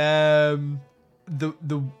 the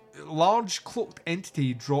large cloaked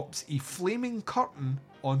entity drops a flaming curtain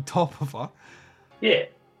on top of her. Yeah.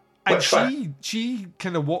 And she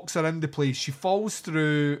kind of walks around the place. She falls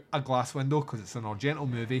through a glass window because it's an Argento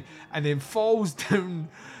movie, and then falls down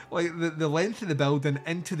like the length of the building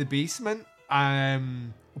into the basement,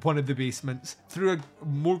 one of the basements, through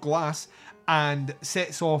more glass, and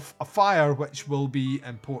sets off a fire which will be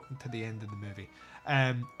important to the end of the movie.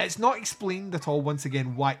 It's not explained at all, once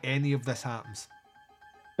again, why any of this happens.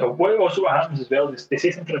 What happens as well is they say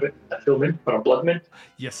something about a full moon or a blood moon.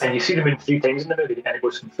 Yes. And you see the moon 3 times in the movie, and it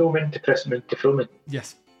goes from full moon to crescent moon to full moon.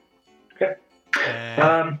 Yes. Okay.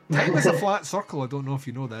 Time is a flat circle. I don't know if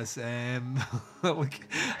you know this. Are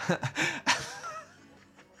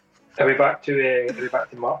we back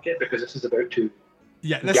to Mark yet? Because this is about to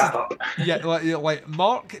gap up. Yeah, like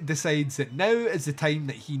Mark decides that now is the time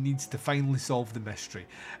that he needs to finally solve the mystery.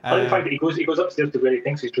 The fact that he goes upstairs to where he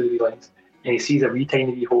thinks he's really lines, and he sees a wee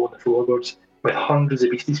tiny wee hole in the floorboards with hundreds of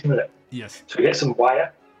beasties in it. Yes. So he gets some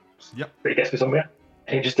wire. Yep. That he gets from somewhere,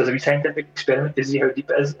 and he just does a wee scientific experiment to see how deep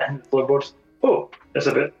it is in the floorboards. Oh, it's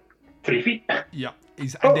about 3 feet. Yeah.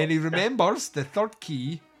 And then he remembers the third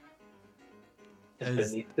key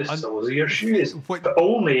is beneath the soles of your shoes. But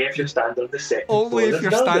only if you're standing on the second floor. Only if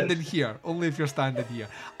you're standing here. Only if you're standing here.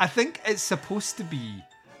 I think it's supposed to be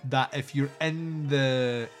that if you're in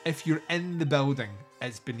the building,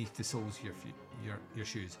 it's beneath the soles of your feet. your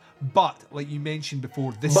shoes. But like you mentioned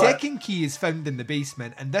before, the second key is found in the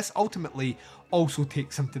basement, and this ultimately also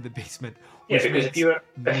takes him to the basement. Yeah, because if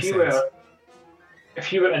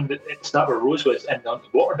you were in the start where Rose was in the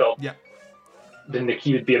underwater dome, then the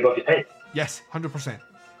key would be above your head. Yes, 100%.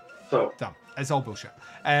 So damn, it's all bullshit.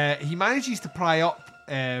 He manages to pry up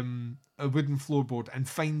a wooden floorboard and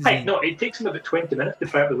finds. No, it takes him about 20 minutes to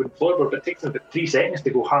pry up the wooden floorboard, but it takes him about 3 seconds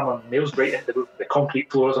to go hammer nails right into the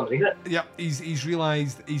concrete floors underneath it. Yep, he's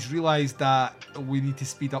realised that we need to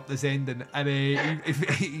speed up this ending, and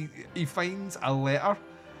he finds a letter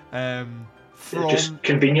from just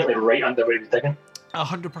conveniently right under where he was digging.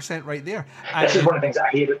 100% right there. This is one of the things I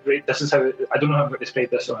hate. This is how I don't know how I'm going to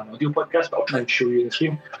describe this on an audio podcast, but I'll try and show you the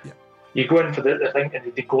screen. Yeah. You go in for the thing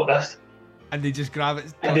and they go like this. And they just grab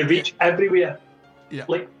it. And they reach everywhere. Yeah.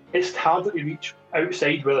 Like, it's hard that they reach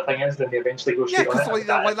outside where the thing is, then they eventually go straight on it. Yeah,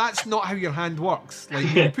 because that's not how your hand works.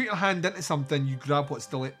 Like, you put your hand into something, you grab what's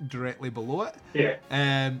directly below it. Yeah.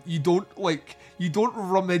 You don't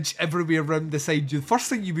rummage everywhere around the side. The first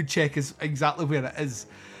thing you would check is exactly where it is.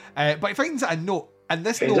 But he finds a note, and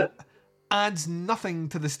this note adds nothing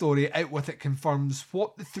to the story. Out with it confirms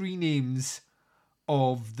what the 3 names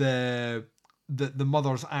of the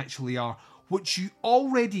mothers actually are, which you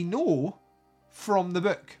already know from the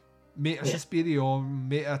book. Mater Suspirium,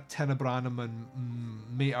 Mater Tenebranum, and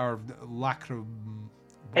Mater Lacrum.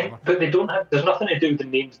 But they don't have. There's nothing to do with the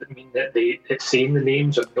names that mean that it's saying the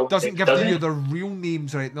names or no. Doesn't give you their real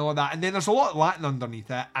names, right? No, that, and then there's a lot of Latin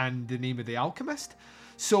underneath it, and the name of the alchemist.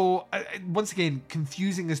 So once again,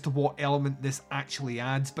 confusing as to what element this actually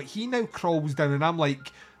adds. But he now crawls down, and I'm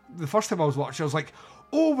like, the first time I was watching, I was like,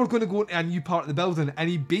 oh, we're going to go into a new part of the building, and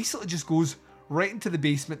he basically just goes right into the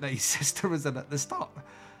basement that his sister was in at the start.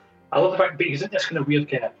 I love the fact that he's in this kind of weird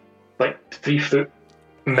kind of like 3 foot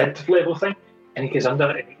mid-level thing, and he goes under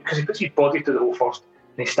it because he puts his body to the hole first,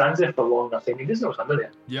 and he stands there for long enough, and he doesn't know what's under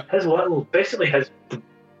there. Yep. His little, basically his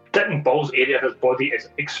dick and balls area of his body is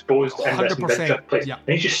exposed in this mid-drift place, and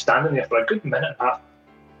he's just standing there for a good minute and a half,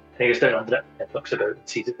 and he goes down under it and looks about and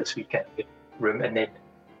sees it this weekend room, and then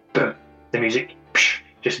boom, the music.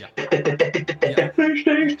 Just it's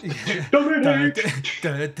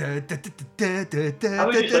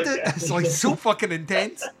like so fucking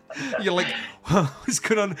intense. You're like, what's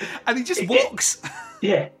going on? And he just walks.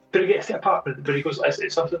 Yeah, but he gets to the apartment, but he goes,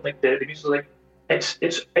 it's something like the music's like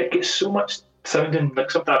it gets so much sounding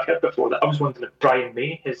like something I've heard before that I was wondering if Brian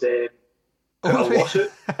May has put a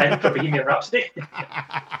lawsuit in for Bohemian Rhapsody.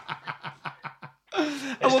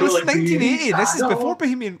 Well, it was 1980. This is before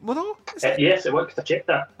Bohemian. Well, no. Yes, it was. Because I checked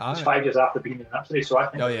that. It's 5 years after Bohemian Rhapsody, so I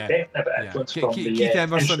think it's definitely a bit influenced from Keith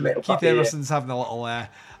Emerson. Keith Emerson's having a little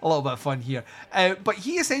bit of fun here. But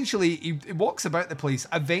he essentially he walks about the place.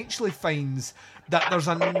 Eventually finds that there's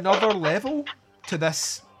another level to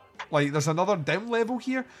this. Like there's another down level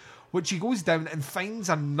here, which he goes down and finds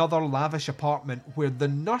another lavish apartment where the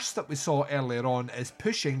nurse that we saw earlier on is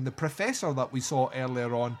pushing the professor that we saw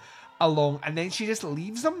earlier on along, and then she just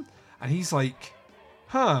leaves him, and he's like,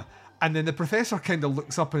 huh, and then the professor kind of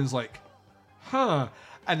looks up and is like, huh,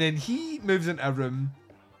 and then he moves into a room,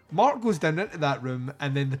 Mark goes down into that room,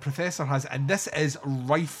 and then the professor has, and this is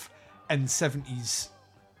rife in 70s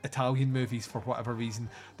Italian movies for whatever reason,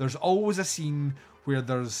 there's always a scene where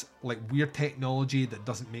there's like weird technology that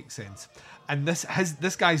doesn't make sense, and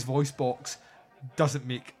this guy's voice box doesn't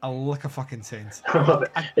make a lick of fucking sense.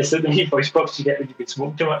 It's the new voice box you get when you can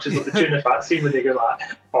smoke too much. It's like the Tuna Fat scene when they go like,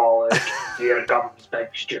 oh, here comes big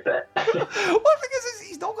stupid. Well, the thing is,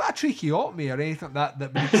 he's not got a tracheotomy or anything like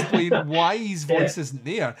that would explain why his voice isn't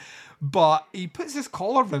there. But he puts his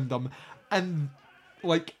collar around him, and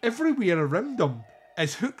like everywhere around him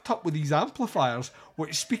is hooked up with these amplifiers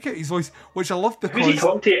which speak out his voice, which I love because... Who's he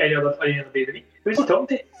talking to any other day of the week? Who's he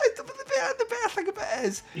talking to? The better thing about it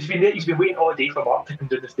is... He's been waiting all day for Mark to come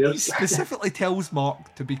down the stairs. He specifically tells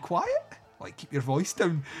Mark to be quiet, like keep your voice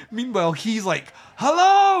down. Meanwhile, he's like,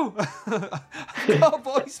 hello! I've got a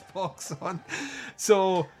voice box on.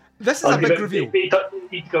 So, this is a big reveal. He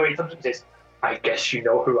comes and says, I guess you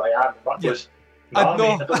know who I am. And Mark goes, I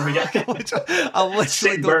know. I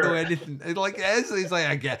literally don't know anything. Like he's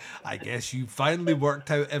like, I guess you finally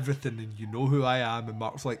worked out everything and you know who I am. And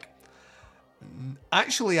Mark's like,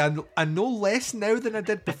 actually, I know less now than I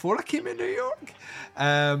did before I came to New York.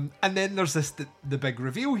 And then there's the big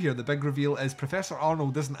reveal here. The big reveal is Professor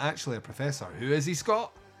Arnold isn't actually a professor. Who is he,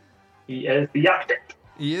 Scott? He is the architect.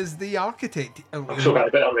 He is the architect. I'm so glad I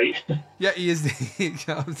got it right. Yeah, he is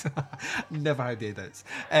the... Never had any doubts.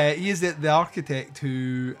 He is the architect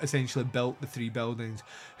who essentially built the 3 buildings,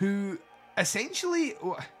 who essentially...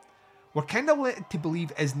 we're kind of led to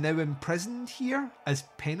believe is now imprisoned here as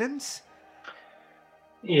penance.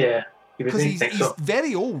 Yeah, because he's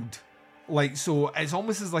very old. Like, so it's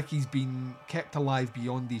almost as like he's been kept alive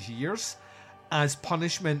beyond his years as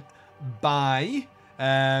punishment by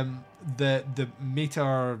the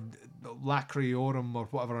Mater Lacriorum, or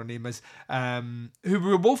whatever her name is, who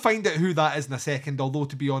we will find out who that is in a second, although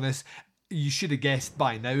to be honest, you should have guessed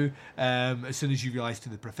by now, as soon as you realise who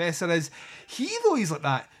the professor is. He's like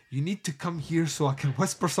that, you need to come here so I can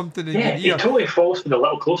whisper something in your ear. Yeah, he totally falls for the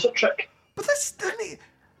little closer trick. But this, doesn't he?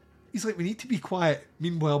 He's like, we need to be quiet.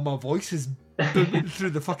 Meanwhile, my voice is booming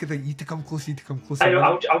through the fucking thing. You need to come closer, I know,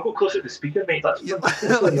 I'll go closer to the speaker, mate. That's it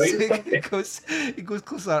goes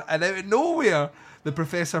closer, and out of nowhere, the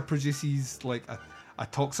professor produces like a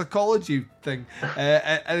toxicology thing,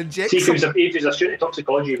 and injects. See, if he was a student of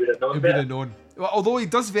toxicology, he would have known. He would have known. Well, although he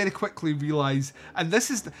does very quickly realise, and this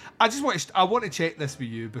is, I want to check this with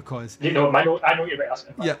you because I know you're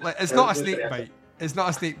asking. Yeah, like, it's not a snake bite. It's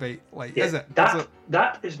not a snake bite, like, is it?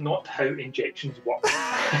 That is not how injections work.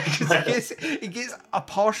 he gets a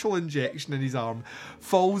partial injection in his arm,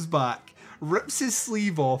 falls back, rips his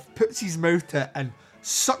sleeve off, puts his mouth to it, and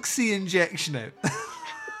sucks the injection out.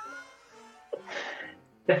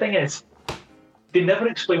 The thing is, they never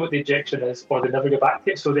explain what the injection is, or they never go back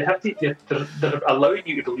to it. So they have to. They're allowing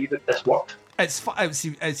you to believe that this worked. It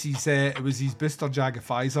was his booster jag of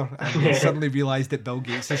Pfizer, and he suddenly realised that Bill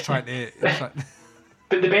Gates is trying to.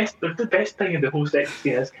 But the best thing in the whole sex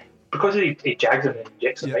scene is because he jags him and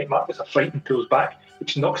injects him. Right, Marcus are frightened, pulls back,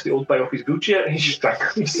 which knocks the old guy off his wheelchair, and he's just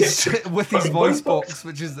strangling with his voice box,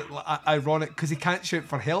 which is ironic because he can't shout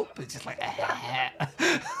for help. It's just like,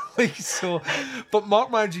 like so. But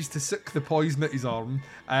Mark manages to suck the poison at his arm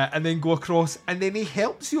and then go across, and then he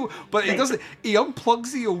helps you, but he doesn't. He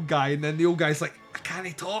unplugs the old guy, and then the old guy's like, "Can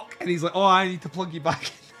he talk?" And he's like, "Oh, I need to plug you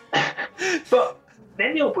back in." But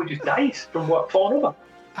then the old boy just dies from falling over.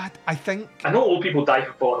 I think... I know old people die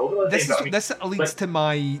from falling over. This leads to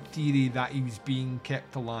my theory that he was being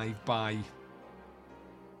kept alive by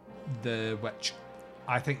the witch.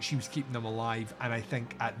 I think she was keeping him alive, and I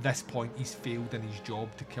think at this point he's failed in his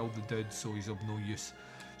job to kill the dude, so he's of no use.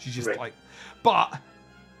 She's just like... But...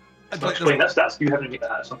 That's you having to make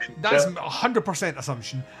that assumption. That's 100%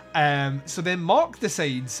 assumption. So then Mark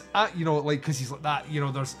decides, because he's like that,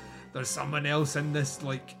 there's someone else in this,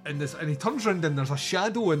 and he turns around and there's a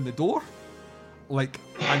shadow in the door, like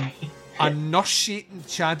a nurse-shaped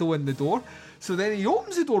shadow in the door. So then he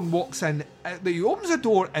opens the door and walks in. He opens the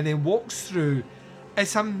door and then walks through.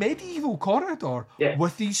 It's a medieval corridor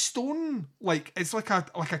with these stone, it's like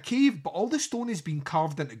a cave, but all the stone is being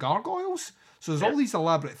carved into gargoyles. So there's all these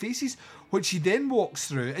elaborate faces, which he then walks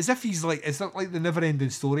through as if he's it's not like the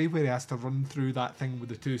never-ending story where he has to run through that thing with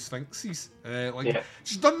the two sphinxes. It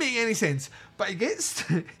just doesn't make any sense. But he gets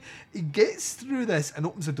through this and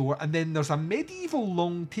opens the door, and then there's a medieval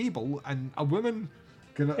long table and a woman.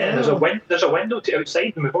 There's a window to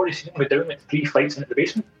outside, and we've already seen him down 3 flights into the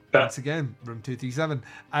basement. Once again, room 237,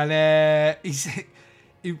 and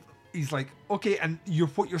he's like, okay, and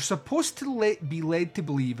what you're supposed to be led to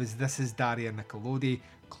believe is this is Daria Nicolodi.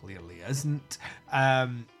 Clearly isn't. I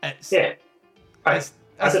didn't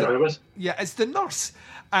know who it was. Yeah, it's the nurse,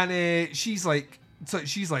 and she's like,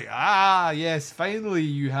 yes, finally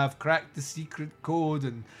you have cracked the secret code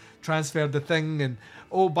and transferred the thing, and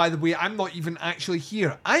oh, by the way, I'm not even actually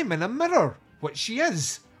here. I'm in a mirror, which she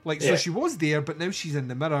is. So she was there, but now she's in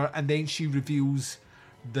the mirror, and then she reveals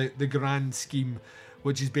the grand scheme,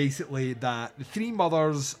 which is basically that the 3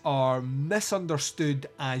 mothers are misunderstood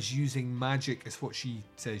as using magic, is what she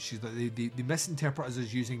says. She's like, they misinterpret us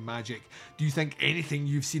as using magic. Do you think anything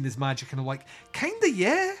you've seen is magic? And I'm like, kinda,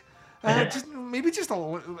 yeah.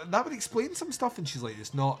 That would explain some stuff. And she's like,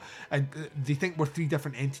 it's not. And they think we're 3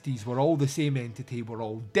 different entities. We're all the same entity. We're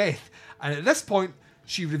all death. And at this point,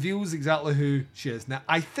 she reveals exactly who she is. Now,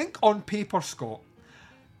 I think on paper, Scott,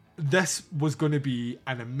 this was going to be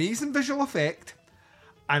an amazing visual effect,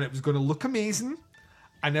 and it was going to look amazing,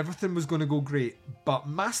 and everything was going to go great. But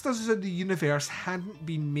Masters of the Universe hadn't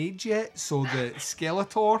been made yet, so the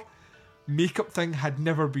Skeletor makeup thing had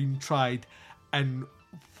never been tried. And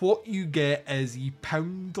what you get is a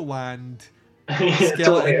Poundland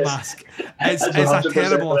skeleton mask. It's a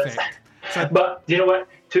terrible effect. But you know what?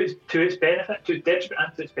 To its benefit, to its detriment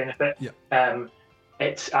and to its benefit,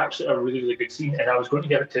 it's actually a really, really good scene, and I was going to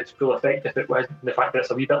give it to its full effect if it wasn't the fact that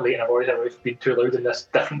it's a wee bit late and I've already been too loud in this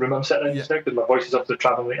different room I'm sitting in just now because my voice is obviously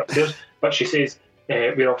travelling right upstairs. But she says,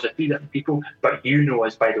 we're obviously 3 different people, but you know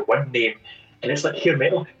us by the one name. And it's like hair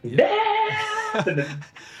metal. Yeah! And then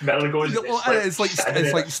Miller goes. It's like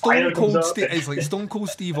Stone Cold. It's like Stone Cold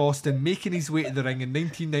Steve Austin making his way to the ring in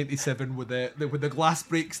 1997 with the glass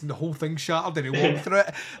breaks and the whole thing shattered, and he walked through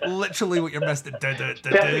it. Literally, what you're missing.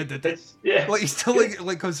 Like he's still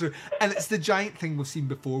like goes through, and it's the giant thing we've seen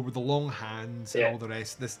before with the long hands and all the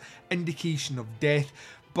rest. This indication of death.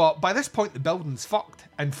 But by this point, the building's fucked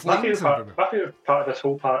and flames. My favourite part of this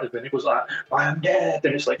whole part is when it goes like, "I am dead,"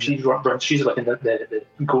 and it's like she's like in the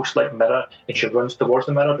ghost like mirror, and she runs towards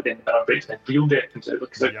the mirror, but then the mirror breaks and real death comes out.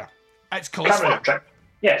 It's cool.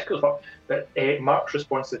 Yeah, it's cool as fuck. But Mark's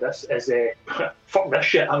response to this is, "Fuck this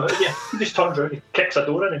shit, I'm out of here." He just turns around and kicks a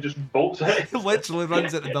door in and just bolts out. He literally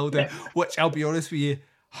runs at the building, which I'll be honest with you,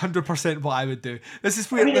 100% what I would do. This is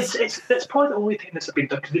where it's probably the only thing that's been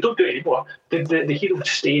done, because they don't do it anymore. The hero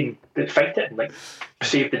just stay and fight it and like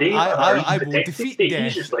save the day. I will defeat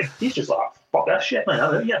death. He's just like, fuck that shit, man,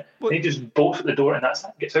 I'm out here. And he just bolts at the door and that's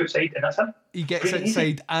it. Gets outside and that's him. He gets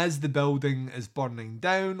outside as the building is burning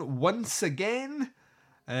down once again,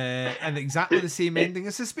 and exactly the same ending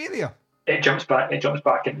as Suspiria. It jumps back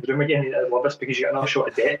into the room again. I love this because you get another shot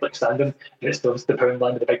of Death like standing, and it's the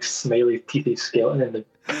Poundland with the big smiley teethy skeleton, and the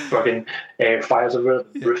fucking fires over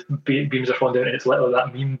the roof beams are falling down, and it's literally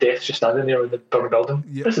that meme Death just standing there in the burning building.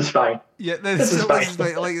 Yep. This is fine. Yeah, this is fine.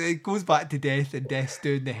 Like it goes back to Death, and Death's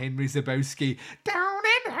doing the Henry Zabowski down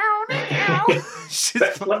and down and down.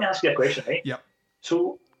 Let me ask you a question, right? Yep.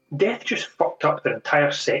 So Death just fucked up the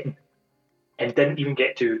entire setting and didn't even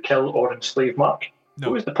get to kill or enslave Mark. No.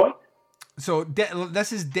 What was the point? So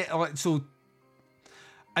this is so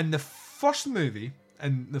in the first movie,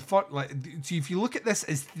 and the first so if you look at this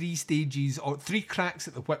as 3 stages or 3 cracks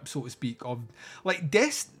at the whip, so to speak, of like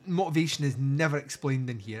Death's motivation is never explained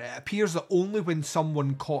in here. It appears that only when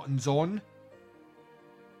someone cottons on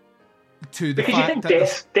to the because fact you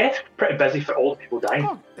think Death's pretty busy for all the people dying.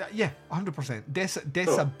 Oh, yeah, 100%. Death's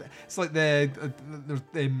it's like the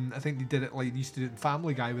I think they did it like they used to do it in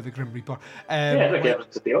Family Guy with the Grim Reaper.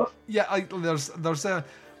 It's a day off. Yeah, like there's a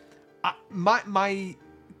my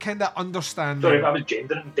kind of understanding. Sorry, I was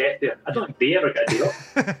gendering Death there. I don't think they ever get a day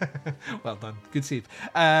off. Well done, good save.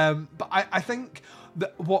 But I think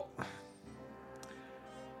that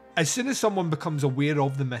as soon as someone becomes aware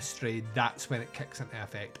of the mystery, that's when it kicks into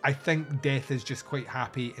effect. I think Death is just quite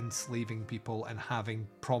happy enslaving people and having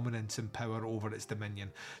prominence and power over its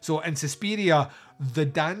dominion. So in Suspiria, the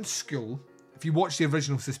dance school, if you watch the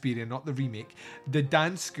original Suspiria, not the remake, the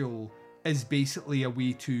dance school is basically a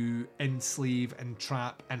way to enslave and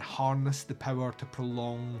trap and harness the power to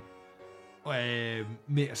prolong Mater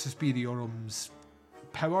Suspiriorum's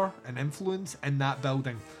power and influence in that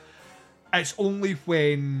building. It's only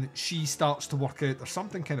when she starts to work out there's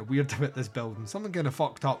something kind of weird about this building, something kind of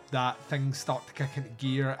fucked up, that things start to kick into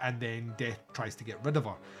gear, and then Death tries to get rid of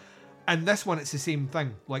her. And this one, it's the same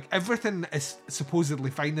thing. Like, everything is supposedly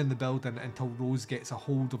fine in the building until Rose gets a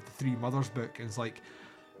hold of the Three Mothers book and is like,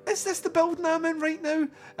 is this the building I'm in right now?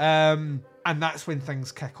 And that's when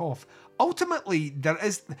things kick off. Ultimately, there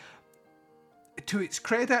is, to its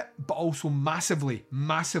credit, but also massively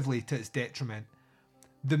to its detriment,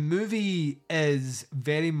 the movie is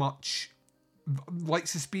very much like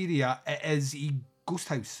Suspiria. It is a ghost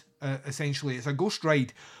house, essentially. It's a ghost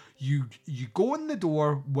ride. You go in the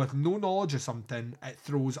door with no knowledge of something, it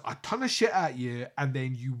throws a ton of shit at you, and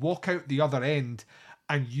then you walk out the other end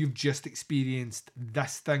and you've just experienced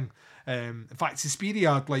this thing. In fact,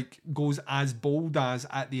 Suspiria goes as bold as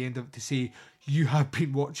at the end of it to say, you have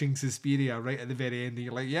been watching Suspiria right at the very end, and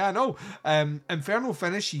you're like, yeah, I know. Inferno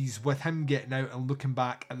finishes with him getting out and looking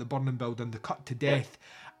back at the burning building, the cut to Death,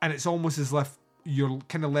 and it's almost as if you're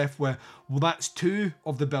kind of left with, well, that's 2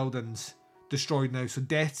 of the buildings destroyed now, so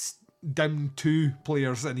Death's down 2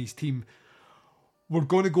 players in his team. We're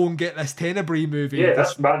going to go and get this Tenebrae movie. Yeah,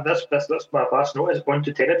 that's my last note. It's going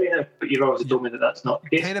to Tenebrae now, but you've obviously told me that's not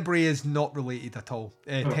the case. Tenebrae is not related at all.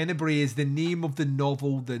 Tenebrae is the name of the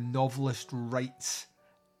novel the novelist writes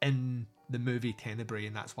in the movie Tenebrae,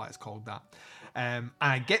 and that's why it's called that. And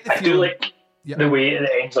I get the feeling... I do like the way it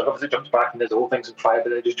ends. Like, obviously it jumps back and there's the whole thing's on fire,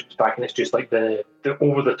 but it just jumps back and it's just like the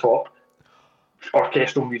over-the-top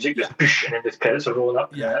orchestral music, just push, and then the credits are rolling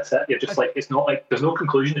up. Yeah, that's it. You're just like, it's not like there's no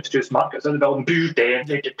conclusion. It's just Mark gets in the building.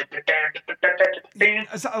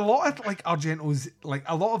 It's a lot of like Argento's, like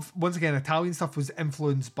a lot of, once again, Italian stuff was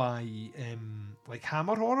influenced by like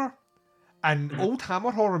Hammer horror and old Hammer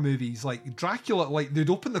horror movies. Like Dracula, like they'd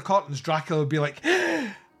open the curtains, Dracula would be like,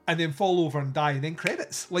 and then fall over and die, and then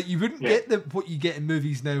credits. Like you wouldn't get what you get in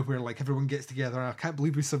movies now, where like everyone gets together. I can't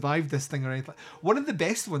believe we survived this thing or anything. One of the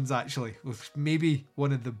best ones, actually, was maybe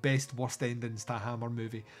one of the best worst endings to a Hammer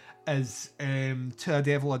movie, is To a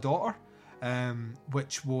Devil a Daughter.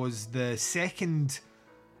 which was the second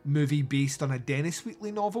movie based on a Dennis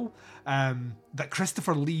Wheatley novel that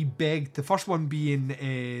Christopher Lee begged, the first one being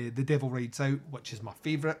The Devil Rides Out, which is my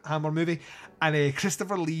favourite Hammer movie, and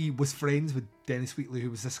Christopher Lee was friends with Dennis Wheatley, who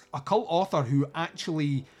was this occult author who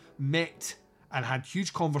actually met and had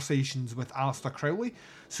huge conversations with Aleister Crowley.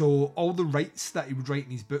 So all the rights that he would write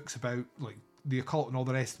in his books about like the occult and all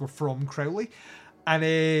the rest were from Crowley.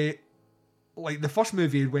 And like the first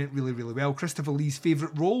movie went really, really well. Christopher Lee's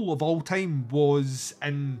favourite role of all time was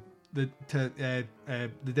in The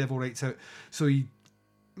Devil Rides Out. So he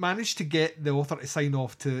managed to get the author to sign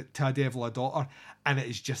off to A Devil, a Daughter, and it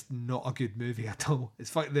is just not a good movie at all.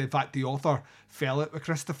 It's the fact the author fell out with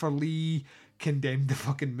Christopher Lee, condemned the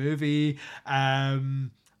fucking movie,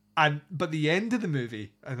 but the end of the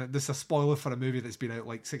movie, and this is a spoiler for a movie that's been out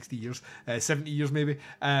like 60 years, 70 years maybe,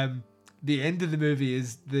 the end of the movie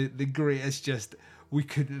is the greatest. Just, we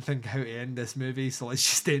couldn't think how to end this movie, so let's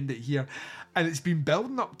just end it here. And it's been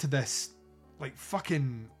building up to this like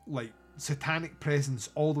fucking like satanic presence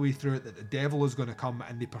all the way through it, that the devil is going to come,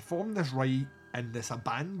 and they perform this rite in this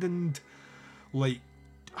abandoned, like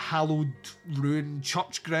hallowed, ruined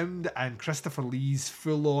church ground, and Christopher Lee's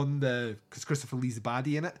full on because Christopher Lee's the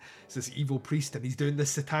baddie in it. It's this evil priest, and he's doing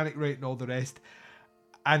this satanic rite and all the rest.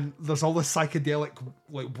 And there's all this psychedelic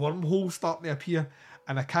like wormhole starting to appear,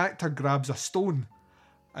 and a character grabs a stone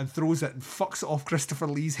and throws it and fucks it off Christopher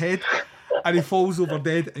Lee's head, and he falls over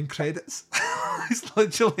dead in credits. It's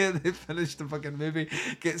literally they finish the fucking movie,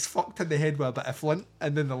 gets fucked in the head with a bit of flint,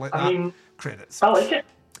 and then they let credits. I like it.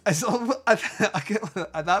 It's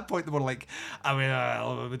at that point they were like, we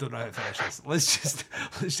don't know how to finish this.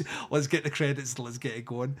 Let's get the credits and let's get it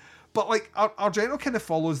going. But like our general kind of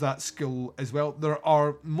follows that school as well.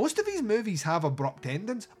 Most of these movies have abrupt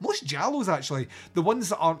endings. Most giallos actually, the ones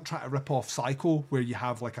that aren't trying to rip off Psycho, where you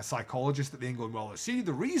have like a psychologist at the end going, well, see,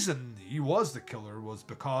 the reason he was the killer was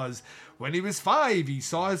because when he was 5 he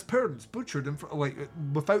saw his parents butchered him, like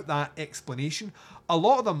without that explanation. A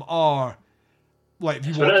lot of them are like,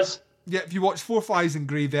 if you watch Four Flies in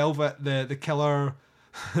Grey Velvet, the killer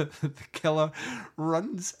the killer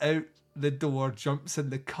runs out the door, jumps in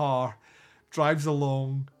the car, drives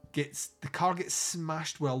along, the car gets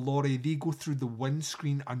smashed with a lorry. They go through the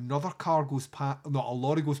windscreen, another car goes past, a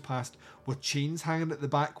lorry goes past with chains hanging at the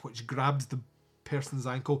back, which grabs the person's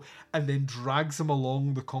ankle and then drags them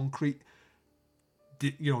along the concrete,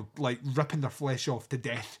 like ripping their flesh off to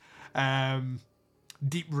death.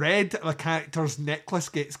 Deep Red, the character's necklace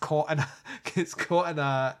gets caught in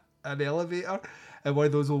an elevator, and one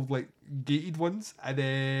of those old like gated ones, and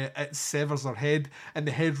it severs her head, and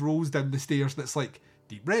the head rolls down the stairs, and it's like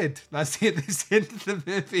Deep Red. That's the end of the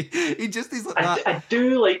movie. He's like that. I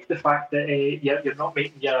do like the fact that you're not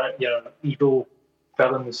making your evil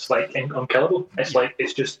villains like unkillable. It's like,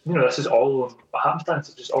 it's just, this is all happenstance.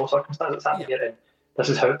 It's just all circumstances happening here, and this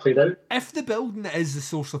is how it played out. If the building is the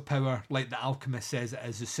source of power, like the alchemist says it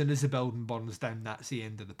is, as soon as the building burns down, that's the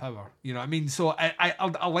end of the power. You know what I mean? So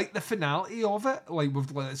I like the finality of it. Like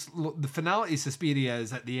the finality of Suspiria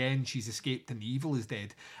is at the end, she's escaped and the evil is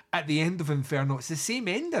dead. At the end of Inferno, it's the same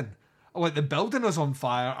ending. Like the building is on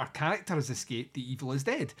fire, our character has escaped, the evil is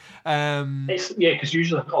dead. Because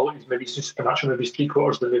usually all these movies, just supernatural movies, 3/4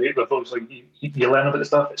 of the movie, like you learn about the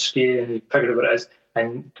stuff, it's scary, and you figure out what it is.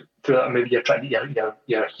 And through that movie, you're trying to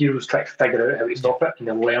your heroes try to figure out how to stop it, and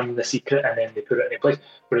they learn the secret, and then they put it in place.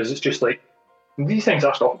 Whereas it's just like, these things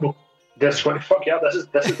are stoppable. They're just going to fuck you up. This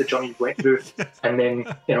is the journey you went through, and then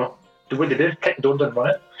what they do, kick the door down and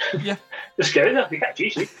run it. Yeah, they're scary. They can't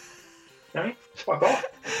chase you. Just fuck off.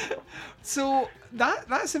 So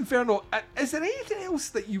that's Inferno. Is there anything else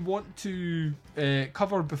that you want to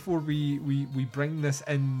cover before we bring this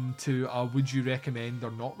into a would you recommend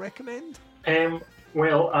or not recommend?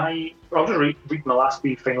 Well, I'll just read my last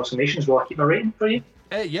three final summations while I keep my rating for you.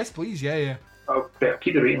 Yes, please. Yeah. I'll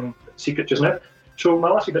keep the rating secret just now. So my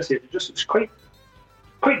last few bits here, it's quite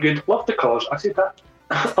good. Love the colours. I said that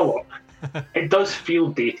a lot. It does feel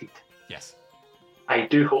dated. Yes. I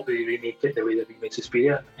do hope they remake it the way they remade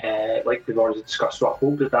Suspiria. Like we've already discussed, so I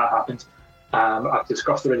hope that happens. I've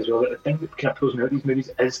discussed already as well that the thing that kind of pulls me out of these movies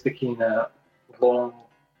is the kind of long,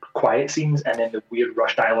 quiet scenes and then the weird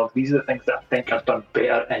rush dialogue. These are the things that I think are done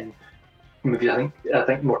better in movies. I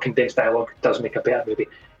think more condensed dialogue does make a better movie.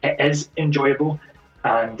 It is enjoyable,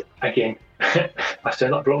 and again, I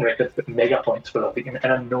sound like a broken record, but mega points for that.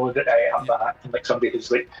 And I know that I am that, and like somebody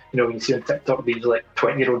who's like, when you see on TikTok these like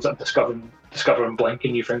 20-year-olds that are discovering Blink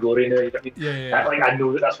and You Found Glory now, you know what I mean? Yeah. I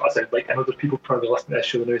know that's what I sound like. I know there's people probably listening to this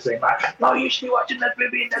show and they're saying, no, you should be watching this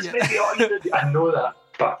movie and this movie. I know that,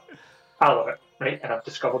 but I love it. right? And I've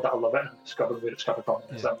discovered that I love it, and I've discovered where it's coming from,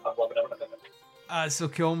 and I'm loving everything about it. That's so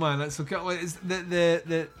cool, man. That's so cool. It's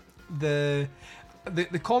the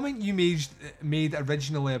comment you made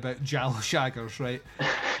originally about Giallo shaggers, right?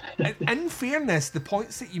 In fairness, the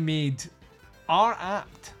points that you made are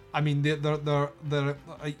apt. I mean, they're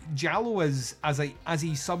Giallo is as a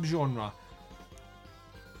subgenre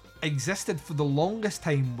existed for the longest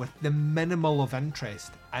time with the minimal of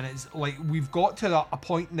interest, and it's like we've got to a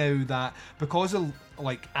point now that because of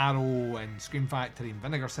like Arrow and Scream Factory and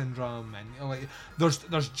Vinegar Syndrome and like there's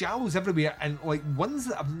Giallos everywhere, and like ones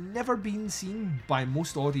that have never been seen by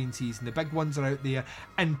most audiences, and the big ones are out there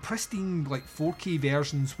and pristine like 4K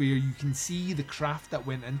versions where you can see the craft that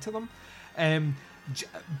went into them.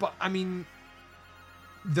 But I mean,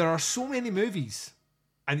 there are so many movies,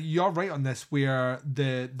 and you're right on this, where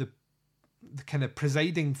the kind of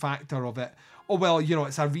presiding factor of it, oh well, you know,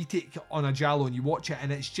 it's a retake on a Giallo, and you watch it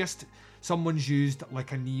and it's just someone's used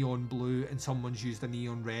like a neon blue and someone's used a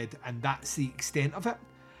neon red, and that's the extent of it,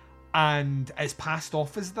 and it's passed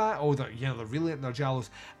off as that. Oh, they're really into their Giallos,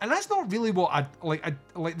 and that's not really what I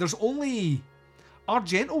like. There's only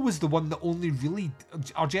Argento was the one that only really,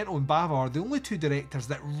 Argento and Bava are the only two directors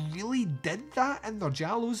that really did that in their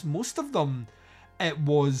Giallos. Most of them, it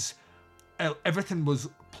was, everything was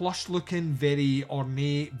plush looking, very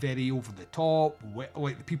ornate, very over the top,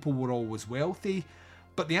 like the people were always wealthy.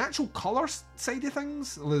 But the actual colour side of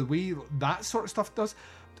things, the way that sort of stuff does,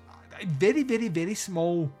 a very, very, very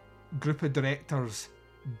small group of directors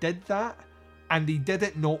did that. And they did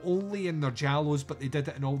it not only in their Giallos, but they did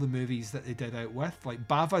it in all the movies that they did out with. Like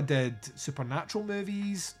Bava did supernatural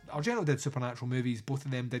movies, Argento did supernatural movies, both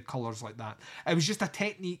of them did colours like that. It was just a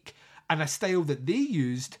technique and a style that they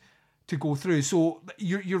used to go through. So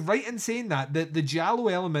you're right in saying that the Giallo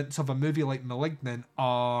elements of a movie like Malignant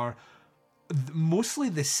are mostly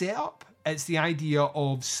the setup. It's the idea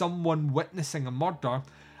of someone witnessing a murder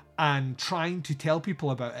and trying to tell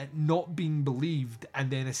people about it, not being believed,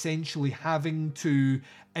 and then essentially having to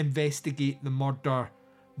investigate the murder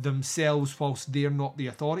themselves whilst they're not the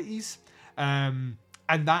authorities. And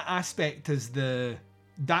that aspect is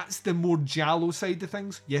that's the more Giallo side of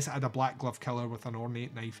things. Yes, it had a black glove killer with an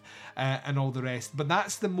ornate knife and all the rest, but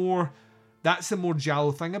that's the more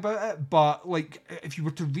Giallo thing about it. But like, if you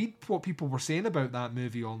were to read what people were saying about that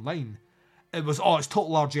movie online, it was, it's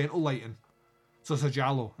total Argento lighting, so it's a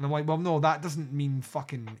Giallo. And I'm like, well, no, that doesn't mean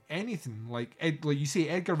fucking anything. Like you say,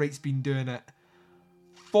 Edgar Wright's been doing it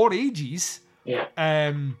for ages. Yeah.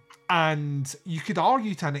 And you could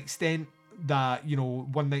argue to an extent that, you know,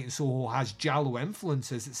 One Night in Soho has Giallo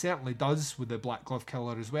influences. It certainly does with the Black Glove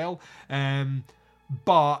Killer as well.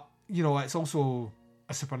 But, you know, it's also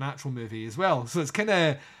a supernatural movie as well. So it's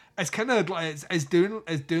doing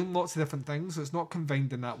lots of different things. So it's not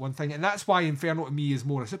confined in that one thing. And that's why Inferno to me is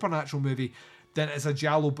more a supernatural movie than it is a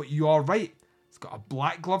Giallo. But you are right. It's got a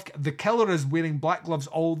black glove. The killer is wearing black gloves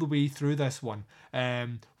all the way through this one,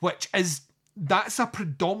 that's a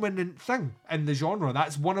predominant thing in the genre.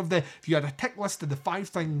 That's one of the, if you had a tick list of the 5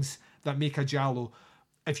 things that make a Giallo,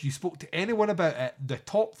 if you spoke to anyone about it, the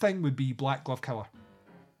top thing would be Black Glove Killer.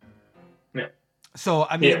 Yeah. So,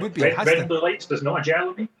 I mean, it would be. Red and Blue Lights does not a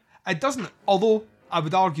Giallo me. It doesn't, although I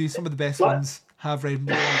would argue some of the best ones have red and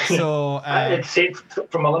blue lights. So, I'd say,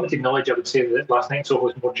 from my limited knowledge, I would say that Last Night in Soho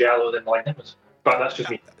was more Giallo than Malignant was. But that's just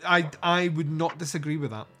me. I would not disagree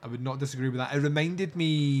with that. It reminded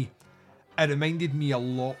me a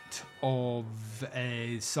lot of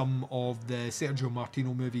some of the Sergio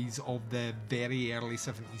Martino movies of the very early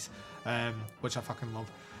 70s, which I fucking love.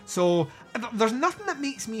 So there's nothing that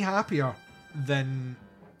makes me happier than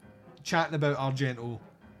chatting about Argento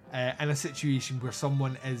in a situation where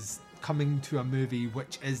someone is coming to a movie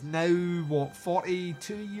which is now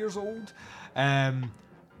 42 years old.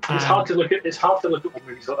 It's hard to look at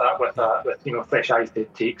movies like that with you know, fresh eyes to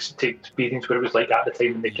take experience where it was like at the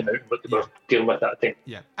time when they came out and what they were dealing with at the time.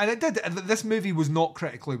 Yeah, and it did. This movie was not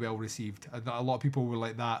critically well received. A lot of people were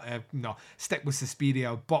like that. No, stick with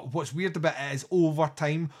Suspiria. But what's weird about it is over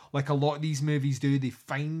time, like a lot of these movies do, they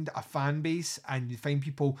find a fan base and you find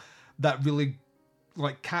people that really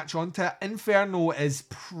like catch on to it. Inferno is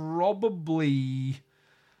probably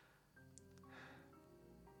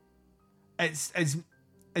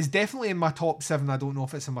it's definitely in my top 7. I don't know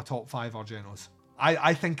if it's in my top 5 Argentos.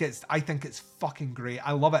 I think it's fucking great.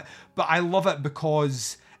 I love it. But I love it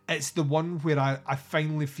because it's the one where I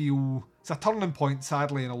finally feel it's a turning point,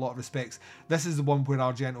 sadly, in a lot of respects. This is the one where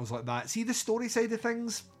Argento's like that. See the story side of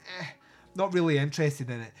things? Not really interested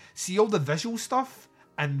in it. See all the visual stuff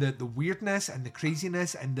and the weirdness and the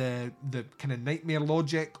craziness and the kind of nightmare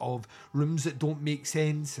logic of rooms that don't make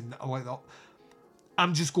sense and like that.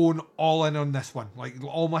 I'm just going all in on this one. Like,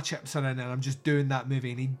 all my chips are in, and I'm just doing that movie.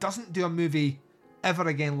 And he doesn't do a movie ever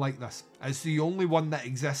again like this. It's the only one that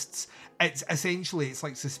exists. It's essentially, it's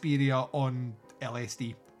like Suspiria on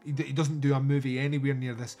LSD. He doesn't do a movie anywhere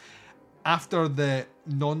near this. After the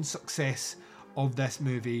non-success of this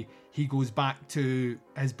movie, he goes back to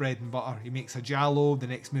his bread and butter. He makes a giallo. The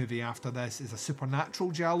next movie after this is a supernatural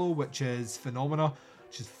giallo, which is Phenomena,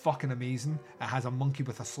 which is fucking amazing. It has a monkey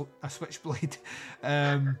with a switchblade,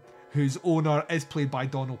 whose owner is played by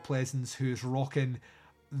Donald Pleasence, who's rocking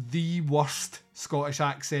the worst Scottish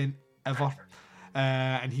accent ever,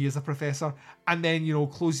 and he is a professor. And then, you know,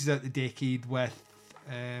 closes out the decade with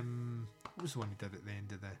what was the one he did at the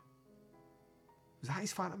end of the... Was that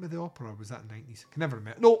his Phantom of the Opera, or was that the 90s? I can never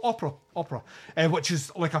remember. No, Opera, which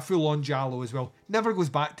is like a full-on giallo as well. Never goes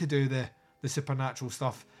back to do the supernatural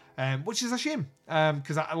stuff, which is a shame,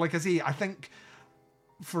 because like I say, I think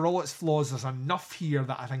for all its flaws, there's enough here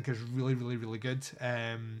that I think is really, really, really good.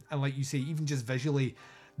 And like you say, even just visually,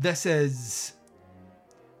 this is...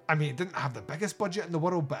 I mean, it didn't have the biggest budget in the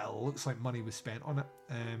world, but it looks like money was spent on it.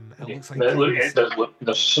 Looks like... It does look...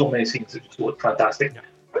 There's so many things that just look fantastic. Yeah.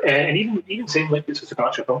 And even saying like it's a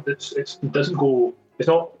supernatural film, it doesn't go... It's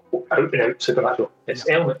not out and out supernatural. It's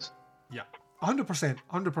elements. Yeah,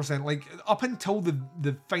 100%. Like, up until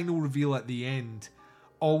the final reveal at the end,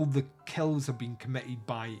 all the kills have been committed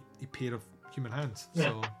by a pair of human hands.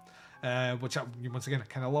 Yeah. So, which once again I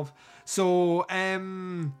kind of love. So,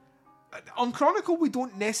 on Chronicle, we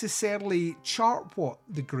don't necessarily chart what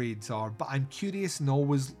the grades are, but I'm curious and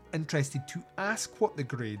always interested to ask what the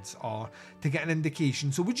grades are to get an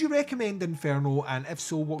indication. So would you recommend Inferno, and if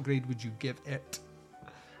so, what grade would you give it?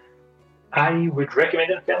 I would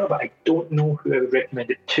recommend Inferno, but I don't know who I would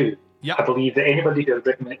recommend it to. Yep. I believe that anybody who I would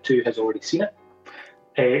recommend it to has already seen it.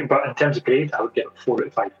 But in terms of grade, I would give it 4 out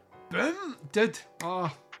of 5. Boom! Dude.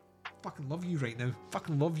 Oh, fucking love you right now.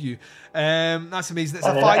 Fucking love you. That's amazing. It's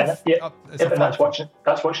a 5. That's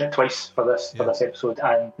watching it twice for this episode,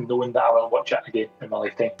 and knowing that I will watch it again in my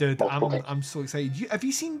lifetime. Dude, I'm so excited. Have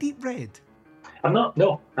you seen Deep Red? I'm not.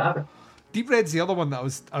 No, I haven't. Deep Red's the other one that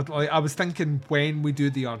I was thinking when we do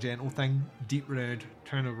the Argento thing. Deep Red,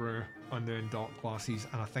 Turnover, Under and Dark Glasses,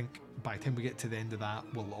 and I think by the time we get to the end of that,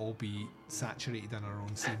 we'll all be saturated in our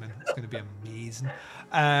own semen. It's going to be amazing,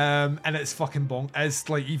 and it's fucking it's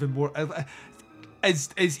like even more.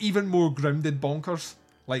 It's even more grounded bonkers.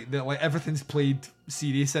 Like everything's played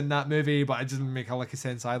serious in that movie, but it doesn't make a lick of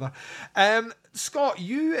sense either. Scott,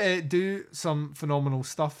 you do some phenomenal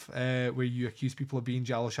stuff where you accuse people of being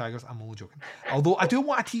Giallo Shaggers. I'm only joking. Although I do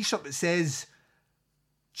want a t-shirt that says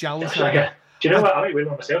Giallo Shagger. Do you know what? I might wear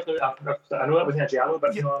one myself now. I know that wasn't a Giallo,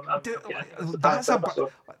 but you know,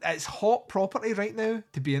 it's hot property right now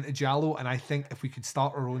to be into Giallo, and I think if we could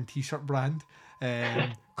start our own t-shirt brand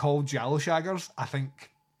called Giallo Shaggers, I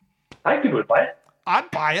think people would buy it.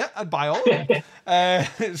 I'd buy it. I'd buy all of them.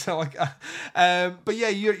 But yeah,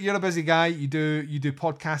 you're a busy guy. You do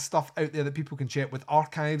podcast stuff out there that people can check with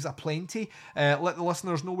archives aplenty. Let the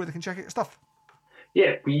listeners know where they can check out your stuff.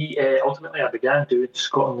 Yeah, we ultimately I began doing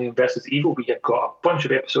Scotland versus Evil. We have got a bunch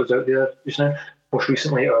of episodes out there just now. Most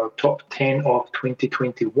recently, our top 10 of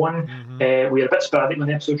 2021. Mm-hmm. We are a bit sporadic on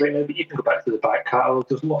the episodes right now, but you can go back to the back catalogue.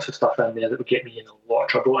 There's lots of stuff in there that would get me in a lot of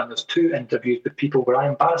trouble. And there's 2 interviews with people where I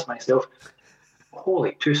embarrass myself.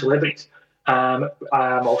 Holy, 2 celebrities. I'm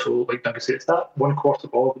also, like Duncan said, it's that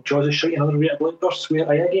 1/4 of Jaws is Shite and Other Readable Outbursts where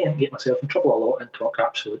I again get myself in trouble a lot and talk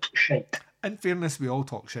absolute shite. In fairness, we all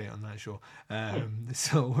talk shit on that show,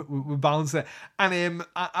 so we balance it. And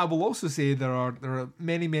I will also say there are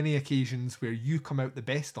many occasions where you come out the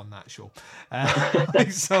best on that show.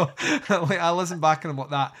 So I listen back and I'm like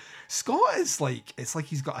that. Scott is like, it's like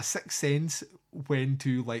he's got a sixth sense when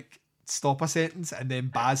to like stop a sentence, and then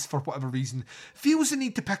Baz, for whatever reason, feels the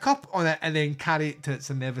need to pick up on it and then carry it to its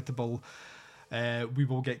inevitable we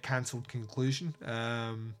will get cancelled conclusion.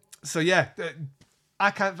 So yeah, I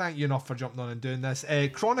can't thank you enough for jumping on and doing this.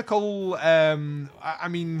 Chronicle, I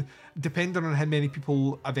mean, depending on how many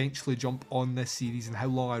people eventually jump on this series and how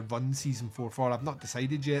long I run season 4 for, I've not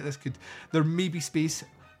decided yet. There may be space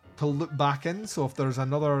to look back in, so if there's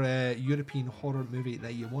another European horror movie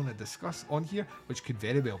that you want to discuss on here, which could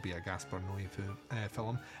very well be a Gaspar Noé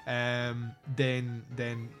film,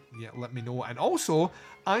 then yeah, let me know. And also,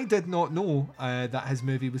 I did not know that his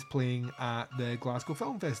movie was playing at the Glasgow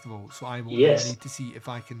Film Festival, so I will need to see if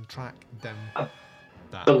I can track down that.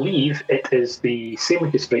 I believe it is the same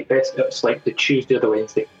week as Fright Fest. It's like the Tuesday or the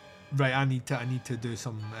Wednesday. Right, I need to do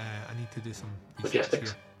some research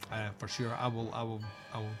Logistics. here. For sure. I will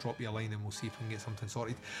drop you a line and we'll see if we can get something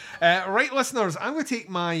sorted. Right, listeners, I'm going to take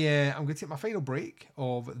my final break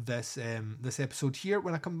of this episode here.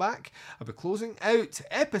 When I come back, I'll be closing out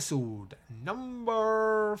episode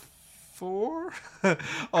number 4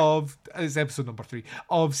 it's episode number 3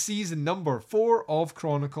 of season number 4 of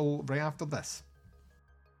Chronicle right after this.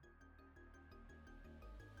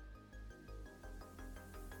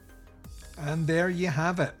 And there you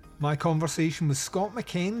have it, my conversation with Scott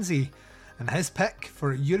McKenzie and his pick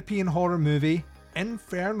for a European horror movie,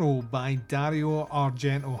 Inferno by Dario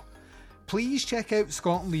Argento. Please check out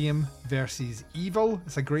Scott and Liam versus Evil.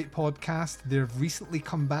 It's a great podcast. They've recently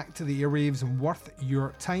come back to the airwaves and worth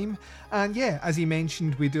your time. And yeah, as he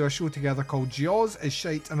mentioned, we do a show together called Jaws is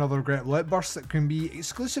Shite and Other Regrettable Outbursts that can be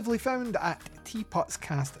exclusively found at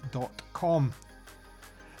tputscast.com.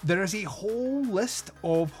 There is a whole list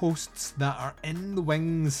of hosts that are in the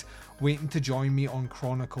wings waiting to join me on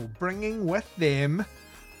Chronicle, bringing with them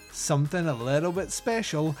something a little bit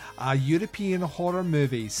special, a European horror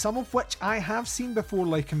movie, some of which I have seen before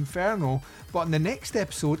like Inferno, but in the next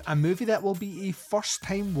episode, a movie that will be a first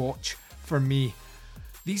time watch for me.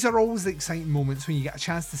 These are always the exciting moments when you get a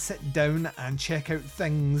chance to sit down and check out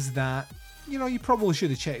things that, you probably should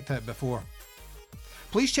have checked out before.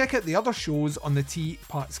 Please check out the other shows on the T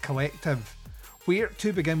Parts Collective. Where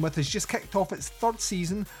to Begin With has just kicked off its 3rd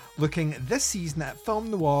season, looking this season at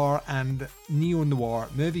film noir and neo-noir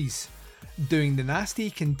movies. Doing the Nasty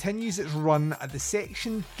continues its run at the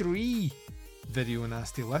Section 3 Video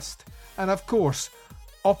Nasty list. And of course,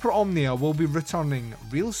 Opera Omnia will be returning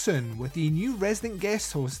real soon with a new resident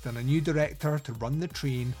guest host and a new director to run the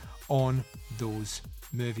train on those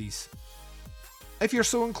movies. If you're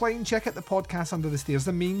so inclined, check out the podcast Under the Stairs,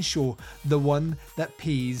 the main show, the one that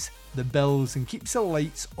pays the bills and keeps the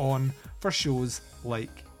lights on for shows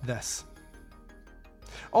like this.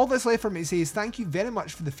 All that's left for me to say is thank you very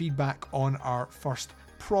much for the feedback on our first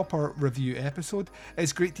proper review episode.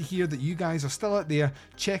 It's great to hear that you guys are still out there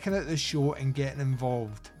checking out the show and getting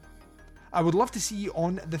involved. I would love to see you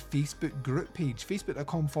on the Facebook group page,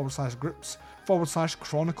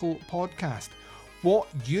 facebook.com/groups/Chronicle Podcast. What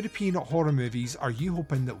European horror movies are you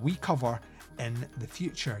hoping that we cover in the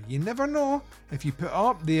future? You never know, if you put it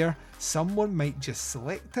up there, someone might just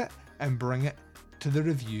select it and bring it to the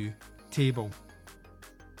review table.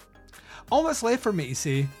 All that's left for me to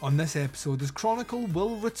say on this episode is Chronicle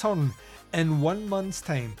will return in 1 month's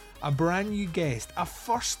time. A brand new guest, a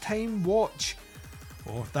first time watch.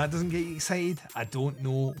 Oh, if that doesn't get you excited, I don't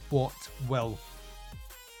know what will.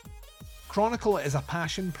 Chronicle is a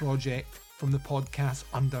passion project from the podcast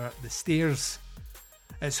Under the Stairs.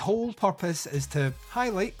 Its whole purpose is to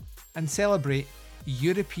highlight and celebrate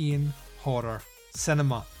European horror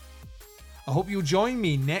cinema. I hope you'll join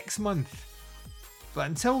me next month. But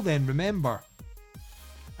until then, remember,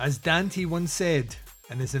 as Dante once said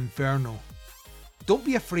in his Inferno, don't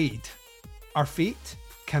be afraid. Our fate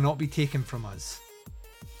cannot be taken from us.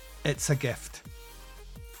 It's a gift.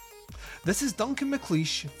 This is Duncan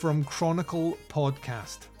McLeish from Chronicle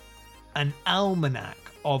Podcast, an almanac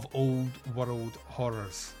of old world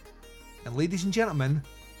horrors. And ladies and gentlemen,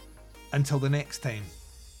 until the next time,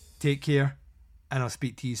 take care and I'll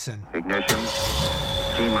speak to you soon. Ignition.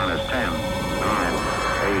 T-minus 10, 9,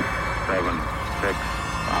 8, 7, 6,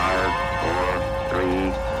 5, 4,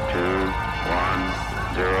 3, 2,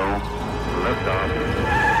 1, 0.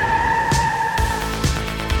 Liftoff.